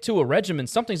you stick to a regimen,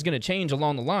 something's going to change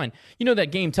along the line. You know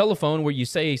that game Telephone where you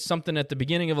say something at the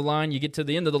beginning of a line, you get to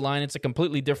the end of the line, it's a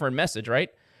completely different message, right?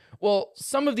 Well,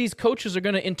 some of these coaches are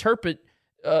going to interpret,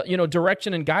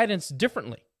 direction and guidance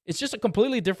differently. It's just a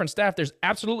completely different staff. There's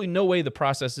absolutely no way the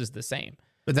process is the same.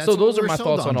 But that's so those are my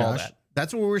thoughts on all that.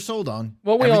 That's what we're sold on.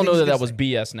 Well, we all know that was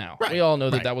BS now. Right. We all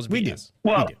know that was BS.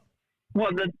 We do.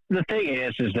 Well, the thing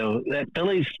is though that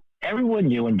Billy's, everyone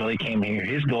knew when Billy came here,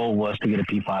 his goal was to get a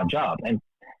P5 job. And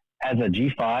as a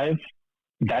G5,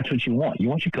 that's what you want. You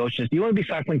want your coaches. You want to be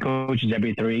cycling coaches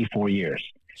every 3-4 years.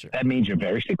 Sure. That means you're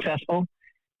very successful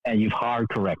and you've hired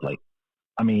correctly.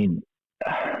 I mean,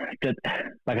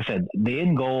 like I said, the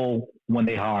end goal when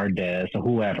they hired Dez or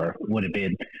whoever would have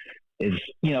been is,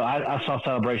 I saw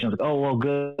celebrations like, oh, well,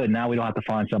 good. Now we don't have to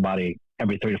find somebody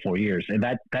every 3 to 4 years. And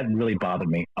that really bothered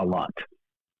me a lot.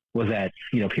 Was that,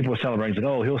 people were celebrating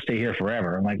like, oh, he'll stay here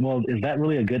forever. I'm like, well, is that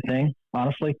really a good thing,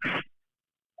 honestly?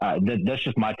 That's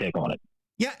just my take on it.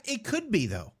 Yeah, it could be,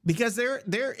 though, because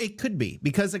it could be.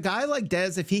 Because a guy like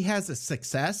Dez, if he has a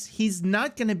success, he's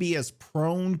not going to be as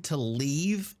prone to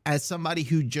leave as somebody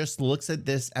who just looks at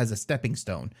this as a stepping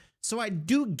stone. So I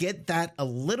do get that a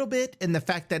little bit in the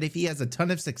fact that if he has a ton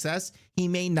of success, he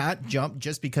may not jump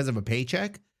just because of a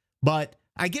paycheck. But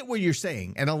I get what you're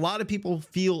saying. And a lot of people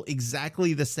feel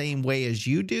exactly the same way as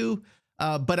you do.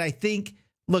 But I think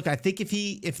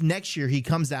if next year he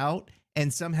comes out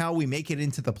and somehow we make it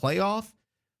into the playoff,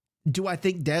 do I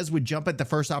think Dez would jump at the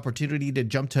first opportunity to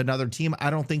jump to another team?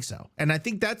 I don't think so. And I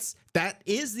think that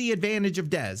is the advantage of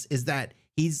Dez, is that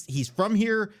he's from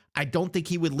here. I don't think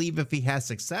he would leave if he has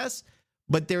success,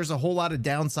 but there's a whole lot of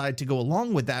downside to go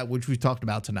along with that, which we've talked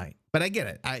about tonight. But I get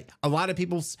it. A lot of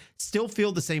people still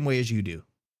feel the same way as you do.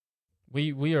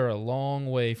 We are a long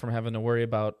way from having to worry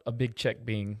about a big check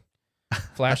being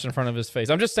flashed in front of his face.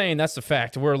 I'm just saying that's the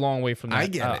fact. We're a long way from that. I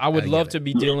get it. I would love to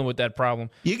be dealing with that problem.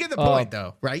 You get the point,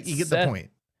 though, right? You get Seth, the point.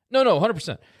 No,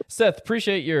 100%. Seth,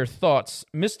 appreciate your thoughts.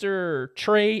 Mr.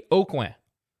 Trey Oakwan,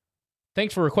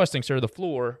 thanks for requesting, sir. The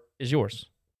floor is yours.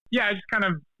 Yeah, I just kind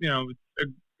of,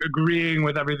 agreeing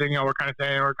with everything we're kind of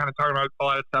saying. We're kind of talking about a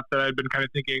lot of stuff that I've been kind of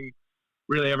thinking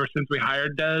really ever since we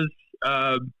hired Dez.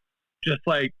 Just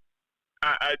like,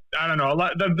 I don't know, a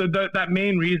lot that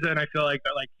main reason I feel like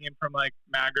that came from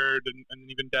Maggard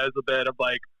and even Dez a bit of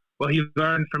he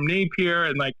learned from Napier,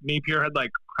 and Napier had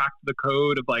cracked the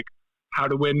code of how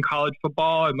to win college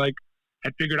football, and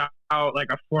had figured out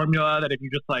a formula that if you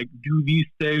just do these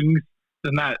things,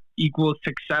 then that equals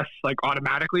success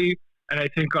automatically. And I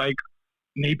think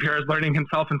Napier is learning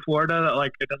himself in Florida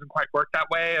that it doesn't quite work that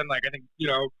way, and I think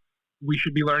we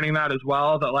should be learning that as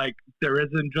well, that there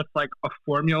isn't just a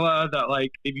formula that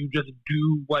if you just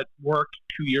do what worked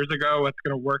 2 years ago, it's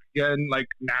going to work again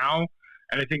now.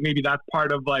 And I think maybe that's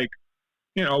part of why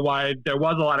there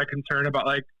was a lot of concern about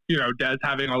Dez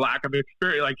having a lack of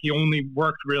experience. He only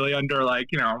worked really under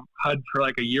HUD for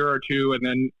a year or two, and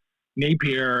then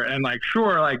Napier, and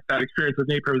sure, that experience with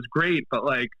Napier was great, but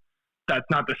that's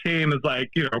not the same as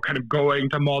kind of going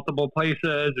to multiple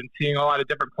places and seeing a lot of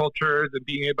different cultures and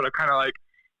being able to kind of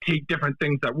take different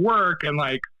things that work and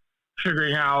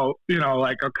figuring out,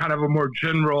 a kind of a more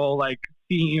general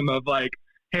theme of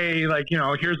hey,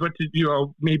 here's what to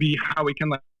do, maybe how we can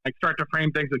start to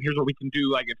frame things, and here's what we can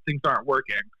do if things aren't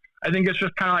working. I think it's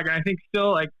just kind of and I think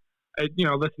still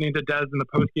listening to Dez in the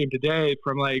post game today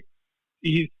from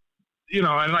he's and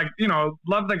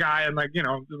love the guy, and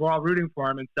we're all rooting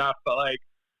for him and stuff, but I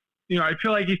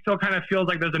feel he still kind of feels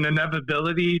there's an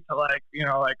inevitability to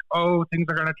oh, things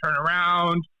are going to turn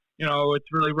around, it's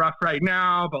really rough right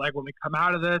now, but like when we come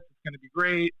out of this, it's going to be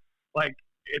great. Like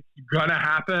it's going to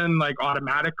happen like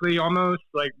automatically almost,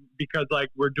 like because like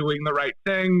we're doing the right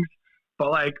things, but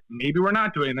like maybe we're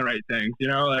not doing the right things,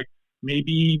 like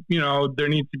maybe, there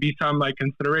needs to be some like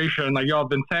consideration, like y'all have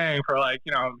been saying for like,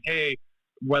 hey,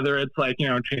 whether it's like,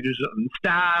 changes in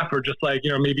staff or just like,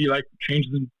 maybe like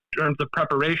changes in terms of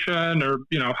preparation or,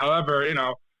 however,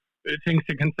 things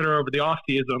to consider over the off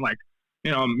season, like,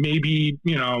 maybe,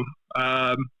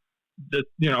 the,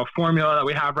 formula that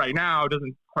we have right now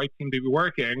doesn't quite seem to be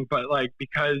working, but like,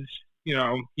 because, he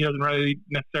doesn't really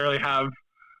necessarily have,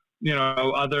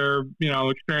 other,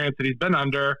 experience that he's been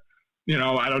under,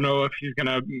 I don't know if he's going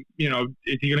to,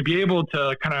 is he going to be able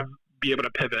to kind of be able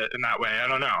to pivot in that way? I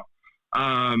don't know.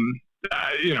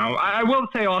 I will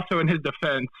say also in his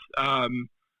defense, I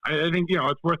think,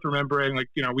 it's worth remembering, like,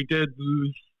 we did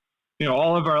lose,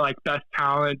 all of our like best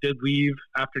talent did leave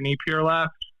after Napier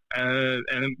left. And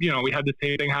we had the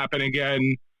same thing happen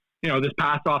again, this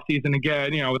past off season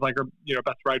again, with like our,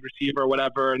 best wide receiver or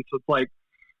whatever. And so it's like,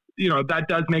 that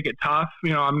does make it tough.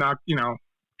 I'm not,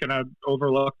 gonna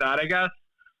overlook that, I guess.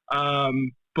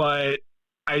 But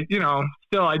I,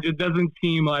 still, it doesn't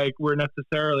seem like we're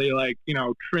necessarily like,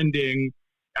 trending.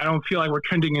 I don't feel like we're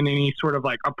trending in any sort of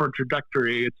like upward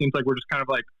trajectory. It seems like we're just kind of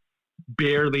like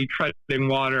barely treading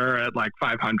water at like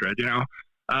 500,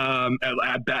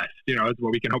 at best, is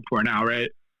what we can hope for now. Right.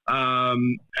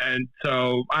 And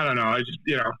so I don't know. I just,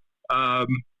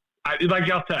 like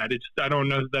y'all said, I don't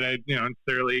know that I,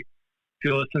 necessarily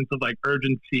feel a sense of like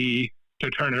urgency to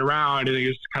turn it around. I think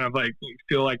it's kind of like, you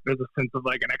feel like there's a sense of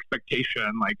like an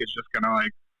expectation, like it's just going to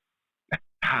like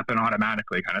happen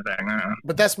automatically kind of thing.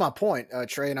 But that's my point,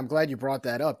 Trey, and I'm glad you brought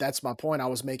that up. That's my point I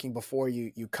was making before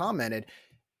you commented.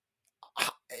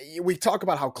 We talk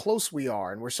about how close we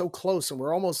are, and we're so close, and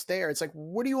we're almost there. It's like,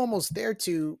 what are you almost there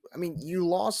to? I mean,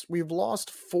 we've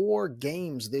lost 4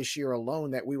 games this year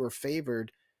alone that we were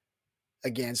favored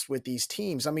against with these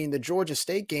teams. I mean, the Georgia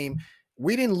State game,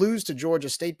 we didn't lose to Georgia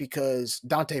State because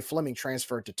Dante Fleming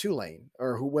transferred to Tulane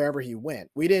or wherever he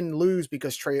went. We didn't lose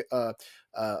because Trey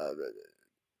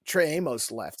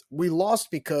Amos left. We lost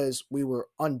because we were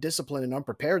undisciplined and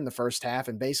unprepared in the first half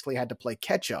and basically had to play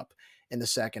catch up in the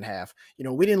second half.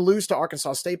 We didn't lose to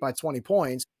Arkansas State by 20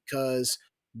 points because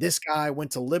this guy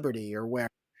went to Liberty or where.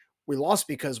 We lost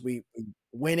because we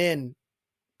went in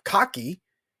cocky,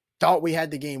 thought we had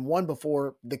the game won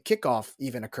before the kickoff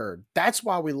even occurred. That's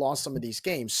why we lost some of these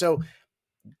games. So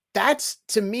that's,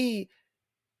 to me,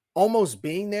 almost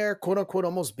being there, quote unquote,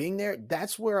 almost being there.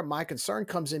 That's where my concern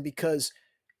comes in, because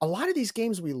a lot of these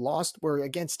games we lost were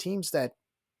against teams that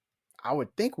I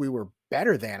would think we were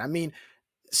better than. I mean,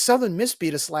 Southern Miss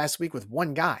beat us last week with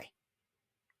one guy.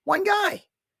 One guy.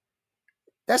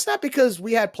 That's not because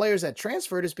we had players that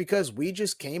transferred. It's because we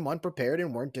just came unprepared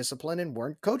and weren't disciplined and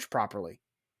weren't coached properly.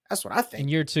 That's what I think. In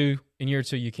year two,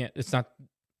 you can't. That's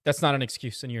not an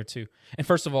excuse in year 2. And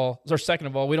second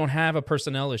of all, we don't have a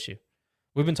personnel issue.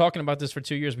 We've been talking about this for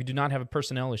 2 years. We do not have a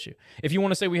personnel issue. If you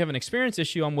want to say we have an experience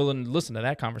issue, I'm willing to listen to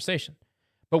that conversation.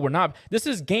 But we're not. This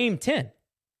is game 10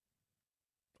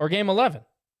 or game 11.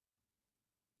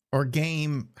 Or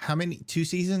game, how many? 2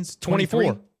 seasons?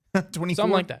 24. 24?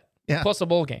 Something like that. Yeah. Plus a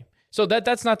bowl game. So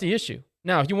that's not the issue.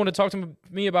 Now, if you want to talk to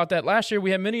me about that last year, we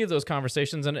had many of those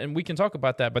conversations, and we can talk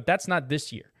about that, but that's not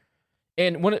this year.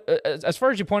 And as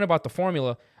far as you point about the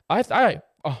formula, I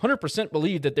 100%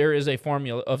 believe that there is a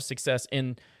formula of success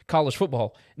in college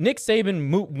football. Nick Saban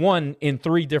won in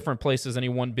 3 different places, and he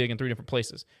won big in 3 different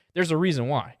places. There's a reason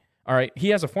why. All right? He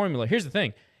has a formula. Here's the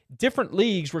thing. Different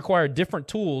leagues require different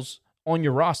tools on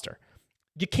your roster.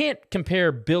 You can't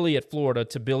compare Billy at Florida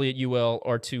to Billy at UL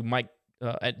or to Mike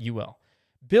at UL.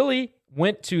 Billy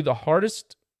went to the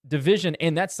hardest division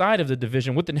and that side of the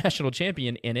division with the national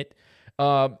champion in it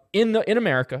in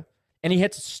America, and he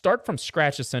had to start from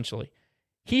scratch essentially.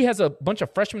 He has a bunch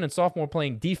of freshmen and sophomore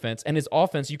playing defense, and his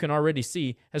offense, you can already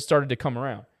see, has started to come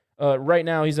around. Right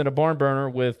now, he's in a barn burner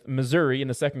with Missouri in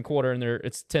the second quarter, and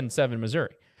it's 10-7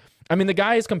 Missouri. I mean, the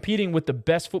guy is competing with the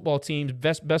best football teams,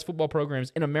 best football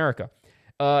programs in America.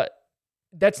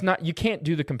 You can't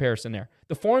do the comparison there.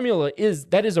 The formula is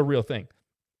a real thing.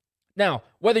 Now,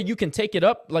 whether you can take it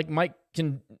up, like Mike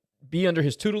can be under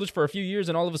his tutelage for a few years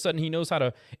and all of a sudden he knows how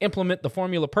to implement the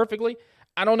formula perfectly,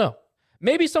 I don't know.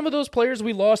 Maybe some of those players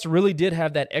we lost really did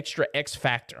have that extra X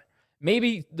factor.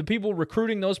 Maybe the people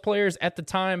recruiting those players at the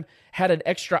time had an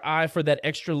extra eye for that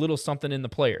extra little something in the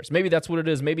players. Maybe that's what it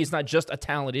is. Maybe it's not just a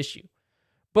talent issue.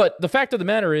 But the fact of the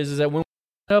matter is that when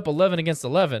we're up 11 against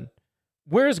 11,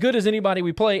 we're as good as anybody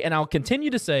we play, and I'll continue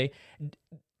to say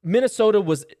Minnesota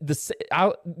was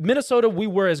Minnesota. We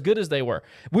were as good as they were.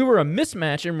 We were a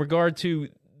mismatch in regard to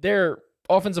their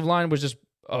offensive line was just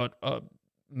a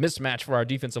mismatch for our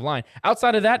defensive line.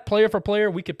 Outside of that, player for player,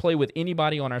 we could play with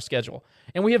anybody on our schedule,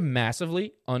 and we have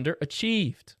massively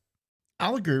underachieved.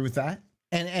 I'll agree with that.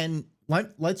 And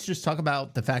let's just talk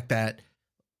about the fact that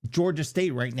Georgia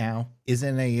State right now is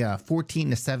in a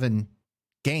 14-7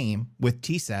 game with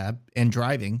TSAB and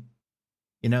driving.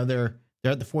 You know, they're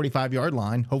at the 45-yard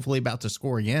line, hopefully about to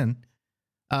score again.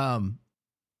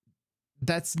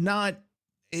 That's not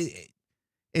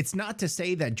it's not to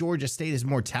say that Georgia State is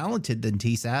more talented than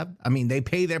TSAB. I mean, they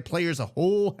pay their players a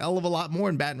whole hell of a lot more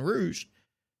in Baton Rouge,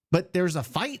 but there's a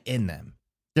fight in them.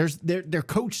 They're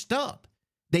coached up.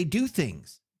 They do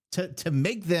things to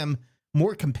make them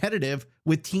more competitive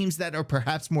with teams that are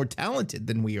perhaps more talented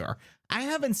than we are. I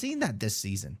haven't seen that this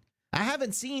season. I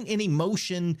haven't seen any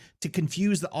motion to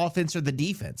confuse the offense or the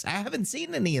defense. I haven't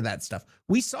seen any of that stuff.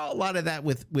 We saw a lot of that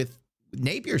with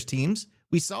Napier's teams.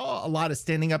 We saw a lot of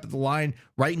standing up at the line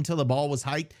right until the ball was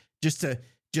hiked just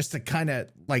to kind of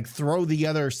like throw the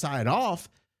other side off.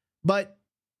 But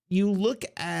you look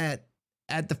at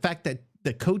the fact that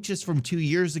the coaches from 2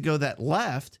 years ago that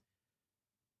left,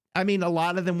 I mean, a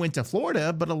lot of them went to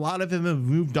Florida, but a lot of them have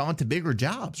moved on to bigger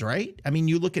jobs, right? I mean,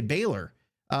 you look at Baylor,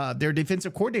 their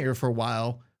defensive coordinator for a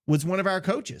while was one of our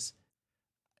coaches.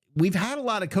 We've had a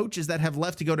lot of coaches that have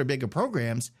left to go to bigger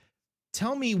programs.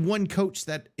 Tell me one coach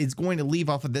that is going to leave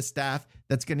off of this staff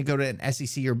that's going to go to an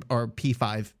SEC or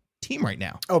P5 team right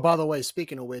now. Oh, by the way,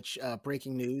 speaking of which,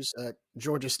 breaking news,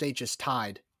 Georgia State just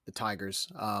tied the Tigers.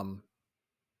 And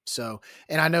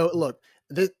I know, look,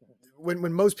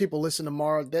 when most people listen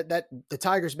tomorrow, that the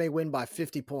Tigers may win by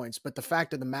 50 points, but the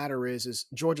fact of the matter is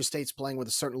Georgia State's playing with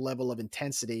a certain level of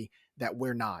intensity that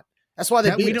we're not. That's why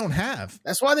we don't have.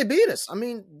 That's why they beat us. I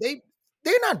mean,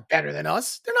 they're not better than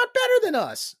us. They're not better than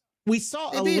us. We saw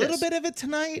a little bit of it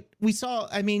tonight.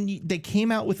 They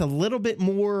came out with a little bit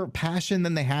more passion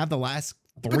than they have the last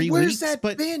 3 weeks. Where's that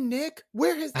been, Nick?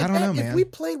 Where has I don't know, man. If we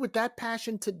played with that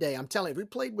passion today, I'm telling you, if we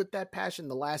played with that passion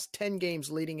the last 10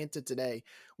 games leading into today,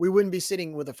 we wouldn't be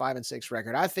sitting with a 5-6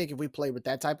 record. I think if we played with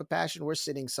that type of passion, we're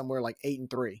sitting somewhere like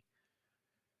 8-3.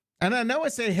 And I know I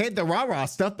say hate the rah-rah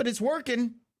stuff, but it's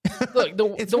working. Look,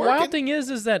 the wild thing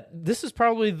is that this is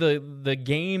probably the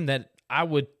game that I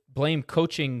would blame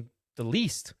coaching the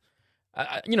least.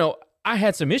 I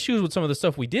had some issues with some of the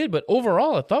stuff we did, but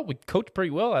overall, I thought we coached pretty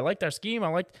well. I liked our scheme.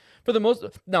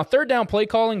 Now, third down play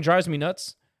calling drives me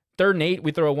nuts. 3rd and 8,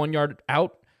 we throw a 1 yard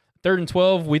out. 3rd and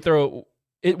 12, we throw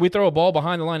a ball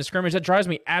behind the line of scrimmage. That drives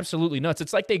me absolutely nuts.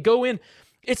 It's like they go in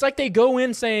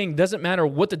saying, doesn't matter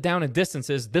what the down and distance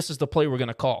is, this is the play we're going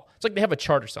to call. It's like they have a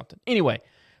chart or something. Anyway,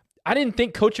 I didn't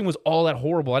think coaching was all that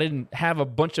horrible. I didn't have a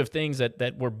bunch of things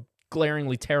that were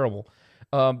glaringly terrible.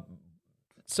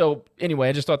 So anyway,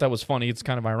 I just thought that was funny. It's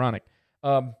kind of ironic.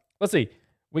 Let's see.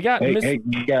 We got hey,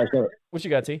 you guys. What you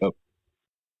got, T?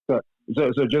 So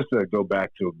just to go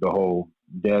back to the whole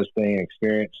Des thing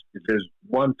experience, there's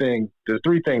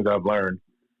 3 things I've learned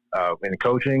in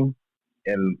coaching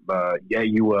and at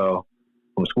UL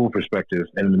from a school perspective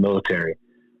and in the military.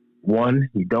 1,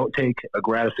 you don't take a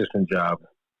grad assistant job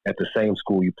at the same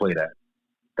school you played at.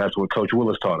 That's what Coach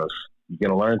Willis taught us. You're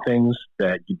going to learn things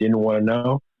that you didn't want to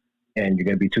know, and you're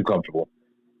going to be too comfortable.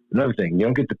 Another thing, you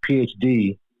don't get the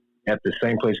PhD at the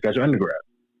same place you got your undergrad.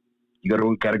 You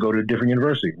got to go to a different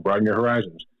university, broaden your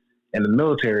horizons. In the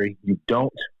military, you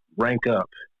don't rank up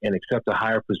and accept a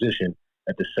higher position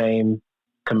at the same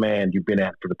command you've been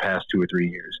at for the past 2 or 3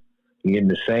 years. You're in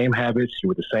the same habits, you're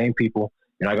with the same people,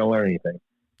 you're not going to learn anything.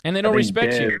 And they don't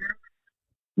respect you.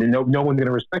 No one's going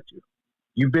to respect you.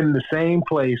 You've been in the same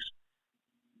place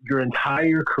your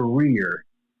entire career,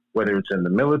 whether it's in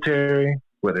the military,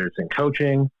 whether it's in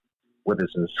coaching, whether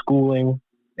it's in schooling,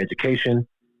 education.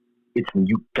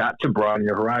 You got to broaden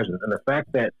your horizons. And the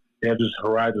fact that Deb's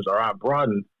horizons are not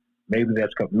broadened, maybe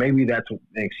that's an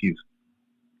excuse.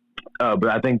 But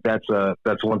I think that's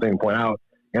one thing to point out.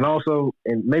 And also,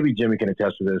 and maybe Jimmy can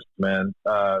attest to this, man,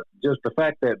 just the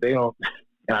fact that they don't,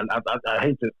 and I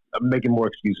hate to, I'm making more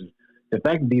excuses. The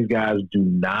fact that these guys do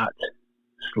not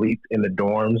sleep in the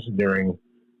dorms during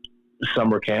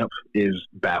summer camp is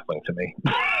baffling to me.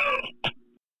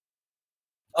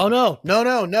 Oh,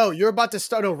 no. You're about to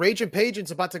start. No, Raging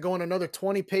Pageant's about to go on another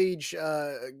 20-page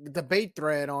debate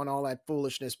thread on all that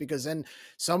foolishness, because then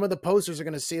some of the posters are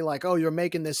going to see like, oh, you're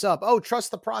making this up. Oh,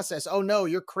 trust the process. Oh, no,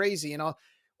 you're crazy.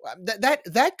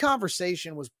 That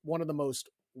conversation was one of the most,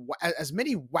 as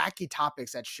many wacky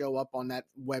topics that show up on that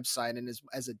website. And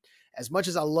as much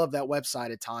as I love that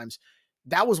website at times,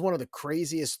 that was one of the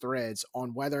craziest threads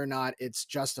on whether or not it's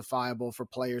justifiable for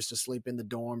players to sleep in the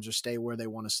dorms or stay where they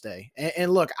want to stay.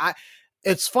 And look,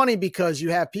 it's funny because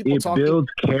you have people talking. It builds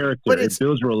character. It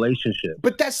builds relationships.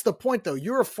 But that's the point, though.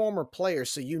 You're a former player,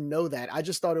 so you know that. I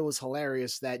just thought it was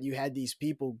hilarious that you had these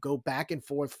people go back and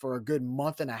forth for a good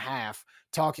month and a half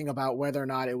talking about whether or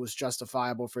not it was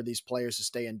justifiable for these players to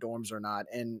stay in dorms or not.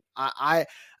 And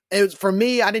it was, for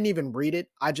me, I didn't even read it.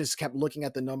 I just kept looking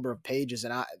at the number of pages.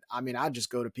 And I just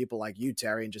go to people like you,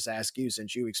 Terry, and just ask you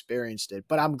since you experienced it.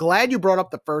 But I'm glad you brought up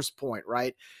the first point,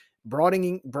 right?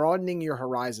 Broadening your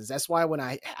horizons. That's why when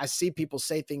I see people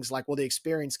say things like, well, the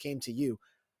experience came to you.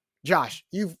 Josh,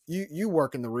 you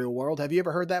work in the real world. Have you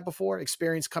ever heard that before?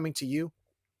 Experience coming to you?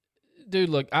 Dude,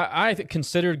 look, I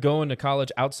considered going to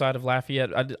college outside of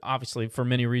Lafayette. Obviously, for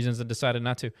many reasons, I decided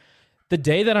not to. The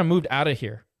day that I moved out of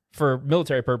here for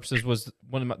military purposes was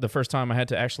the first time I had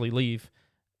to actually leave.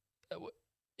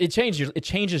 It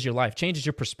changes your life, changes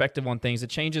your perspective on things.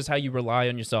 It changes how you rely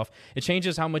on yourself. It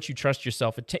changes how much you trust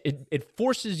yourself. It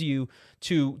forces you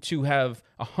to have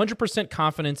 100%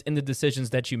 confidence in the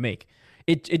decisions that you make.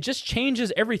 It just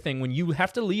changes everything when you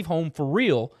have to leave home for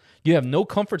real. You have no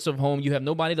comforts of home. You have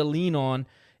nobody to lean on.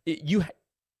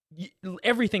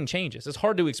 Everything changes. It's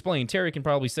hard to explain. Terry can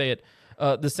probably say it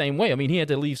the same way. I mean, he had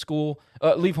to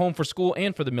leave home for school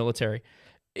and for the military.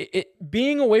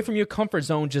 Being away from your comfort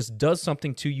zone just does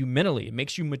something to you mentally. It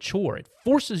makes you mature. It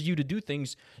forces you to do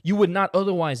things you would not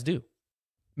otherwise do.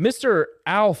 Mr.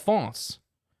 Alphonse,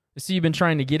 I see you've been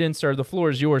trying to get in, sir. The floor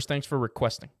is yours. Thanks for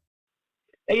requesting.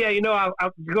 Hey, yeah,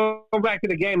 I'll go back to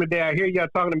the game today. I hear y'all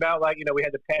talking about, we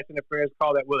had the pass interference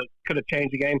call that could have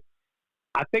changed the game.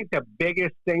 I think the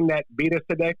biggest thing that beat us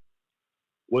today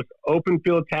was open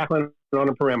field tackling on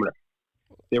the perimeter.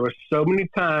 There were so many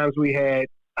times we had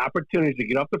opportunities to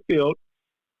get off the field,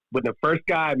 but the first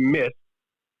guy missed,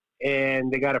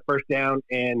 and they got a first down,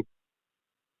 and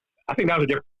I think that was a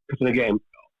difference in the game.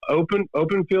 Open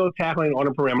field tackling on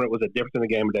the perimeter was a difference in the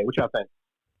game today. What y'all think?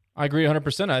 I agree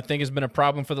 100%. I think it's been a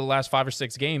problem for the last 5 or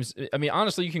 6 games. I mean,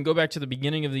 honestly, you can go back to the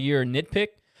beginning of the year and nitpick,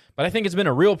 but I think it's been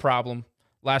a real problem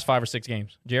last 5 or 6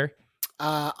 games. Jerry?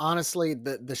 Honestly,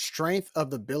 the strength of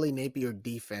the Billy Napier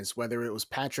defense, whether it was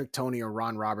Patrick Toney or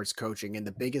Ron Roberts coaching, and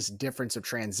the biggest difference of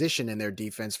transition in their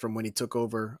defense from when he took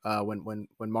over, when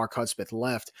Mark Hudspeth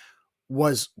left,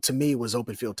 was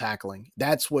open field tackling.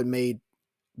 That's what made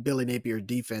Billy Napier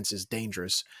defenses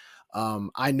dangerous.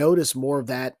 I noticed more of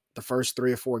that the first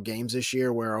 3 or 4 games this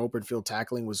year where open field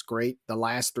tackling was great. The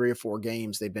last 3 or 4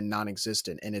 games, they've been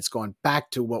non-existent, and it's gone back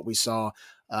to what we saw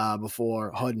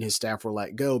before HUD and his staff were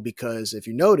let go. Because if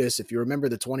you remember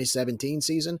the 2017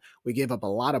 season, we gave up a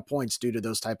lot of points due to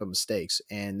those type of mistakes.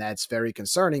 And that's very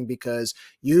concerning because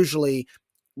usually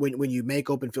when you make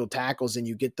open field tackles and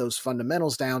you get those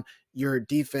fundamentals down, your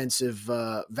defensive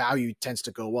value tends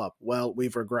to go up. Well,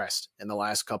 we've regressed in the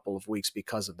last couple of weeks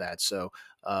because of that. So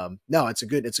no, it's a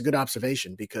good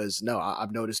observation because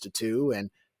I've noticed it too. And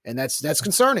that's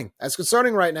concerning. That's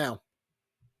concerning right now.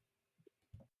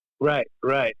 Right.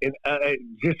 And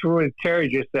just for what Terry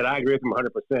just said, I agree with him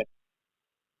 100%.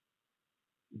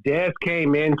 Dez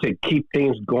came in to keep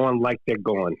things going like they're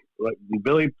going. Like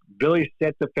Billy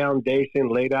set the foundation,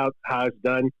 laid out how it's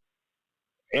done.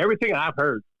 Everything I've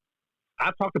heard,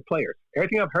 I've talked to players.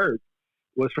 Everything I've heard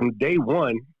was from day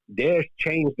one, Dez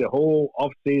changed the whole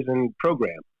offseason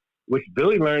program, which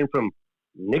Billy learned from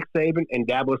Nick Saban and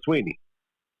Dabo Swinney.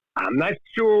 I'm not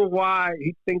sure why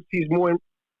he thinks he's more,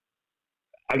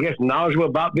 knowledgeable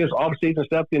about this offseason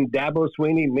stuff than Dabo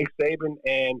Swinney, Nick Saban,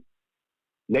 and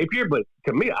Napier. But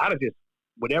to me, I'd have just,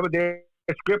 whatever their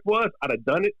script was, I'd have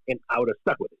done it and I would have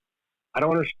stuck with it. I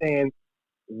don't understand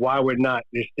why we're not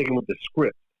just sticking with the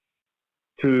script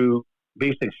to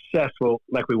be successful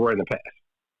like we were in the past.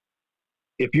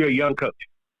 If you're a young coach.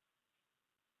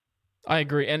 I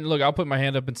agree. And look, I'll put my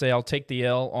hand up and say I'll take the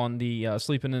L on the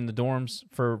sleeping in the dorms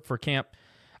for camp.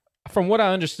 From what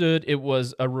I understood, it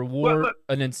was a reward,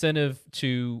 an incentive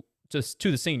to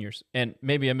the seniors. And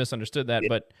maybe I misunderstood that,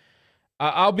 but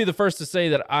I'll be the first to say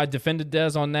that I defended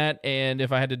Dez on that, and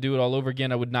if I had to do it all over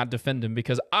again, I would not defend him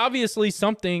because obviously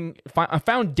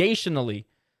foundationally,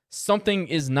 something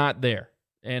is not there.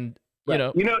 And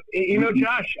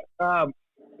Josh,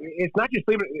 it's not just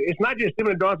sleeping in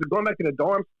the dorms, but going back to the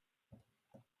dorms.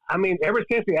 I mean, ever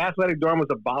since the athletic dorm was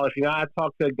abolished, I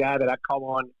talked to a guy that I call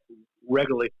on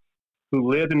regularly who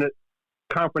lived in the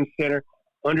conference center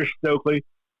under Stokely.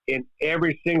 And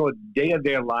every single day of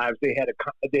their lives, they had a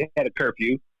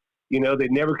curfew. They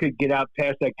never could get out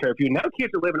past that curfew. Now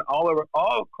kids are living all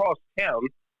across town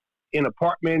in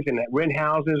apartments and rent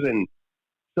houses, and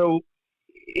so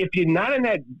if you're not in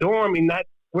that dorm and not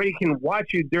where you can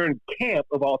watch you during camp,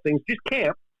 of all things, just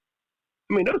camp.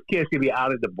 I mean, those kids could be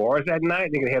out at the bars at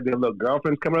night. They can have their little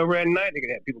girlfriends coming over at night. They can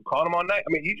have people calling them all night. I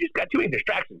mean, you just got too many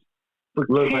distractions. For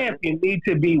camp, you need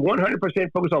to be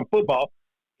 100% focused on football.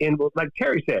 And like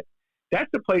Terry said, that's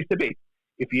the place to be.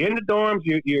 If you're in the dorms,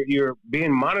 you're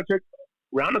being monitored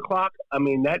round the clock. I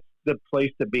mean, that's the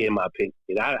place to be, in my opinion.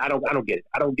 I don't get it.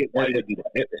 I don't get why they do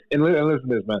that. And listen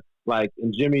to this, man. Like,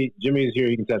 and Jimmy is here.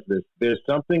 He can test this. There's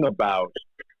something about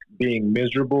being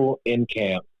miserable in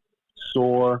camp,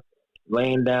 sore,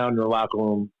 laying down in the locker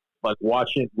room, like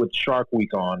watching with Shark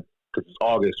Week on, because it's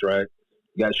August, right?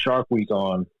 You got Shark Week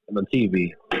on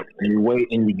TV, and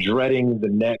you're dreading the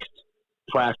next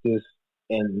practice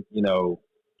and,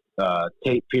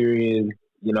 tape period,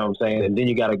 you know what I'm saying? And then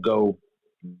you got to go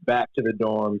back to the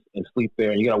dorms and sleep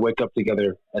there, and you got to wake up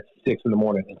together at 6 in the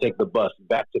morning and take the bus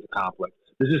back to the complex.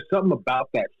 There's just something about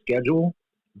that schedule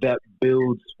that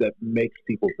makes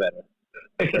people better.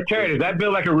 Hey, so Terry, does that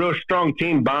build like a real strong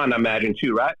team bond, I imagine,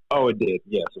 too, right? Oh, it did.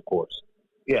 Yes, of course.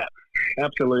 Yeah,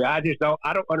 absolutely. I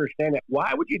don't understand that.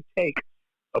 Why would you take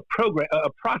a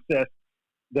process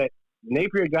that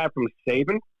Napier got from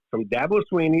Saban, from Dabo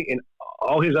Sweeney, and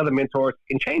all his other mentors,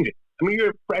 and change it? I mean,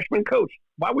 you're a freshman coach.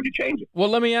 Why would you change it? Well,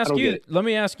 let me ask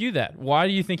you that. Why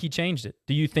do you think he changed it?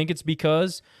 Do you think it's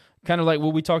because, kind of like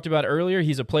what we talked about earlier,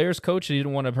 he's a player's coach and he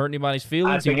didn't want to hurt anybody's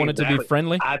feelings? He wanted to be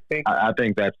friendly? I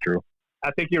think that's true. I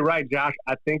think you're right, Josh.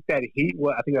 I think that I think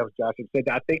that was Josh who said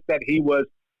that. I think that he was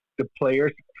the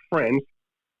players' friends.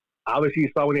 Obviously, you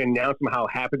saw when he announced them how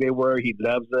happy they were. He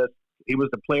loves us. He was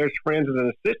the players' friends as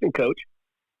an assistant coach.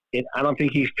 And I don't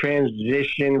think he's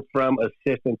transitioned from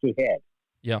assistant to head.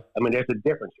 Yeah. I mean, there's a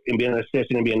difference in being an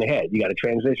assistant and being the head. You got to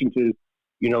transition to,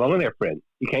 you're no longer their friend.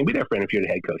 You can't be their friend if you're the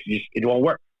head coach. It won't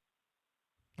work.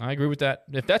 I agree with that.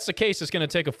 If that's the case, it's going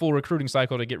to take a full recruiting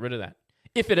cycle to get rid of that,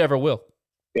 if it ever will.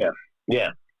 Yeah,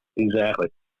 exactly.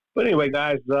 But anyway,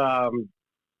 guys,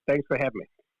 thanks for having me.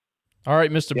 All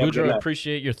right, Mr. Boudreaux,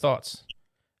 appreciate your thoughts.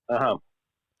 Uh-huh.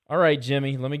 All right,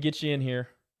 Jimmy, let me get you in here.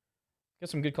 Got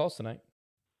some good calls tonight.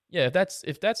 Yeah,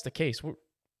 if that's the case,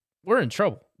 we're in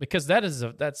trouble, because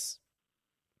that's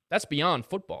beyond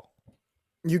football.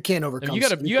 You can't overcome. You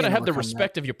got to have the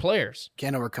respect of your players.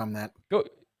 Can't overcome that.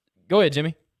 Go ahead,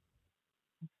 Jimmy.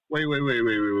 Wait.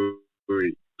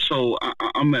 So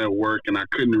I'm at work and I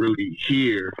couldn't really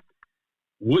hear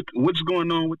what's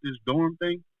going on with this dorm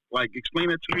thing. Like, explain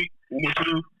that to me one more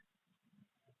time.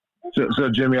 So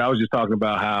Jimmy, I was just talking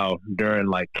about how during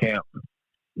like camp,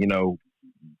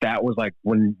 that was like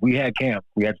when we had camp,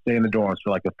 we had to stay in the dorms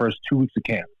for like the first 2 weeks of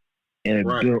camp, and it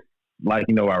built like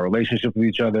our relationship with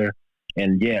each other.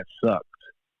 And yeah, it sucked,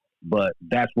 but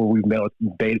that's where we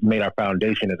made our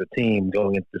foundation as a team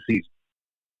going into the season.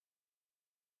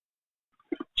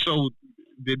 So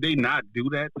did they not do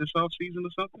that this offseason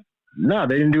or something? No,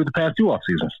 they didn't do it the past 2 off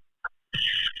seasons.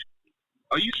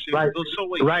 Are you serious?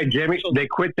 Right, Jimmy. They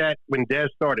quit that when Dez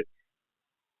started.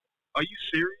 Are you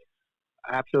serious?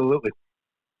 Absolutely.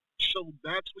 So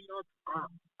that's what y'all.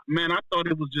 Man, I thought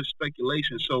it was just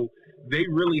speculation. So they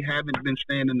really haven't been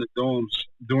staying in the dorms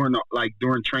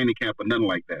during training camp or nothing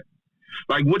like that.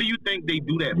 Like, what do you think they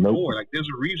do that for? Like, there's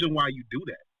a reason why you do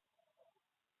that.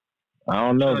 I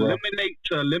don't know,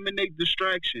 to eliminate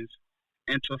distractions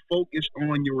and to focus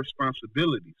on your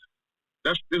responsibilities.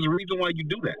 There's a reason why you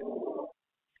do that.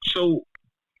 So,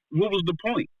 what was the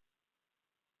point?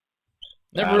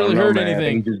 Never really heard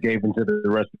anything. He just gave into the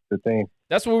rest of the team.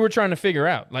 That's what we were trying to figure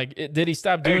out. Like, did he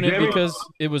stop doing it because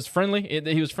it was friendly?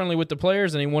 He was friendly with the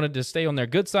players and he wanted to stay on their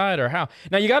good side, or how?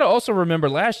 Now, you got to also remember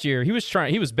last year he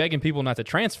was begging people not to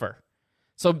transfer.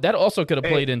 So that also could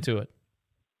have played into it.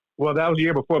 Well, that was the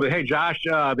year before. But hey, Josh,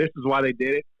 this is why they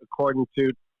did it, according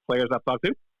to players I've talked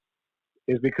to,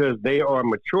 is because they are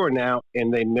mature now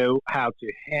and they know how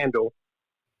to handle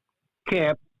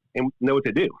camp and know what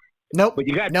to do. Nope. But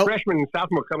you got freshmen and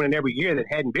sophomore coming in every year that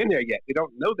hadn't been there yet. They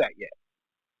don't know that yet.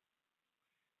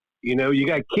 You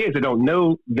got kids that don't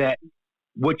know that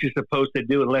what you're supposed to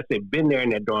do unless they've been there in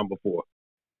that dorm before.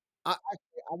 I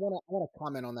want to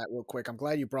comment on that real quick. I'm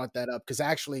glad you brought that up, because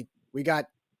actually we got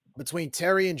between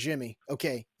Terry and Jimmy.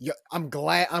 Okay, I'm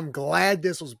glad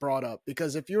this was brought up,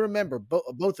 because if you remember,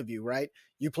 both of you, right?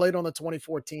 You played on the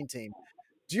 2014 team.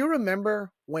 Do you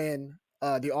remember when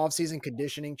the offseason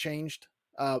conditioning changed?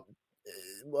 I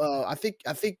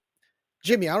think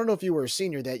Jimmy, I don't know if you were a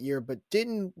senior that year, but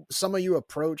didn't some of you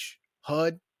approach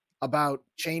HUD about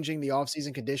changing the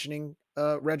offseason conditioning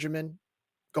regimen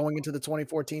going into the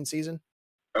 2014 season?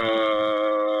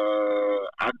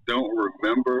 I don't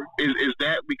remember. Is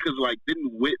that because, like,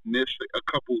 didn't Whit miss a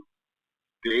couple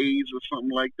days or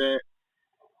something like that,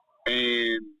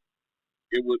 and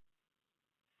it was.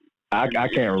 I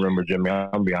can't remember, Jimmy.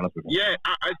 I'm gonna be honest with you. Yeah,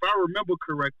 if I remember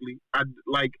correctly,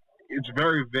 it's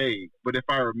very vague, but if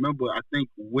I remember, I think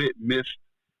Witt missed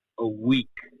a week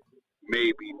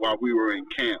maybe while we were in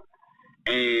camp,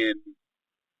 and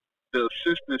the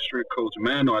assistant strength coach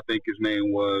Mano, I think his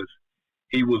name was,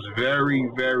 he was very,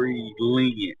 very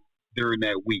lenient during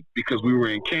that week because we were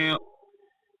in camp,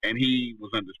 and he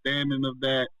was understanding of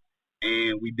that,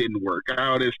 and we didn't work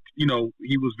out as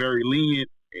he was very lenient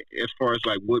as far as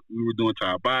like what we were doing to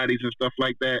our bodies and stuff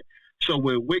like that. So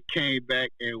when Witt came back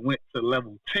and went to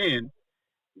level 10,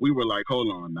 we were like, hold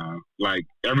on now. Like,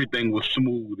 everything was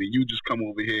smooth, and you just come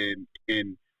over here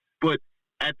but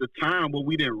at the time, what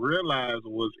we didn't realize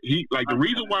was the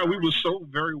reason why we were so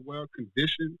very well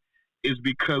conditioned is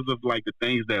because of like the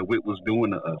things that Witt was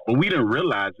doing to us. But we didn't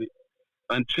realize it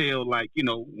until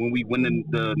when we went in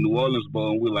the New Orleans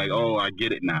Bowl, and we're like, oh, I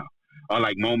get it now. Or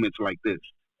like moments like this.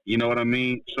 You know what I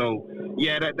mean? So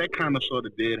yeah, that kind of sort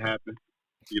of did happen,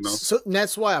 So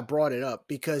that's why I brought it up,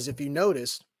 because if you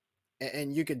noticed,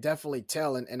 and you could definitely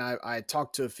tell, and I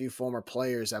talked to a few former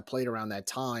players that played around that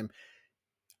time.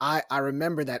 I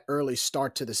remember that early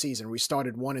start to the season. We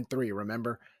started 1-3,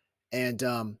 remember? And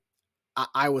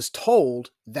I was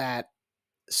told that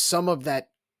some of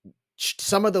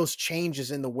those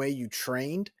changes in the way you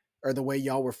trained, or the way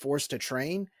y'all were forced to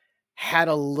train, had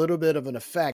a little bit of an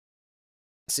effect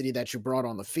that you brought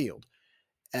on the field.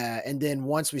 And then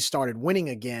once we started winning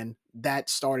again, that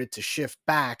started to shift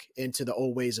back into the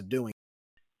old ways of doing it.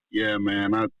 Yeah,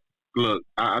 man.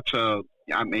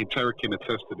 Terry can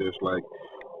attest to this. Like,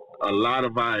 a lot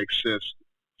of our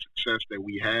success that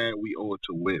we had, we owe it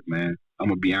to Witt, man. I'm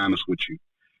going to be honest with you.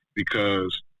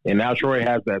 And now Troy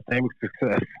has that same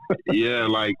success. Yeah,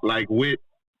 like Witt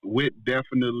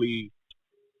definitely,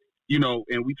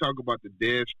 and we talk about the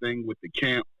Dez thing with the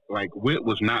camp. Like, Witt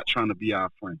was not trying to be our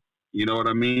friend. You know what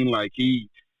I mean? Like, he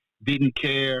didn't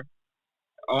care.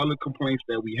 All the complaints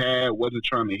that we had, wasn't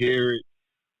trying to hear it.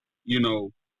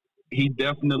 He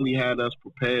definitely had us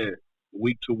prepared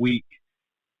week to week.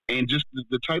 And just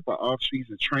the type of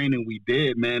off-season training we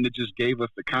did, man, it just gave us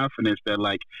the confidence that,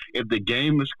 like, if the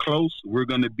game is close, we're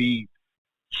going to be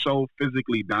so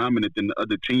physically dominant than the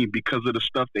other team because of the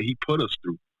stuff that he put us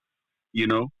through,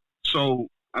 So,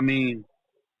 I mean,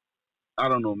 I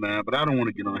don't know, man, but I don't want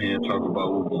to get on here and talk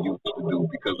about what we used to do,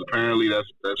 because apparently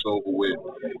that's over with,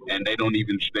 and they don't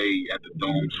even stay at the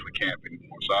domes for camp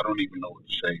anymore. So I don't even know what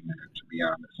to say, man, to be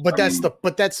honest.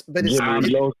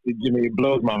 Jimmy, it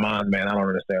blows my mind, man. I don't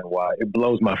understand why. It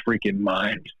blows my freaking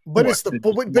mind. But isn't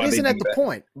that the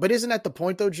point? But isn't that the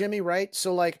point though, Jimmy? Right?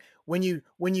 So like when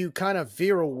you kind of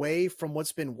veer away from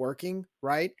what's been working,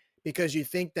 right? Because you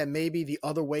think that maybe the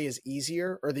other way is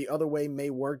easier, or the other way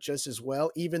may work just as well,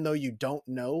 even though you don't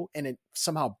know, and it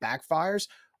somehow backfires.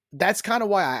 That's kind of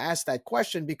why I asked that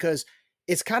question, because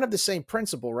it's kind of the same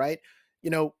principle, right?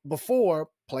 Before,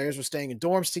 players were staying in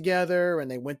dorms together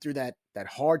and they went through that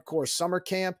hardcore summer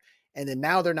camp, and then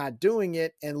now they're not doing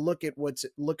it, and look at what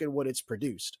it's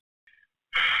produced.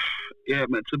 Yeah,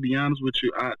 man, to be honest with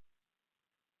you,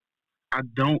 I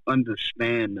don't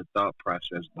understand the thought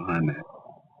process behind that.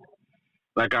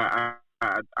 Like, I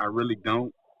really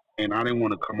don't, and I didn't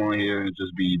want to come on here and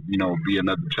just be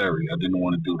another Terry. I didn't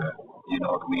want to do that. You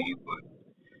know what I mean?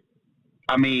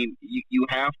 But I mean, you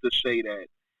have to say that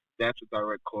that's a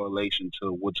direct correlation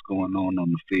to what's going on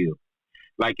the field.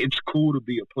 Like, it's cool to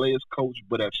be a player's coach,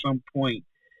 but at some point,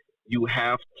 you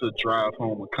have to drive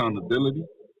home accountability,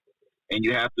 and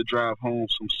you have to drive home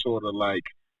some sort of like,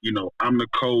 I'm the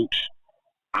coach.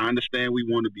 I understand we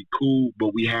want to be cool,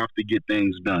 but we have to get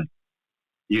things done.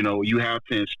 You have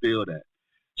to instill that.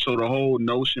 So the whole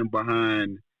notion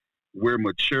behind we're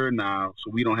mature now, so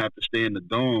we don't have to stay in the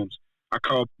domes, I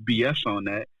call BS on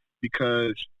that,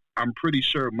 because I'm pretty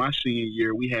sure my senior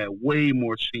year we had way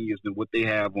more seniors than what they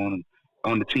have on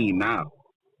the team now.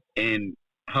 And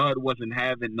HUD wasn't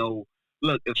having no –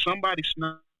 look, if somebody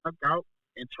snuck out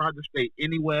and tried to stay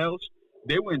anywhere else,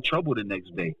 they were in trouble the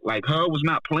next day. Like, HUD was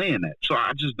not playing that. So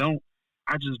I just don't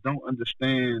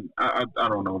understand. I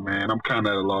don't know, man. I'm kind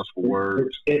of at a loss for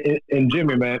words. And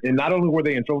Jimmy, man, and not only were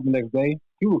they in trouble the next day,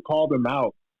 he would call them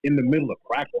out in the middle of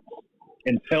practice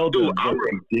and tell them what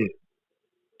they did.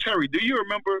 Terry, do you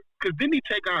remember? Because didn't he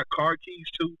take our car keys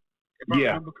too? If I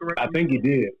remember correctly? I think he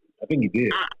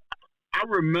did. I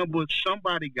remember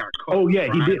somebody got caught. Oh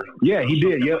yeah, he did. Yeah, he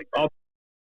did. Yep.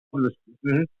 Like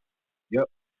Yep.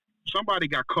 Somebody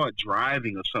got caught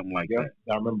driving or something like that.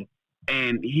 I remember.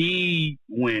 And he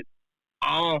went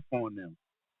off on them.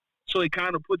 So it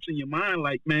kind of puts in your mind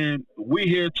like, man, we're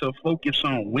here to focus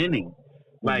on winning.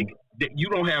 Like, you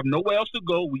don't have nowhere else to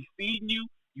go. We feeding you.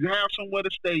 You have somewhere to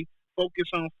stay. Focus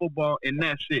on football, and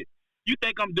that's it. You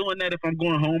think I'm doing that if I'm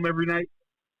going home every night?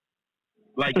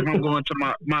 Like, if I'm going to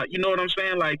my you know what I'm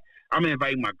saying? Like, I'm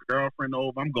inviting my girlfriend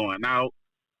over. I'm going out,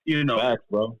 you know. Facts,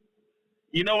 bro.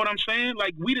 You know what I'm saying?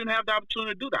 Like, we didn't have the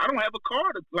opportunity to do that. I don't have a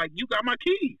car. Like, you got my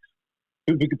keys.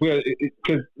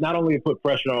 Because not only it put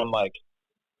pressure on, like,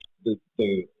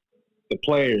 the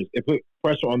players, it put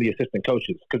pressure on the assistant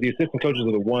coaches. Because the assistant coaches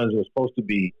are the ones who are supposed to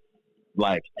be,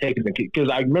 like, taking the keys. Because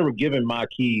I remember giving my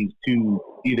keys to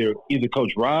either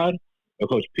Coach Rod or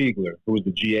Coach Piegler, who was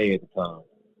the GA at the time.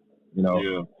 You know?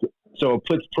 Yeah. So it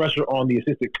puts pressure on the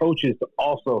assistant coaches to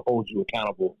also hold you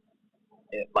accountable.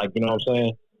 And, like, you know what I'm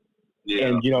saying? Yeah.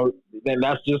 And, you know, then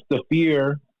that's just the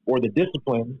fear or the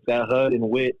discipline that HUD and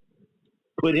WIT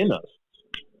put in us.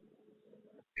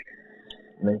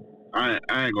 I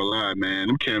ain't gonna lie, man.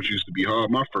 Them camps used to be hard.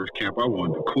 My first camp, I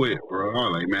wanted to quit, bro. I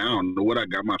was like, man, I don't know what I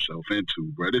got myself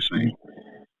into, bro. This ain't.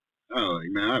 I was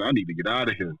like, man, I need to get out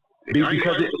of here.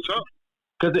 Because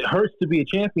it hurts to be a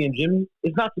champion, Jimmy.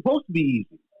 It's not supposed to be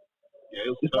easy.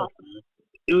 Yeah, it's tough,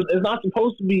 man. It's not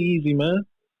supposed to be easy, man.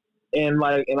 And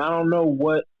I don't know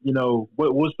what, you know,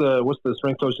 what's the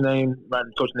strength coach name? Right,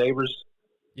 Coach Neighbors.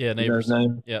 Yeah, Neighbors. You know his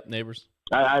name? Yep, Neighbors.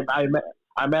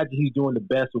 I imagine he's doing the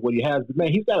best of what he has. But, man,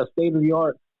 he's got a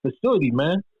state-of-the-art facility,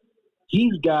 man.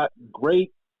 He's got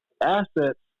great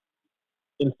assets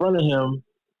in front of him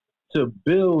to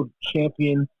build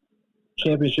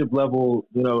championship level,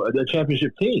 you know, a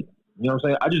championship team. You know what I'm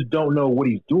saying? I just don't know what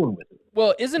he's doing with it.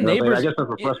 Well, isn't you know Neighbors? I guess that's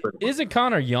what frustrating. Isn't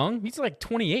Connor young? He's like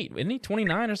 28, isn't he?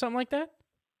 29 or something like that?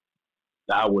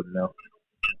 I wouldn't know.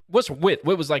 What's Witt?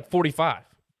 Witt was like 45.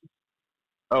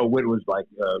 Oh, Witt was like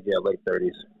late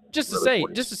 30s. Just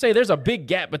to say, there's a big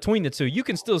gap between the two. You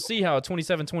can still see how a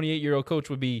 27, 28-year-old coach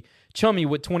would be chummy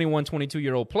with 21,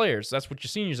 22-year-old players. That's what your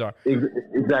seniors are.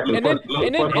 Exactly. And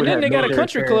then they got a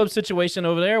country club situation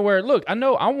over there where, look, I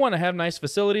know I want to have nice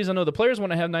facilities. I know the players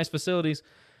want to have nice facilities.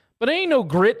 But there ain't no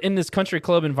grit in this country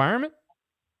club environment.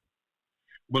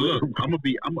 But look, I'm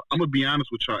gonna be honest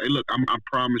with y'all. Hey, look, I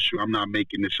promise you, I'm not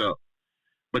making this up.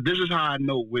 But this is how I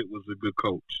know Witt was a good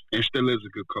coach and still is a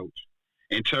good coach.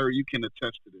 And Terry, you can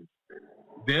attest to this.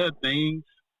 There are things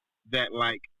that,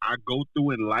 like, I go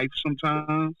through in life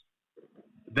sometimes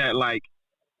that, like,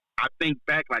 I think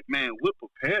back, like, man, Witt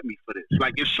prepared me for this.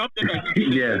 Like, it's something that he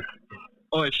did,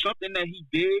 or it's something that he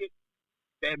did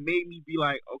that made me be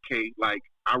like, okay, like,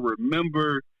 I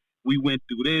remember we went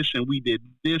through this and we did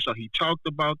this, or he talked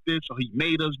about this, or he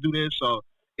made us do this, or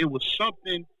it was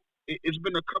something. It's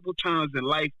been a couple times in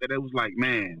life that it was like,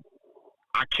 man,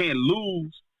 I can't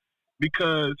lose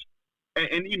because,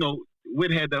 and you know,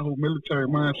 Witt had that whole military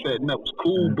mindset, and that was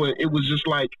cool, but it was just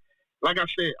like I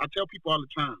said, I tell people all the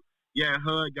time, yeah,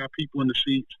 HUD got people in the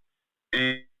seats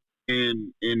and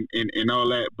all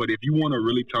that, but if you want to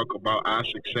really talk about our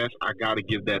success, I got to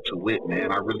give that to Witt,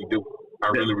 man. I really do. I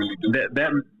really do.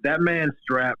 That man's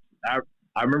strapped. I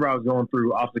remember I was going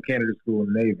through officer candidate school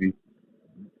in the Navy,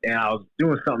 and I was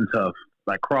doing something tough,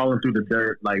 like crawling through the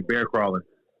dirt, like bear crawling.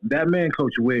 That man,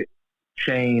 Coach Witt,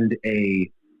 chained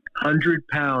a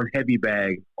 100-pound heavy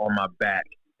bag on my back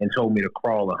and told me to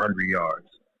crawl 100 yards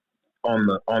on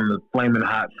the flaming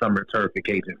hot summer turf at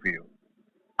Cajun Field.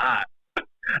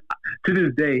 To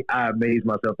this day, I amazed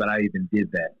myself that I even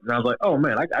did that. And I was like, oh,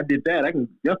 man, I did that. I can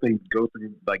definitely go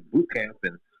through, like, boot camp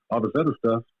and all this other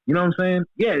stuff. You know what I'm saying?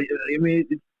 Yeah, I mean,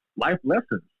 it's life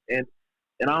lessons. And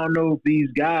I don't know if these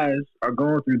guys are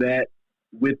going through that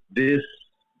with this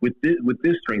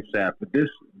strength staff, with this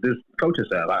coaching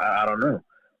staff. I don't know.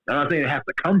 I'm not saying it has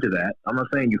to come to that. I'm not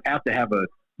saying you have to have a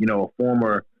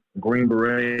former Green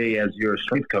Beret as your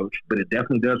strength coach, but it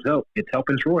definitely does help. It's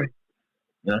helping Troy.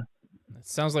 Yeah. It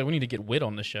sounds like we need to get Witt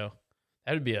on the show.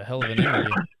 That would be a hell of an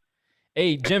interview.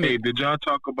 Hey, Jimmy. Hey, did y'all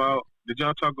talk about a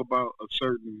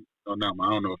certain? Oh no, I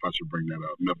don't know if I should bring that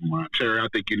up. Never mind, Terry. I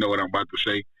think you know what I'm about to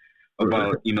say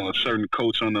about a certain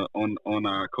coach on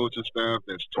our coaching staff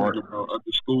that's talking about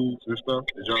other schools and stuff.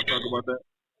 Did y'all talk about that?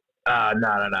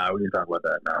 No. We didn't talk about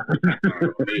that.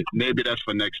 No. Maybe that's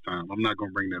for next time. I'm not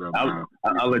gonna bring that up now.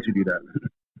 I'll let you do that.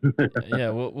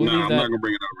 Yeah, we'll leave I'm that. not gonna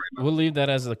bring it up right now. We'll leave that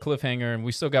as a cliffhanger, and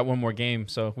we still got one more game,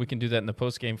 so we can do that in the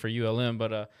post game for ULM.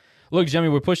 But look, Jimmy,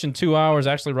 we're pushing 2 hours,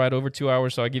 actually right over 2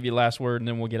 hours. So I'll give you the last word, and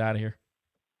then we'll get out of here.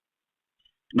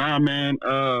 Nah, man.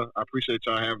 I appreciate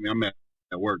y'all having me. I'm at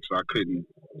work, so I couldn't.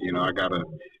 I gotta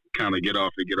kind of get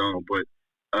off and get on. But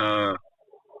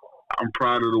I'm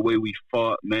proud of the way we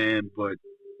fought, man. But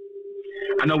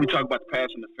I know we talk about the pass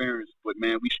interference, but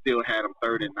man, we still had them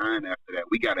 3rd and 9 after that.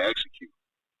 We got to execute.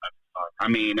 I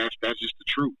mean, that's just the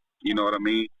truth. You know what I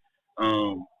mean?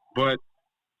 But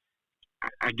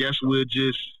I guess we'll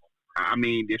just. I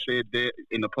mean, they said that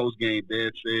in the post game.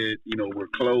 Dad said, we're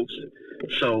close.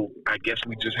 So I guess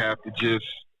we just have to just,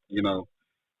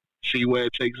 see where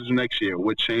it takes us next year,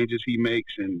 what changes he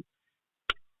makes, and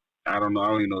I don't know. I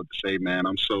don't even know what to say, man.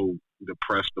 I'm so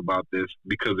depressed about this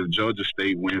because if Georgia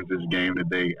State wins this game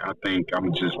today, I think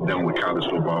I'm just done with college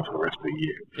football for the rest of the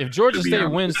year. If Georgia State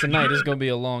wins tonight, it's going to be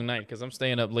a long night because I'm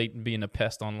staying up late and being a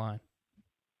pest online.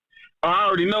 I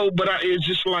already know, but it's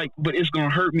just like, but it's going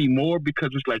to hurt me more because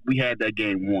it's like we had that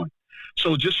game won.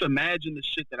 So just imagine the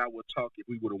shit that I would talk if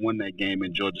we would have won that game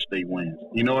and Georgia State wins.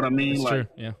 You know what I mean? That's true,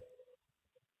 yeah.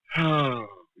 Oh,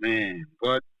 man.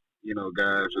 But,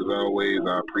 guys, as always,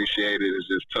 I appreciate it. It's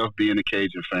just tough being a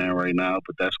Cajun fan right now,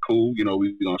 but that's cool. We're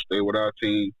going to stay with our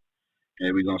team,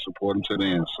 and we're going to support them to the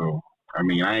end. So, I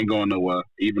mean, I ain't going nowhere.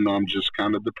 Even though I'm just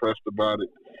kind of depressed about it,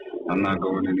 I'm not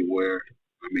going anywhere.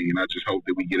 I mean, I just hope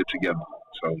that we get it together.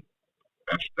 So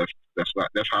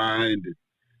that's how I ended.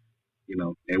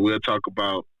 And we'll talk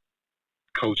about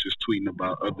coaches tweeting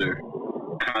about other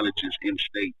colleges in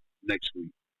state next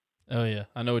week. Oh yeah,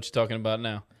 I know what you're talking about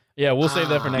now. Yeah, we'll save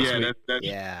that for next week.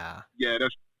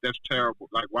 That's terrible.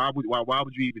 Like, why would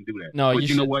you even do that? No, but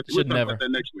you know what? Should we'll never. Talk about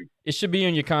that next week. It should be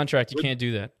in your contract. You can't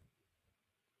do that.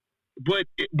 But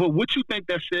what you think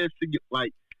that says to you?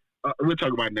 Like, we'll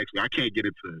talk about it next week. I can't get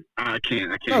into it. I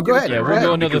can't. No, go ahead. Yeah, we'll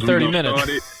go another 30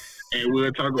 minutes. And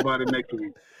we'll talk about it next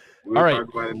week. All right.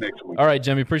 Talk about it next week. All right,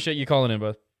 Jimmy. Appreciate you calling in,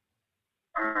 bud.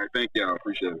 All right. Thank y'all.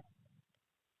 Appreciate it.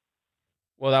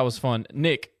 Well, that was fun.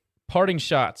 Nick, parting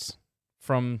shots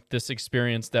from this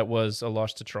experience that was a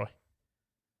loss to Troy.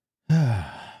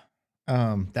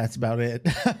 That's about it.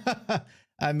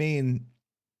 I mean,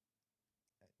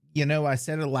 I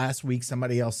said it last week.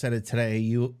 Somebody else said it today.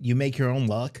 You make your own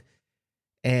luck.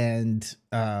 And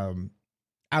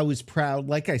I was proud.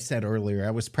 Like I said earlier,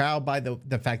 I was proud by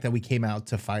the fact that we came out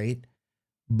to fight.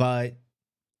 But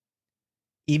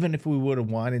even if we would have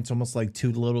won, it's almost like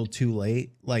too little, too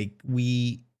late. Like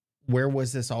where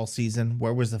was this all season?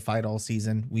 Where was the fight all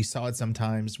season? We saw it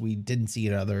sometimes. We didn't see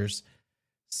it others.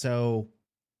 So,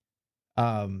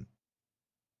 I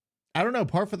don't know.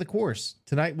 Par for the course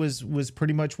tonight was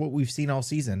pretty much what we've seen all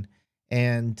season,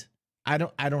 and I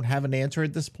don't have an answer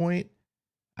at this point.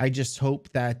 I just hope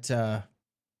that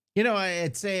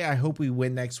I'd say I hope we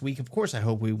win next week. Of course, I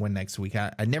hope we win next week.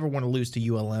 I never want to lose to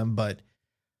ULM, but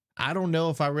I don't know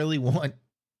if I really want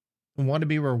to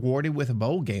be rewarded with a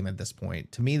bowl game at this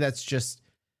point. To me, that's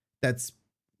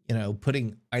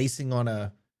putting icing on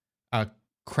a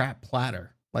crap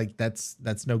platter. Like that's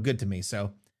no good to me.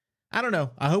 So I don't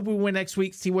know. I hope we win next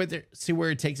week. See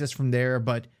where it takes us from there.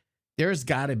 But there's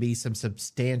got to be some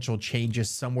substantial changes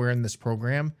somewhere in this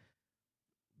program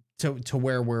to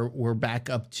where we're back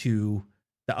up to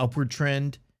the upward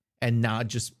trend and not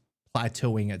just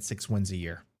plateauing at 6 wins a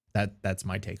year. That's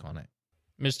my take on it.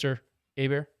 Mr.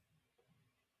 Aber?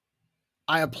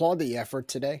 I applaud the effort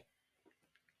today.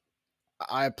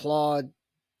 I applaud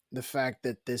the fact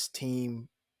that this team,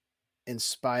 in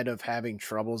spite of having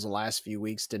troubles the last few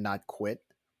weeks, did not quit.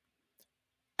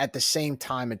 At the same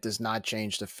time, it does not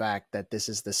change the fact that this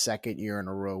is the second year in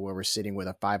a row where we're sitting with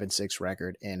a 5-6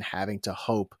 record and having to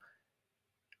hope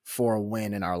for a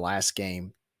win in our last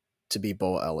game to be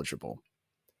bowl eligible.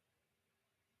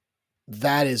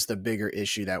 That is the bigger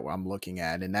issue that I'm looking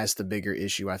at, and that's the bigger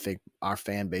issue I think our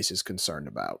fan base is concerned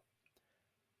about.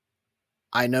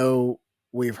 I know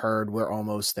we've heard we're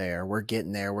almost there, we're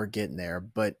getting there,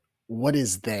 but what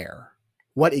is there?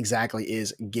 What exactly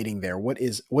is getting there? What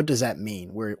does that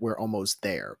mean? We're almost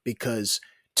there, because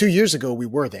 2 years ago we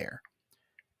were there.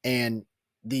 And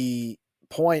the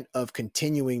point of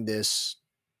continuing this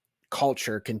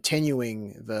culture,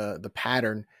 continuing the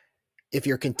pattern, if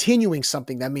you're continuing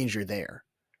something, that means you're there.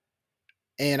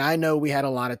 And I know we had a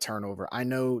lot of turnover. I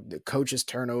know the coaches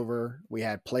turnover. We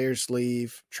had players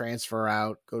leave, transfer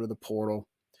out, go to the portal.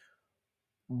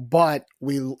 But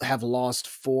we have lost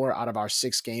 4 out of our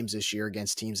 6 games this year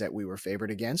against teams that we were favored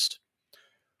against.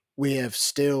 We have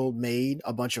still made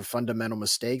a bunch of fundamental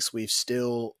mistakes. We've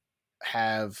still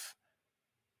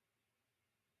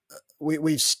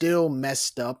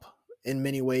messed up in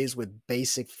many ways with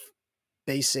basic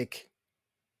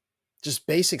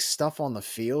stuff on the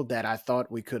field that I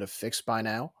thought we could have fixed by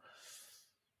now.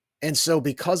 And so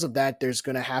because of that, there's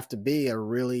going to have to be a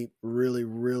really, really,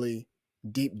 really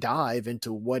deep dive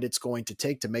into what it's going to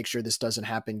take to make sure this doesn't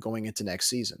happen going into next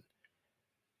season.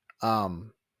 To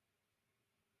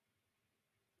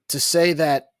say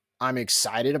that I'm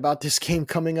excited about this game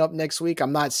coming up next week,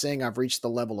 I'm not saying I've reached the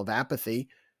level of apathy,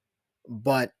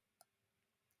 but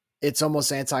it's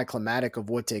almost anticlimactic of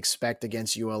what to expect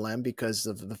against ULM because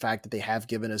of the fact that they have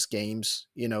given us games,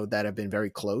 that have been very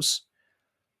close.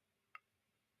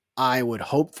 I would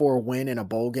hope for a win in a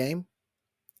bowl game.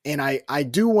 And I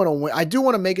do want to win. I do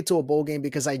want to make it to a bowl game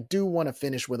because I do want to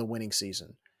finish with a winning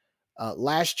season.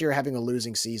 Last year, having a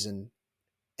losing season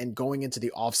and going into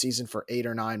the offseason for 8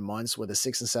 or 9 months with a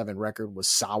 6-7 record was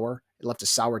sour. It left a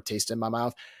sour taste in my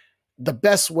mouth. The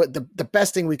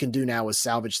best thing we can do now is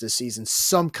salvage this season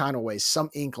some kind of way.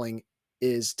 Some inkling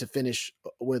is to finish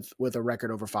with a record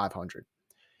over 500.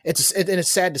 And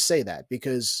it's sad to say that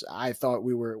because I thought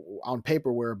we were on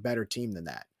paper we're a better team than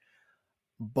that.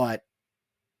 But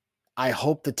I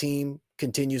hope the team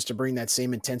continues to bring that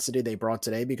same intensity they brought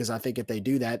today because I think if they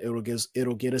do that,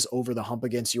 it'll get us over the hump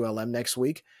against ULM next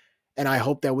week. And I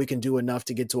hope that we can do enough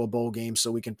to get to a bowl game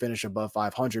so we can finish above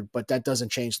 500. But that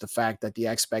doesn't change the fact that the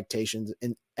expectations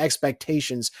and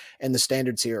the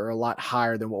standards here are a lot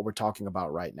higher than what we're talking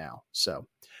about right now. So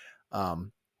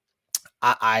I'm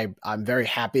very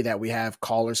happy that we have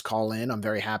callers call in. I'm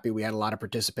very happy we had a lot of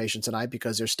participation tonight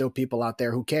because there's still people out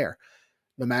there who care,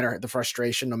 no matter the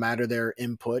frustration, no matter their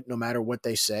input, no matter what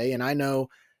they say. And I know,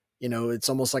 it's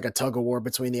almost like a tug of war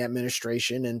between the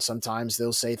administration, and sometimes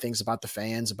they'll say things about the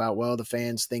fans about, well, the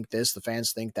fans think this, the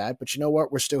fans think that, but you know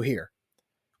what? We're still here.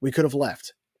 We could have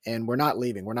left and we're not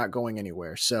leaving. We're not going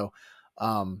anywhere. So,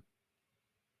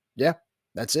 yeah,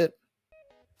 that's it.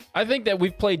 I think that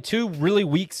we've played 2 really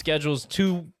weak schedules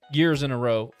 2 years in a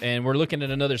row, and we're looking at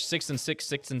another 6-6,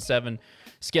 6-7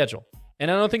 schedule.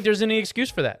 And I don't think there's any excuse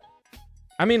for that.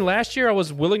 I mean, last year I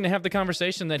was willing to have the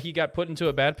conversation that he got put into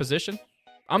a bad position.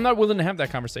 I'm not willing to have that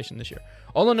conversation this year.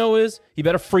 All I know is he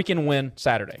better freaking win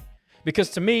Saturday. Because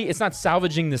to me, it's not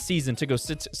salvaging the season to go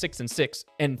 6-6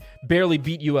 and barely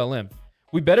beat ULM.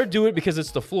 We better do it because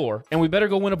it's the floor, and we better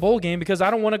go win a bowl game because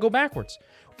I don't want to go backwards.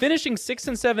 Finishing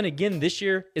 6-7 again this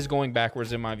year is going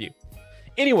backwards in my view.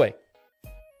 Anyway,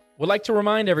 would like to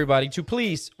remind everybody to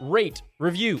please rate,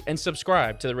 review, and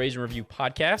subscribe to the Raise and Review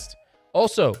podcast.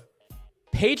 Also,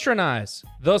 patronize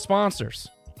the sponsors.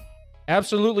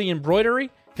 Absolutely Embroidery.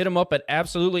 Hit them up at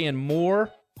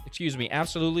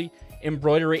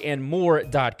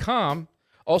absolutelyembroideryandmore.com.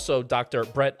 Also, Dr.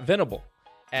 Brett Venable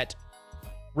at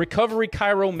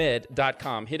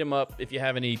recoverychiromed.com. Hit him up if you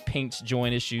have any paint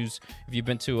joint issues. If you've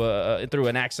been to through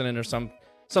an accident or some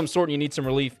sort and you need some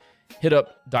relief, hit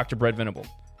up Dr. Brett Venable.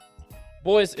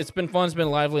 Boys, it's been fun. It's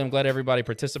been lively. I'm glad everybody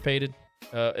participated.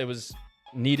 It was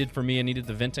needed for me. I needed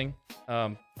the venting.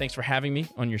 Thanks for having me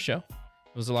on your show.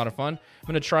 It was a lot of fun. I'm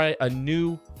going to try a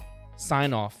new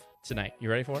sign-off tonight. You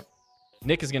ready for it?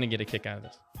 Nick is going to get a kick out of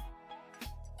this.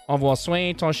 Envoie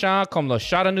soin ton chat comme le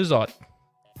chat de nous autres.